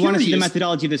just if you curious. want to see the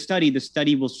methodology of the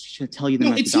study will tell you the methodology.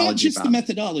 No, it's not just the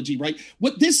methodology, right?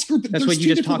 What this group, that's there's what you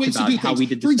two just different talked ways about, to do how things. we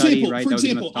did the study, right? For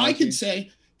example, I could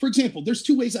say, there's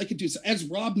 2 ways I could do this. As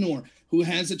Rob Knorr, who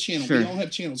has a channel, we all have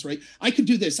channels, right? I could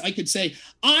do this. I could say,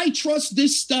 I trust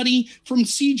this study from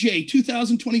CJ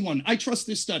 2021. I trust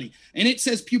this study. And it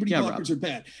says puberty blockers are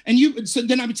bad. And so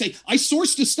then I would say, I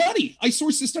sourced a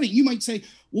study. You might say,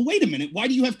 well, wait a minute. Why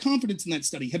do you have confidence in that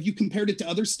study? Have you compared it to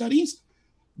other studies?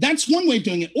 That's one way of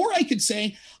doing it. Or I could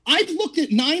say, I've looked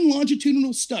at 9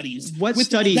 longitudinal studies. What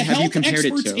study have you compared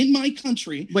it to? In my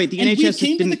country. Wait, the NHS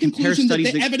didn't compare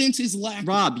studies. That the evidence is lacking.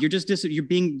 Rob, you're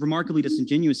being remarkably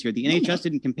disingenuous here. The NHS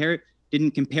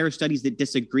didn't compare studies that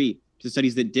disagree to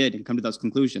studies that did and come to those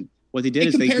conclusions. What they did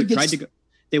is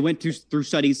they went through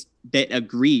studies that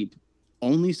agreed,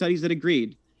 only studies that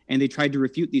agreed, and they tried to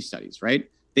refute these studies,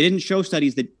 right? They didn't show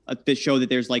studies that show that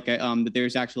there's like that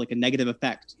there's actually like a negative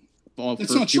effect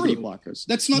That's for not puberty true. blockers.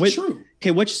 That's not true.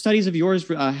 Okay, which studies of yours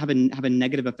have a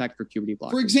negative effect for puberty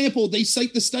blockers? For example, they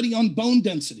cite the study on bone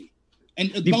density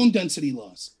and bone density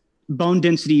loss. Bone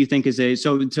density, you think, is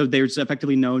so there's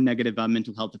effectively no negative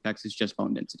mental health effects. It's just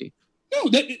bone density. No,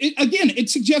 it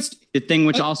suggests the thing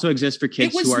which also exists for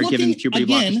kids who are given puberty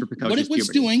blockers for precocious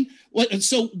puberty.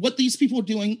 What these people are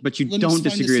doing. But you don't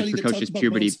disagree with precocious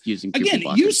puberty using puberty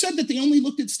blockers. You said that they only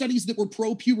looked at studies that were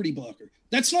pro-puberty blocker.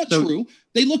 That's not true.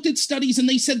 They looked at studies and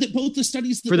they said that both the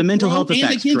studies that for the were mental health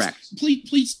effects, correct.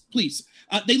 Please.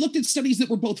 They looked at studies that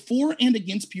were both for and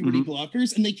against puberty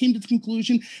blockers, and they came to the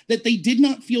conclusion that they did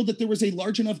not feel that there was a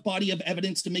large enough body of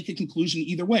evidence to make a conclusion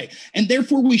either way. And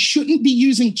therefore, we shouldn't be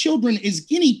using children as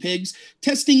guinea pigs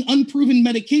testing unproven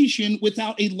medication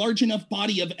without a large enough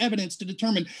body of evidence to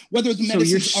determine whether the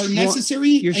medicines are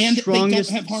necessary and they don't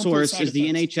have harmful source side is the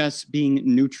effects. NHS being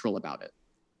neutral about it.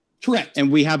 Correct. And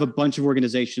we have a bunch of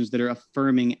organizations that are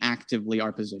affirming actively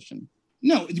our position.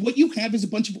 No, what you have is a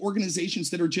bunch of organizations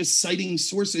that are just citing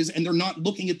sources and they're not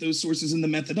looking at those sources in the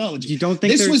methodology. You don't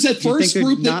think this was the first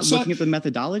group not that looking at the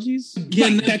methodologies?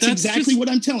 Yeah, that's exactly what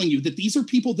I'm telling you, that these are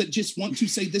people that just want to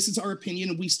say this is our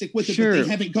opinion and we stick with it, but they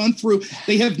haven't gone through,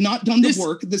 they have not done the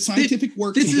work, the scientific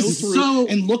work to go through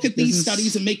and look at these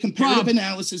studies and make comparative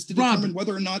analysis to determine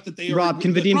whether or not that they are.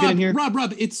 Can Vadim get in here?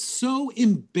 Rob, it's so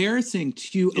embarrassing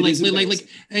to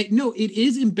no, it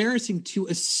is embarrassing to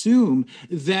assume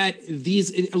that these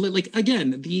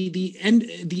again, the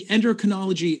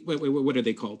endocrinology, what are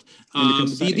they called?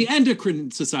 The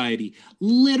Endocrine Society,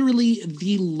 literally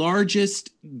the largest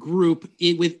group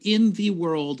within the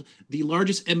world, the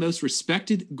largest and most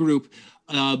respected group.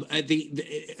 To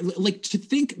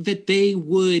think that they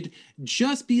would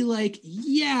just be like,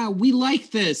 yeah, we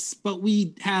like this, but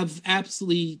we have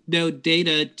absolutely no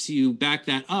data to back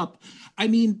that up. I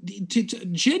mean, to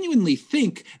genuinely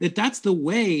think that that's the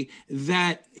way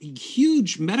that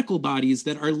huge medical bodies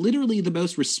that are literally the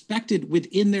most respected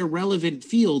within their relevant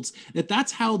fields,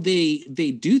 that's how they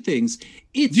do things.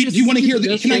 Do you want to hear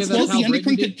the? Can I quote the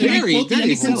Endocrine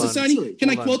Society? Can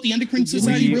I quote the Endocrine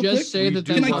Society real quick?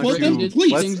 Can I quote them, please?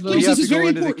 Please, this is very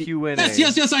important.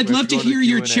 Yes. I'd love to hear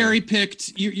your cherry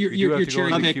picked. Your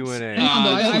cherry picked.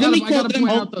 Let me quote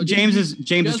them. James is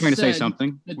trying to say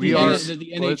something. We are.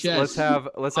 Let's have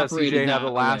CJ have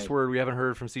the last word. We haven't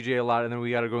heard from CJ a lot, and then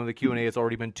we got to go into the Q&A. It's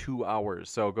already been 2 hours,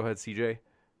 so go ahead, CJ.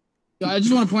 I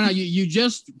just want to point out, you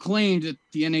just claimed that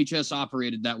the NHS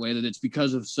operated that way, that it's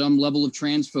because of some level of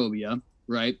transphobia,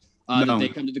 right? That they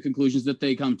come to the conclusions that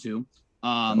they come to,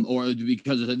 or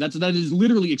because of that is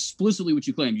literally explicitly what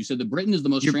you claimed. You said that Britain is the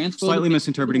most transphobic. Slightly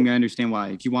misinterpreting. I understand why.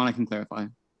 If you want, I can clarify.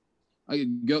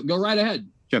 Go right ahead.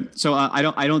 Sure. So I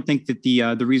don't think that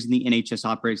the reason the NHS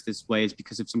operates this way is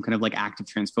because of some kind of like active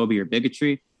transphobia or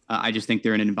bigotry. I just think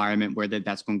they're in an environment where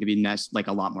that's going to be like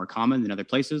a lot more common than other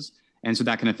places. And so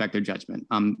that can affect their judgment.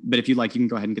 But if you'd like, you can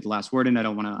go ahead and get the last word, and I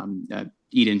don't want to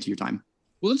eat into your time.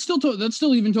 Well, that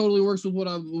still even totally works with what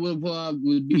I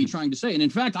would be trying to say. And in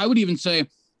fact, I would even say,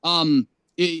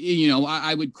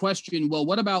 I would question, well,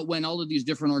 what about when all of these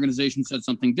different organizations said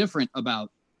something different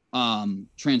about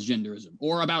transgenderism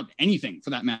or about anything for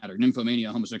that matter,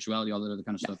 nymphomania, homosexuality, all that other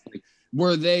kind of stuff? Like,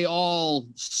 were they all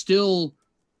still,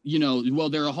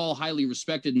 they're all highly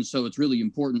respected, and so it's really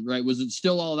important, right? Was it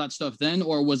still all that stuff then,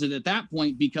 or was it at that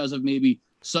point because of maybe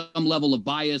some level of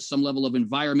bias, some level of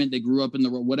environment, they grew up in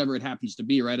whatever it happens to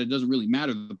be, right? It doesn't really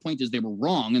matter. The point is they were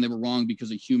wrong, and they were wrong because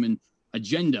of human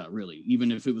agenda, really,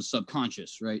 even if it was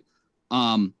subconscious, right?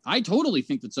 I totally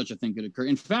think that such a thing could occur.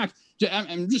 In fact,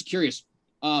 I'm just curious.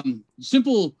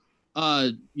 Simple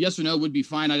yes or no would be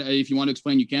fine. If you want to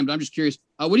explain, you can, but I'm just curious.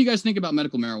 What do you guys think about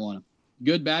medical marijuana?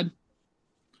 Good, bad?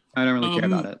 I don't really care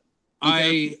about it.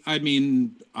 I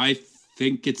mean, I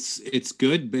think it's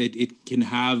good, but it can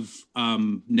have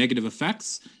negative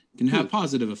effects. It can have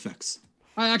positive effects.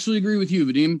 I actually agree with you,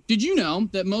 Vadim. Did you know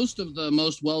that most of the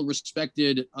most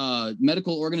well-respected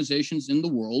medical organizations in the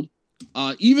world,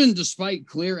 even despite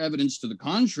clear evidence to the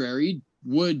contrary,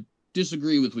 would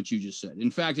disagree with what you just said?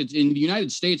 In fact, it's in the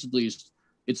United States, at least,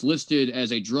 it's listed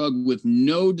as a drug with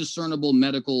no discernible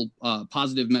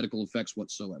positive medical effects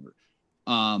whatsoever.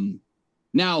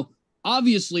 Now,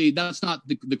 obviously, that's not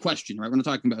the question, right? We're not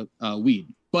talking about weed.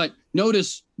 But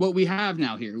notice what we have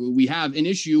now here. We have an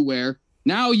issue where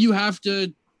now you have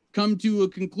to come to a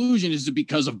conclusion. Is it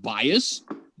because of bias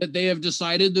that they have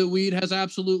decided that weed has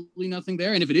absolutely nothing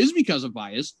there? And if it is because of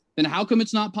bias, then how come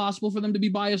it's not possible for them to be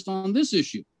biased on this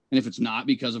issue? And if it's not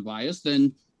because of bias,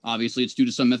 then obviously it's due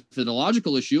to some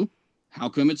methodological issue. How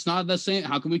come it's not the same?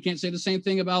 How come we can't say the same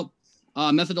thing about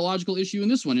methodological issue in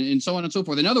this one, and so on and so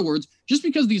forth. In other words, just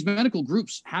because these medical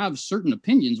groups have certain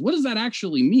opinions, what does that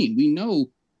actually mean? We know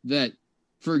that,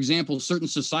 for example, certain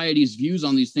societies' views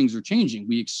on these things are changing.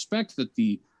 We expect that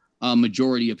the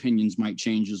majority opinions might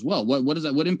change as well. What does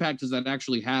that? What impact does that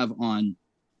actually have on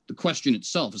the question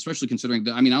itself? Especially considering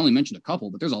that, I mean, I only mentioned a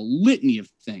couple, but there's a litany of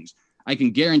things. I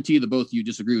can guarantee that both of you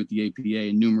disagree with the APA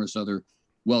and numerous other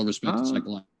well-respected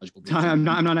psychological groups. I'm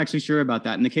not actually sure about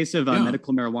that. In the case of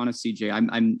medical marijuana, CJ,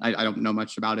 I don't know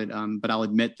much about it, but I'll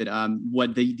admit that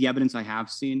what the evidence I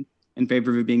have seen in favor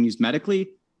of it being used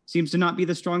medically seems to not be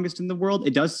the strongest in the world.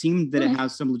 It does seem that it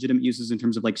has some legitimate uses in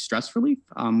terms of like stress relief,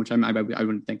 which I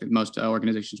wouldn't think that most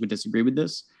organizations would disagree with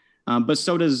this. But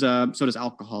so does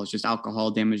alcohol. It's just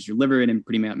alcohol damages your liver in a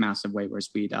pretty massive way, whereas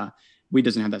weed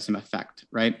doesn't have that same effect,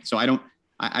 right? So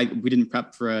we didn't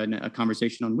prep for a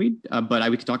conversation on weed, but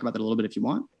we could talk about that a little bit if you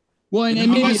want. Well,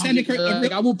 and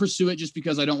maybe I won't pursue it just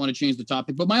because I don't want to change the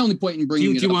topic. But my only point in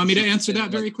bringing do you want me to answer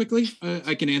that very quickly?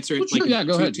 I can answer it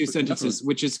go ahead. Two sentences,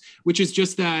 which is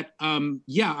just that.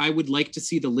 I would like to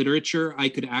see the literature. I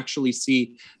could actually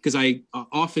see, because I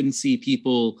often see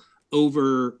people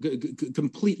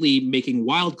completely making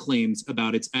wild claims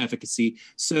about its efficacy.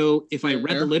 So if I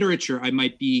read the literature, I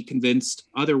might be convinced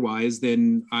otherwise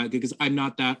than because I'm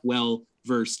not that well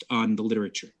versed on the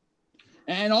literature.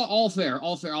 And all fair.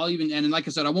 And like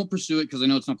I said, I won't pursue it because I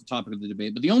know it's not the topic of the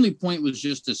debate. But the only point was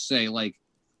just to say,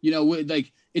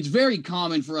 it's very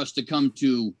common for us to come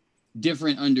to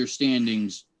different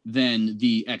understandings than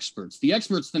the experts. The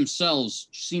experts themselves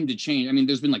seem to change. I mean,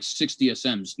 there's been like 6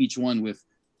 DSMs, each one with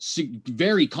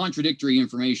very contradictory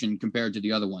information compared to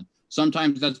the other one.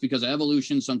 Sometimes that's because of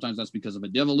evolution. Sometimes that's because of a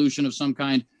devolution of some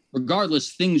kind.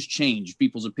 Regardless, things change.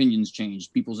 People's opinions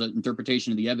change. People's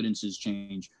interpretation of the evidences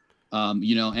change.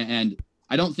 And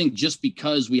I don't think just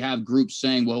because we have groups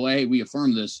saying, well, hey, we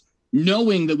affirm this,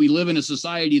 knowing that we live in a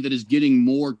society that is getting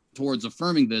more towards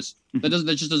affirming this, that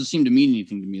just doesn't seem to mean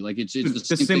anything to me. Like it's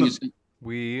the same thing.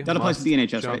 That applies to the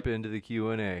NHS, jump into the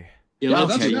Q&A. Yeah,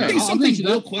 that's okay. I'll something grant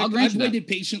real quick. I've waited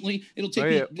patiently. It'll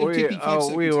take me 5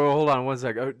 seconds. Hold on 1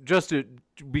 sec.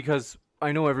 Because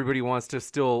I know everybody wants to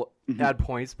still add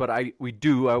points, but I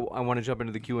want to jump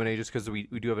into the Q&A just because we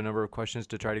do have a number of questions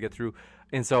to try to get through.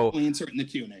 And so I'll answer it in the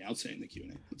Q&A. I'll say it in the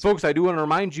Q&A. Folks, I do want to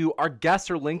remind you, our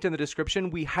guests are linked in the description.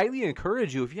 We highly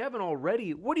encourage you, if you haven't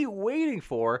already, what are you waiting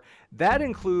for? That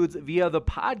includes via the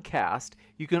podcast.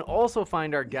 You can also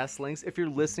find our guest links if you're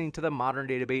listening to the Modern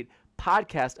Day Debate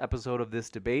podcast episode of this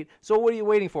debate. So what are you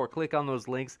waiting for? Click on those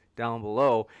links down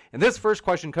below. And this first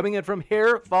question coming in from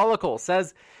Hair Follicle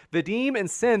says, Vadim and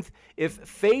Synth, if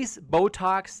face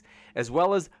Botox as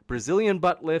well as Brazilian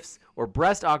butt lifts or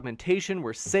breast augmentation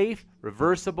were safe,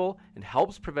 reversible, and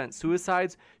helps prevent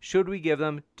suicides, should we give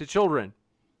them to children?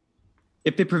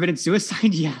 If they prevented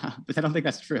suicide, yeah, but I don't think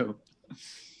that's true.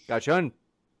 Gotcha. And,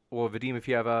 well, Vadim, if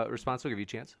you have a response, we'll give you a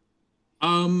chance.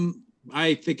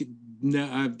 I think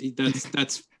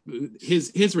that's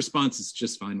his response is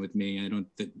just fine with me. I don't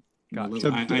think. I'd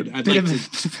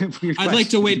like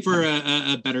to wait for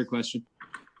a better question.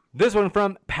 This one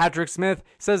from Patrick Smith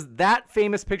says that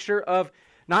famous picture of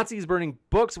Nazis burning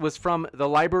books was from the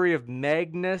library of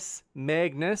Magnus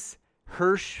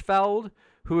Hirschfeld,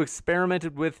 who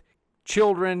experimented with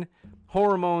children,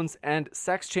 hormones, and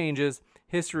sex changes.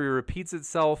 History repeats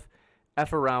itself.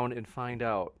 F around and find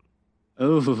out.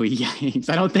 Oh, yikes.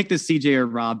 I don't think the CJ or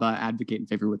Rob advocate in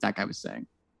favor of what that guy was saying.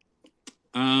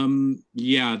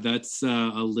 Yeah, that's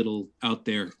a little out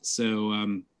there. So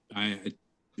I'm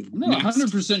not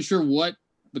 100% sure what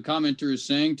the commenter is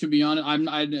saying, to be honest.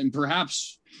 And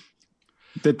perhaps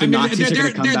the Nazis are going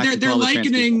to come back. They're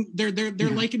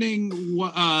likening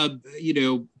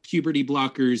puberty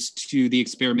blockers to the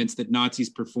experiments that Nazis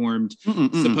performed,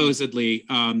 supposedly.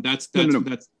 That's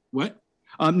what?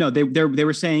 No, they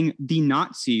were saying the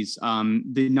Nazis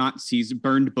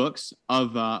burned books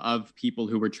of people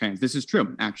who were trans. This is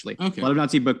true, actually. Okay. A lot of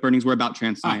Nazi book burnings were about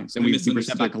trans science, and we were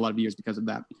set back a lot of years because of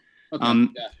that. Okay.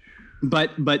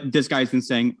 But this guy's been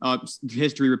saying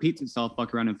history repeats itself.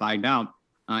 Fuck around and find out,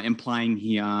 implying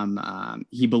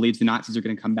he believes the Nazis are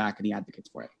going to come back and he advocates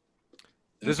for it.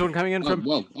 This one coming in from.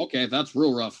 Whoa, okay, that's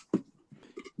real rough.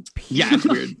 Yeah, it's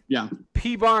weird. Yeah.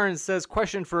 P. Barnes says,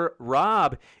 question for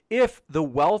Rob. If the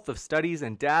wealth of studies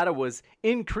and data was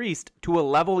increased to a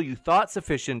level you thought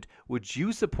sufficient, would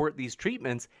you support these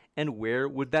treatments, and where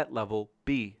would that level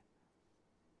be?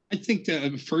 I think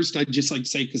first I'd just like to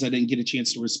say, because I didn't get a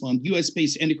chance to respond,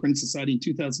 U.S.-based Endocrine Society in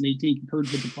 2018 concurred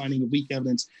with the finding of weak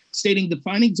evidence, stating the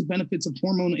findings of benefits of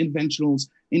hormone interventionals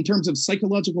in terms of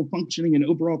psychological functioning and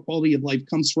overall quality of life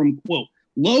comes from, quote,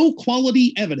 low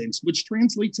quality evidence, which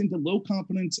translates into low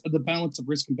confidence of the balance of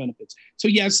risk and benefits. So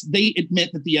yes, they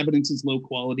admit that the evidence is low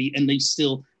quality, and they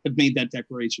still have made that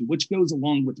declaration, which goes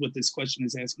along with what this question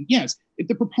is asking. Yes, if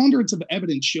the preponderance of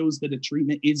evidence shows that a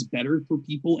treatment is better for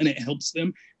people and it helps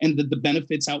them, and that the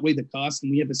benefits outweigh the cost,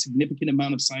 and we have a significant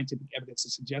amount of scientific evidence to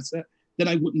suggest that, then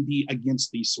I wouldn't be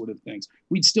against these sort of things.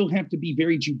 We'd still have to be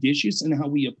very judicious in how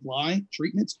we apply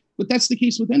treatments, but that's the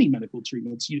case with any medical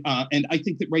treatments. And I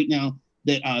think that right now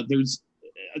that there's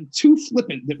too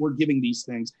flippant that we're giving these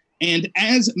things. And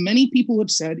as many people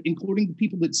have said, including the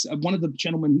people that one of the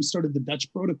gentlemen who started the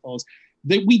Dutch protocols,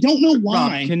 that we don't know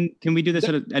why. Rob, can we do this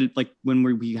at like when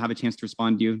we have a chance to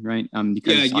respond to you, right?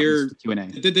 Because you're Q&A.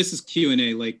 This is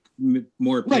Q&A, like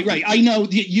more. Right. I know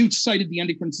you cited the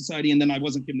Endocrine Society, and then I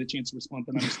wasn't given a chance to respond.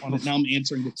 Then I responded. Now I'm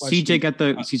answering the question. CJ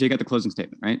got the closing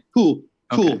statement, right? Cool.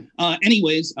 Okay.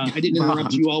 Anyways, I didn't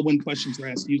interrupt you all when questions were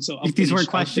asked you. So if these weren't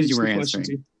questions you were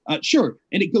answering. Sure.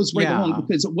 And it goes right along,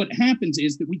 because what happens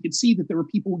is that we could see that there are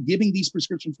people giving these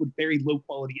prescriptions with very low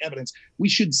quality evidence. We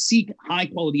should seek high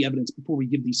quality evidence before we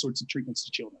give these sorts of treatments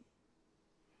to children.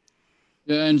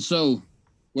 Yeah, and so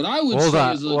what I would Hold say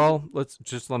on.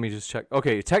 is Let me just check.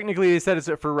 Okay, technically they said it's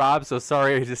for Rob, so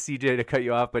sorry to CJ to cut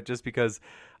you off, but just because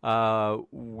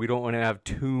we don't want to have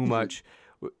too much.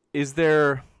 Is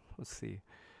there, let's see.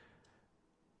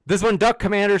 This one, Duck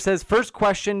Commander says, first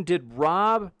question, did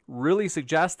Rob really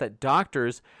suggest that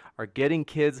doctors are getting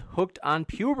kids hooked on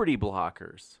puberty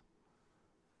blockers?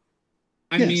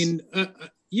 I mean,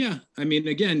 yeah. I mean,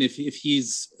 again, if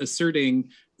he's asserting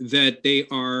that they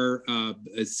are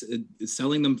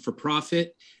selling them for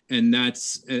profit, and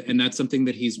that's something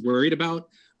that he's worried about,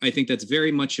 I think that's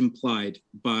very much implied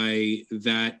by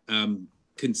that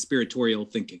conspiratorial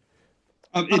thinking.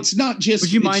 It's not just.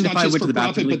 Would you mind if I went to the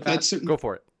bathroom? But that's Go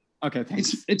for it. Okay,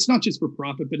 thanks. It's not just for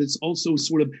profit, but it's also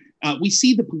sort of, we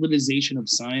see the politicization of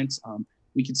science.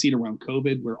 We can see it around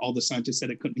COVID, where all the scientists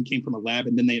said it came from a lab,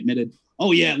 and then they admitted,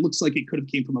 oh yeah, it looks like it could have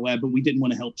came from a lab, but we didn't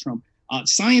want to help Trump.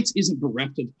 Science isn't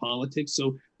bereft of politics.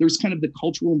 So there's kind of the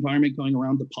cultural environment going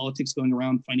around, the politics going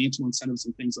around, financial incentives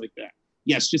and things like that.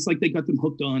 Yes, just like they got them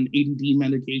hooked on ADD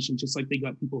medication, just like they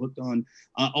got people hooked on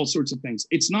all sorts of things.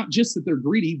 It's not just that they're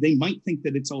greedy. They might think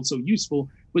that it's also useful,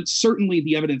 but certainly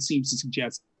the evidence seems to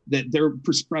suggest that they're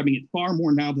prescribing it far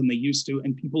more now than they used to.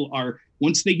 And people are,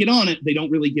 once they get on it, they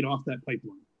don't really get off that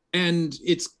pipeline. And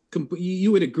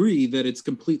you would agree that it's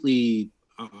completely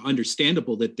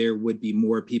understandable that there would be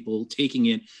more people taking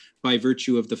it by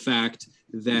virtue of the fact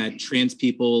that trans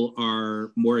people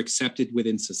are more accepted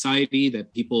within society,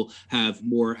 that people have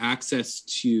more access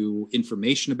to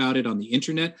information about it on the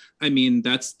internet. I mean,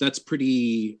 that's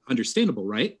pretty understandable,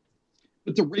 right?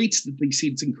 But the rates that they see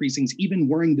it's increasing is even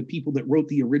worrying the people that wrote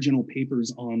the original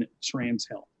papers on trans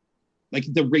health, like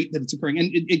the rate that it's occurring.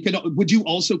 And it could. Would you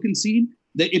also concede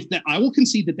that I will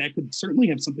concede that could certainly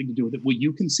have something to do with it? Will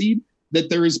you concede that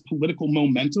there is political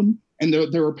momentum and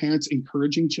there are parents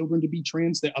encouraging children to be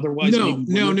trans that otherwise? No.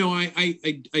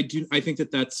 I do. I think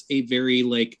that that's a very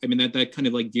that kind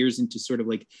of like veers into sort of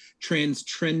like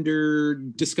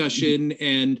transgender discussion. Mm-hmm.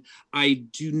 And I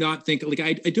do not think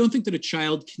I don't think that a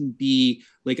child can be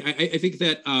like, I think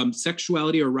that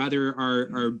sexuality, or rather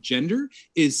our gender,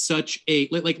 is such a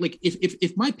like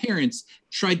if my parents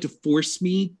tried to force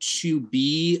me to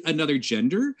be another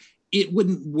gender, it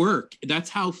wouldn't work. That's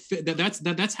how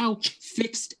that's how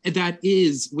fixed that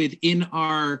is within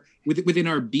our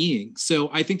being. So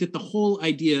I think that the whole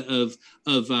idea of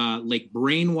like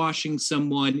brainwashing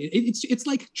someone, it's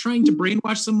like trying to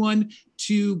brainwash someone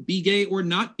to be gay or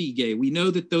not be gay. We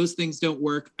know that those things don't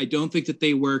work. I don't think that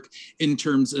they work in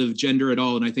terms of gender at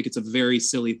all, and I think it's a very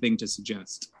silly thing to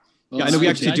suggest. Well, I know we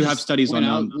actually do have studies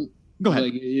on. Go ahead.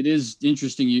 Like, it is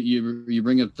interesting you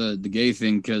bring up the gay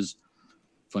thing, because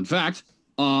fun fact,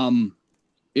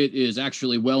 it is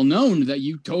actually well known that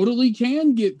you totally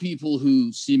can get people who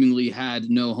seemingly had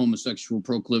no homosexual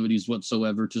proclivities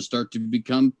whatsoever to start to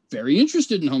become very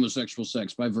interested in homosexual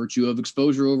sex by virtue of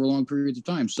exposure over long periods of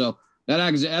time. So that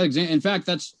in fact,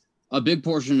 that's a big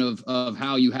portion of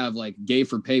how you have like gay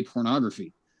for pay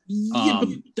pornography.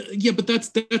 But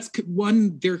that's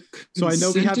one. They're consenting so I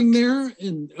know we have there,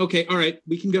 and okay, all right,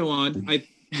 we can go on.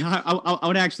 I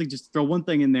would actually just throw one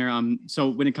thing in there. So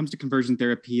when it comes to conversion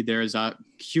therapy, there is a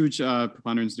huge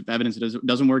preponderance of evidence that it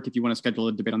doesn't work. If you want to schedule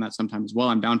a debate on that sometime as well,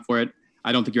 I'm down for it.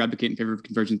 I don't think you advocate in favor of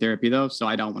conversion therapy, though, so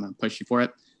I don't want to push you for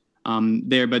it.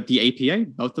 But the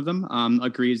APA, both of them,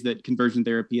 agrees that conversion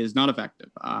therapy is not effective.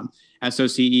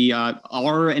 SOCE,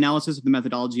 our analysis of the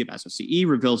methodology of SOCE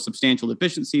reveals substantial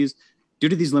deficiencies. Due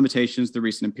to these limitations, the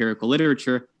recent empirical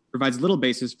literature provides little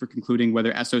basis for concluding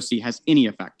whether SOC has any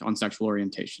effect on sexual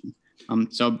orientation.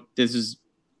 So this is,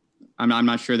 I'm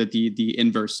not sure that the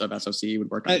inverse of SOC would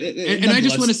work. And I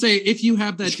just want to say, if you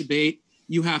have that debate,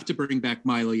 you have to bring back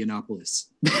Milo Yiannopoulos.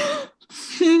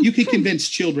 You could convince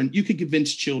children. You could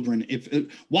convince children.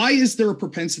 Why is there a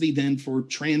propensity then for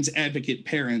trans advocate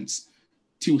parents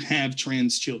to have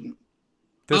trans children?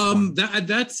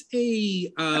 That's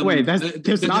a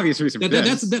there's an obvious reason for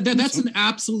this. That's an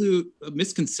absolute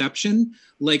misconception.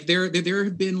 Like there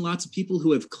have been lots of people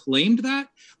who have claimed that.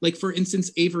 Like for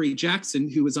instance, Avery Jackson,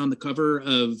 who was on the cover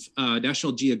of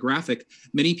National Geographic,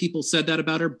 many people said that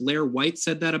about her. Blair White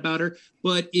said that about her.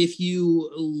 But if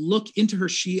you look into her,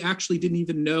 she actually didn't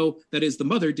even know, that is, the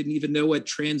mother didn't even know what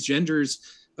transgenders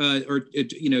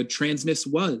transness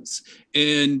was,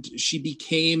 and she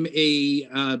became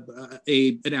an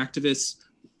activist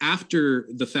after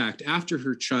the fact. After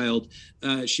her child,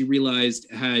 she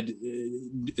realized had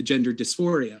gender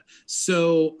dysphoria.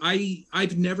 So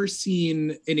I've never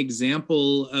seen an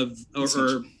example of,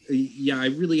 I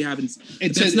really haven't.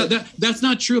 That's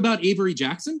not true about Avery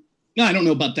Jackson. No, I don't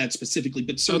know about that specifically,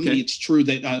 but certainly it's true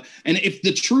that, and if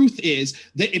the truth is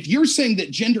that if you're saying that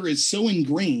gender is so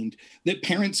ingrained that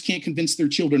parents can't convince their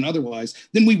children otherwise,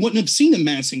 then we wouldn't have seen a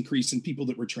mass increase in people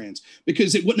that were trans,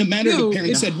 because it wouldn't have mattered if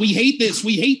parents said, we hate this,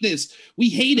 we hate this, we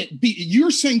hate it. You're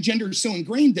saying gender is so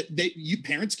ingrained that you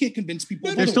parents can't convince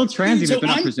people. They're still trans even if they're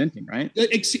not presenting, right?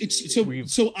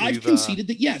 I've conceded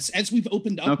that yes, as we've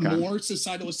opened up more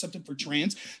societal acceptance for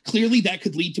trans, clearly that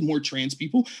could lead to more trans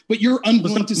people, but you're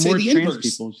unwilling to say the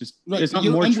inverse. There's not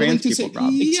more trans people,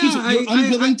 Rob. You're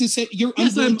unwilling to say the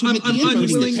inverse,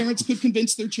 that parents could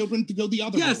convince their children to go the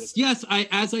other way. Yes.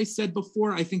 As I said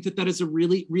before, I think that is a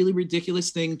really, really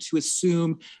ridiculous thing to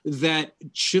assume that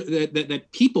that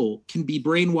people can be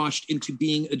brainwashed into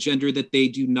being a gender that they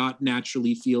do not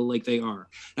naturally feel like they are.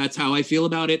 That's how I feel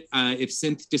about it. If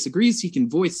Synth disagrees, he can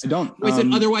voice it.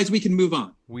 Otherwise, we can move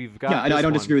on. We've got. Yeah, I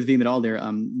don't disagree with Veeam at all there.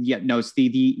 It's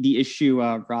the issue,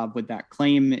 Rob, with that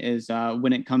claim is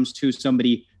when it comes to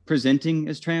somebody presenting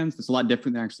as trans, that's a lot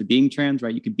different than actually being trans,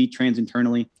 right? You could be trans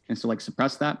internally and still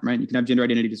suppress that, right? You can have gender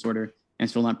identity disorder and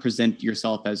still not present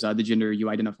yourself as the gender you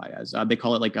identify as. They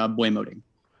call it boy moding.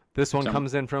 This one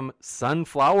comes in from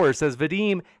Sunflower. Says,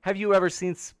 Vadim, have you ever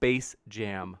seen Space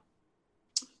Jam?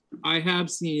 I have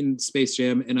seen Space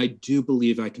Jam, and I do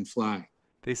believe I can fly.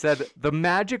 They said the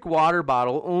magic water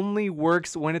bottle only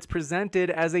works when it's presented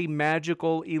as a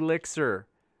magical elixir.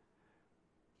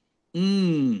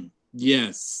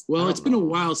 Yes. Well, it's been a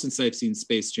while since I've seen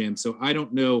Space Jam, so I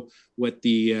don't know what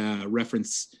the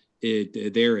reference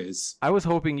there is. I was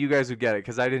hoping you guys would get it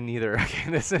because I didn't either.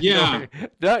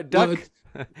 Duck.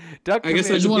 I guess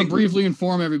I just want to briefly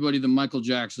inform everybody that Michael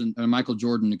Jordan,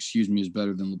 is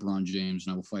better than LeBron James,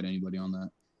 and I will fight anybody on that.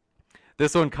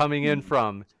 This one coming in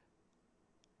from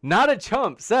Not a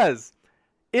Chump says,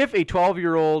 if a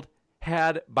 12-year-old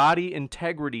had body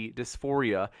integrity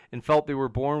dysphoria and felt they were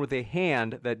born with a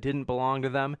hand that didn't belong to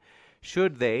them,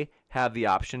 should they have the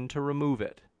option to remove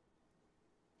it?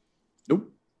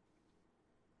 Nope.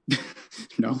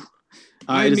 No.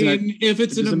 If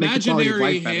it's an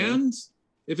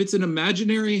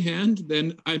imaginary hand,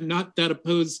 then I'm not that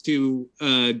opposed to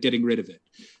getting rid of it.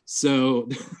 So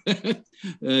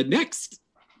next.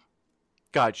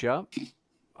 Gotcha.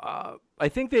 I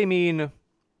think they mean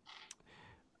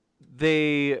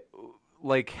they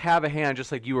have a hand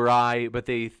just like you or I, but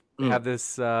they have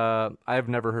this, I've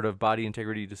never heard of body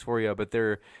integrity dysphoria, but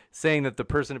they're saying that the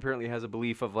person apparently has a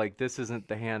belief of this isn't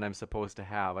the hand I'm supposed to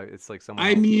have. It's like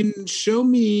someone. Show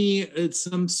me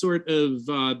some sort of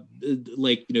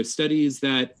studies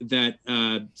that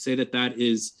say that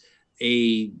is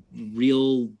a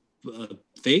real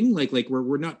thing.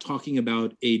 We're not talking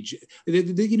about age.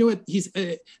 You know what?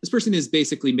 This person is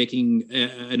basically making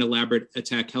an elaborate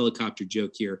attack helicopter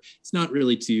joke here. It's not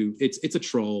really it's a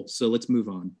troll. So let's move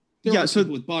on. So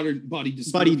with body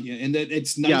dysmorphia, and that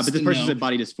it's nice. Yeah, but this person said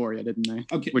body dysphoria, didn't they?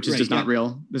 Okay, which is just not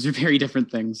real. Those are very different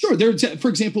things. Sure. For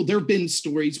example, there have been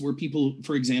stories where people,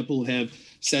 for example, have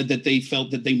said that they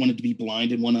felt that they wanted to be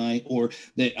blind in one eye, or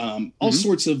that all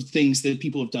sorts of things that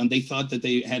people have done. They thought that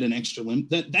they had an extra limb.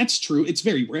 That's true. It's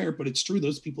very rare, but it's true.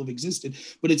 Those people have existed.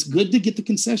 But it's good to get the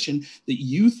concession that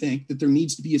you think that there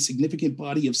needs to be a significant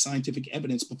body of scientific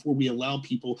evidence before we allow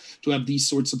people to have these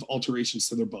sorts of alterations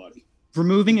to their body.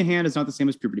 Removing a hand is not the same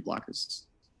as puberty blockers.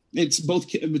 It's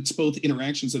both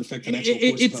interactions that affect the natural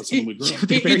course of how someone would grow.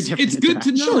 It's good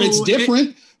to know. Sure, it's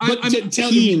different.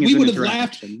 We would have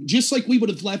laughed, just like we would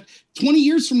have laughed 20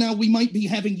 years from now. We might be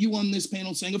having you on this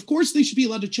panel saying, of course, they should be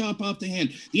allowed to chop off the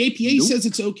hand. The APA says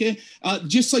it's okay.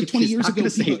 Just like 20 years ago.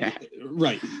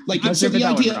 Right. Like, Let's so look at the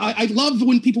that one, idea, Rob. I love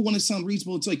when people want to sound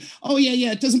reasonable. It's like, oh,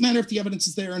 yeah, it doesn't matter if the evidence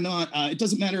is there or not. It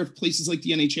doesn't matter if places like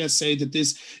the NHS say that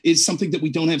this is something that we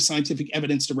don't have scientific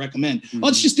evidence to recommend. Oh,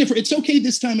 it's just different. It's okay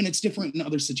this time and it's different in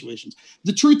other situations.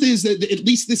 The truth is that at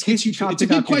least this gets you to, it's a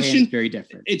good question. Very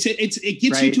different. It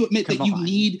gets you to admit that you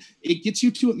need, it gets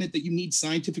you to admit that you need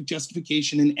scientific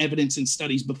justification and evidence and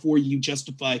studies before you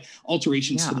justify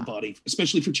alterations to the body,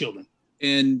 especially for children.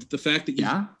 And the fact that you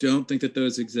don't think that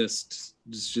those exist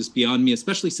is just beyond me,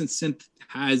 especially since Synth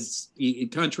has,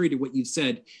 contrary to what you've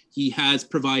said, he has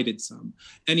provided some.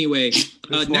 Anyway,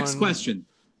 next question.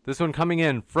 This one coming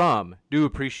in from, do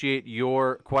appreciate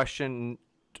your question.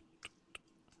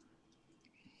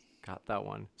 Got that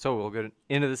one. So we'll get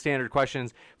into the standard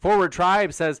questions. Forward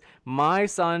Tribe says, my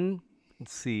son,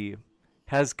 let's see,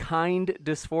 has kind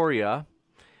dysphoria.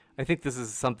 I think this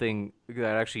is something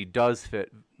that actually does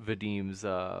fit Vadim's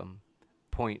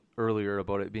point earlier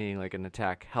about it being like an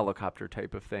attack helicopter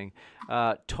type of thing.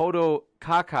 Toto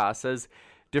Kaka says,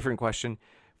 different question.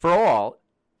 For all,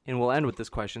 and we'll end with this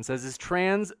question, says, is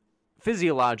trans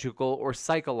physiological or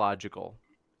psychological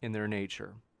in their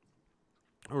nature?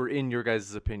 Or in your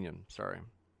guys' opinion, sorry.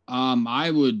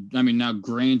 Now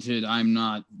granted, I'm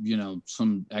not,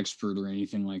 some expert or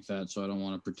anything like that, so I don't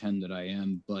want to pretend that I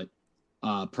am, but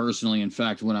personally, in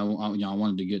fact, when I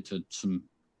wanted to get to some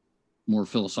more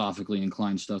philosophically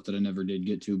inclined stuff that I never did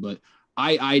get to, but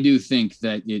I do think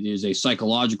that it is a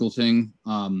psychological thing.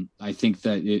 I think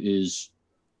that it is,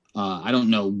 I don't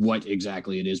know what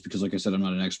exactly it is because, like I said, I'm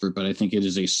not an expert, but I think it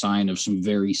is a sign of some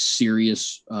very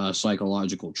serious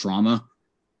psychological trauma.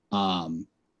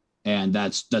 And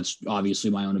that's obviously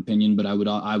my own opinion, but I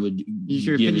would.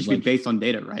 Your opinion should be based on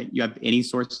data, right? You have any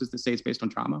sources that say it's based on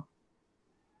trauma?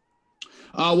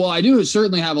 Well, I do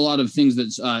certainly have a lot of things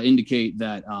that indicate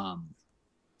that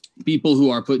people who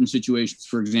are put in situations,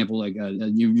 for example, like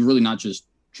you're really not just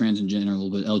trans in general,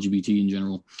 but LGBT in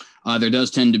general. There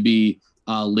does tend to be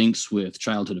links with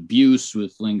childhood abuse,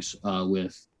 with links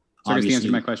with. So the answer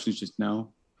to my question is just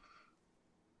no.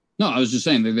 No, I was just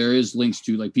saying that there is links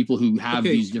to like people who have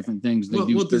these different things. They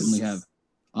certainly have.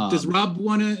 Does Rob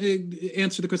want to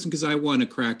answer the question? Because I want to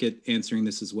crack at answering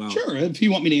this as well. Sure. If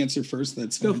you want me to answer first,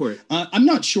 that's fine. Go for it. I'm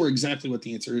not sure exactly what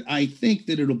the answer is. I think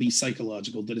that it'll be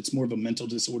psychological, that it's more of a mental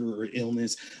disorder or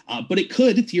illness, but it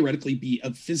could theoretically be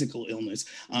a physical illness.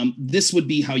 This would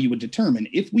be how you would determine.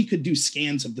 If we could do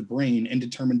scans of the brain and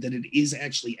determine that it is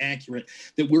actually accurate,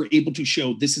 that we're able to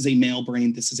show this is a male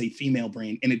brain, this is a female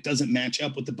brain, and it doesn't match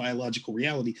up with the biological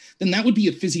reality, then that would be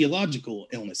a physiological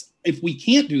illness. If we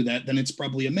can't do that, then it's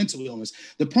probably a mental illness.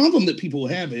 The problem that people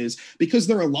have is because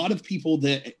there are a lot of people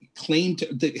that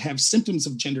that have symptoms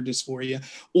of gender dysphoria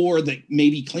or that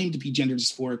maybe claim to be gender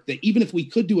dysphoric, that even if we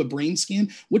could do a brain scan,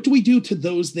 what do we do to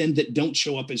those then that don't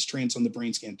show up as trans on the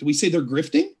brain scan? Do we say they're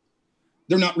grifting?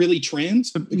 They're not really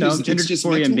trans? No, gender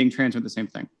dysphoria and being trans are the same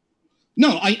thing.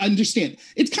 No, I understand.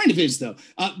 It kind of is, though,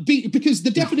 because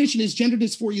the definition is gender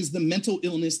dysphoria is the mental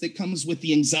illness that comes with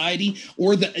the anxiety,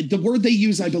 or the word they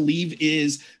use, I believe,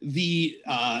 is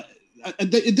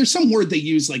there's some word they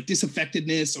use like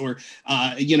disaffectedness or,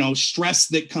 stress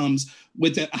that comes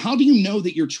with it. How do you know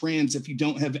that you're trans if you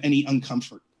don't have any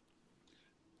uncomfort?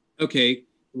 Okay.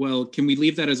 Well, can we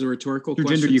leave that as a rhetorical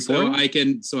question so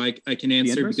I can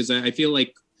answer, because I feel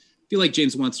like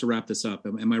James wants to wrap this up.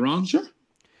 Am I wrong? Sure.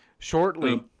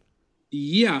 Shortly.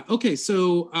 Yeah. Okay.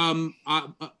 So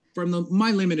from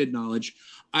my limited knowledge,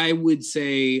 I would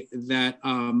say that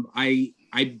I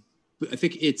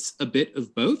think it's a bit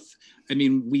of both. I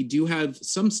mean, we do have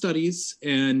some studies,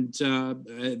 and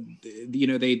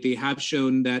they have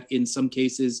shown that in some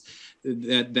cases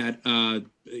that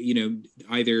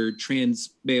either trans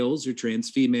males or trans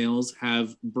females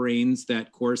have brains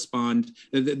that correspond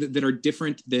that are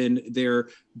different than their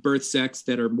birth sex,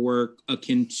 that are more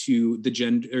akin to the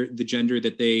gender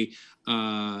that they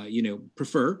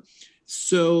prefer.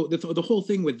 So the whole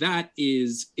thing with that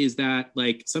is that,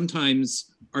 like,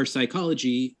 sometimes our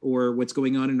psychology or what's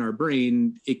going on in our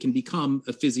brain, it can become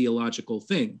a physiological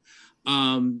thing.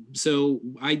 So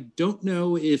I don't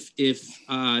know if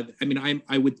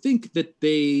I would think that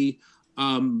they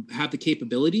have the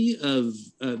capability of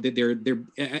that they're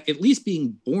at least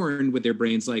being born with their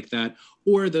brains like that,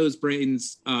 or those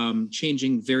brains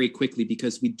changing very quickly,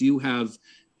 because we do have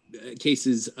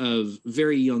cases of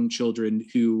very young children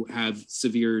who have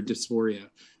severe dysphoria.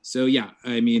 So yeah,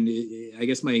 I mean, I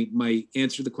guess my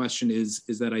answer to the question is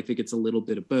that I think it's a little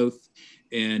bit of both,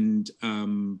 and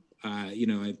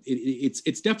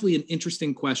it's definitely an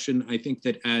interesting question. I think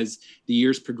that as the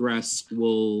years progress,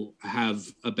 we'll have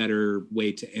a better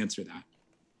way to answer that.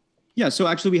 Yeah, so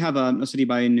actually we have a study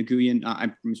by Nguyen.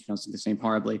 I'm mispronouncing the name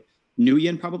horribly.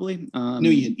 Nguyen, probably.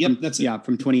 Nguyen, yep, that's it. Yeah,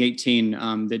 from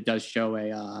 2018, that does show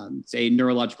a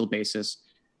neurological basis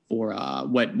for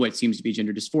what seems to be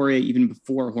gender dysphoria even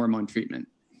before hormone treatment.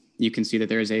 You can see that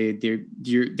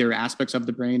there are aspects of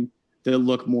the brain that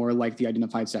look more like the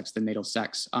identified sex than natal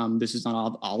sex. This is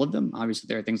not all of them. Obviously,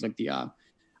 there are things like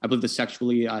I believe the sexual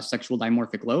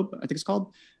dimorphic lobe, I think it's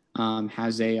called,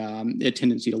 has a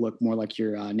tendency to look more like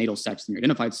your natal sex than your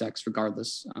identified sex,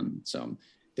 regardless. So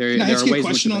there Can I ask are you ways a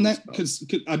question on that? Because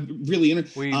I'm really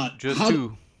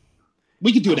interested.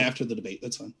 We could do it after the debate.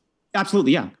 That's fine.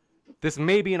 Absolutely, yeah. This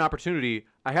may be an opportunity.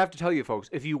 I have to tell you, folks,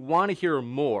 if you want to hear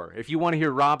more, if you want to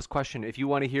hear Rob's question, if you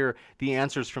want to hear the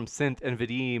answers from Synth and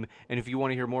Vadim, and if you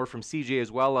want to hear more from CJ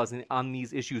as well as on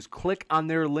these issues, click on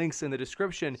their links in the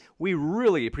description. We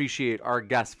really appreciate our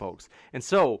guests, folks. And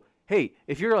so, hey,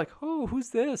 if you're like, oh, who's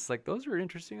this? Like, those are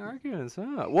interesting arguments,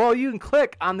 huh? Well, you can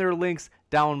click on their links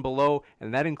down below,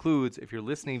 and that includes if you're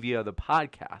listening via the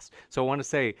podcast. So I want to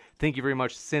say thank you very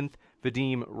much, Synth,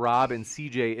 Vadim, Rob, and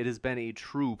CJ. It has been a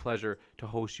true pleasure to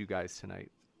host you guys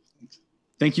tonight.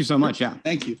 Thank you so much. Yeah.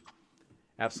 Thank you.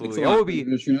 Absolutely. I will be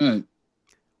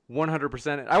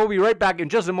 100%. I will be right back in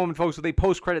just a moment, folks, with a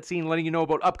post-credit scene letting you know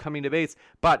about upcoming debates.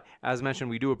 But as mentioned,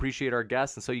 we do appreciate our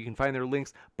guests, and so you can find their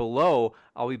links below.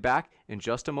 I'll be back in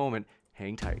just a moment.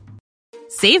 Hang tight.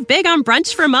 Save big on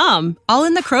brunch for mom, all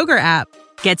in the Kroger app.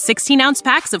 Get 16-ounce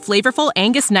packs of flavorful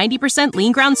Angus 90%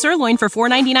 lean ground sirloin for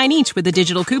 $4.99 each with a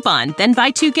digital coupon. Then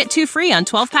buy 2, get 2 free on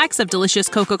 12 packs of delicious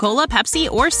Coca-Cola, Pepsi,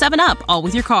 or 7-Up, all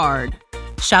with your card.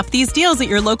 Shop these deals at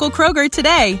your local Kroger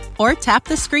today, or tap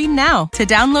the screen now to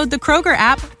download the Kroger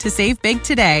app to save big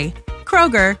today.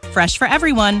 Kroger, fresh for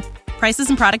everyone. Prices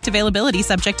and product availability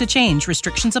subject to change.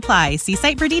 Restrictions apply. See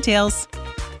site for details.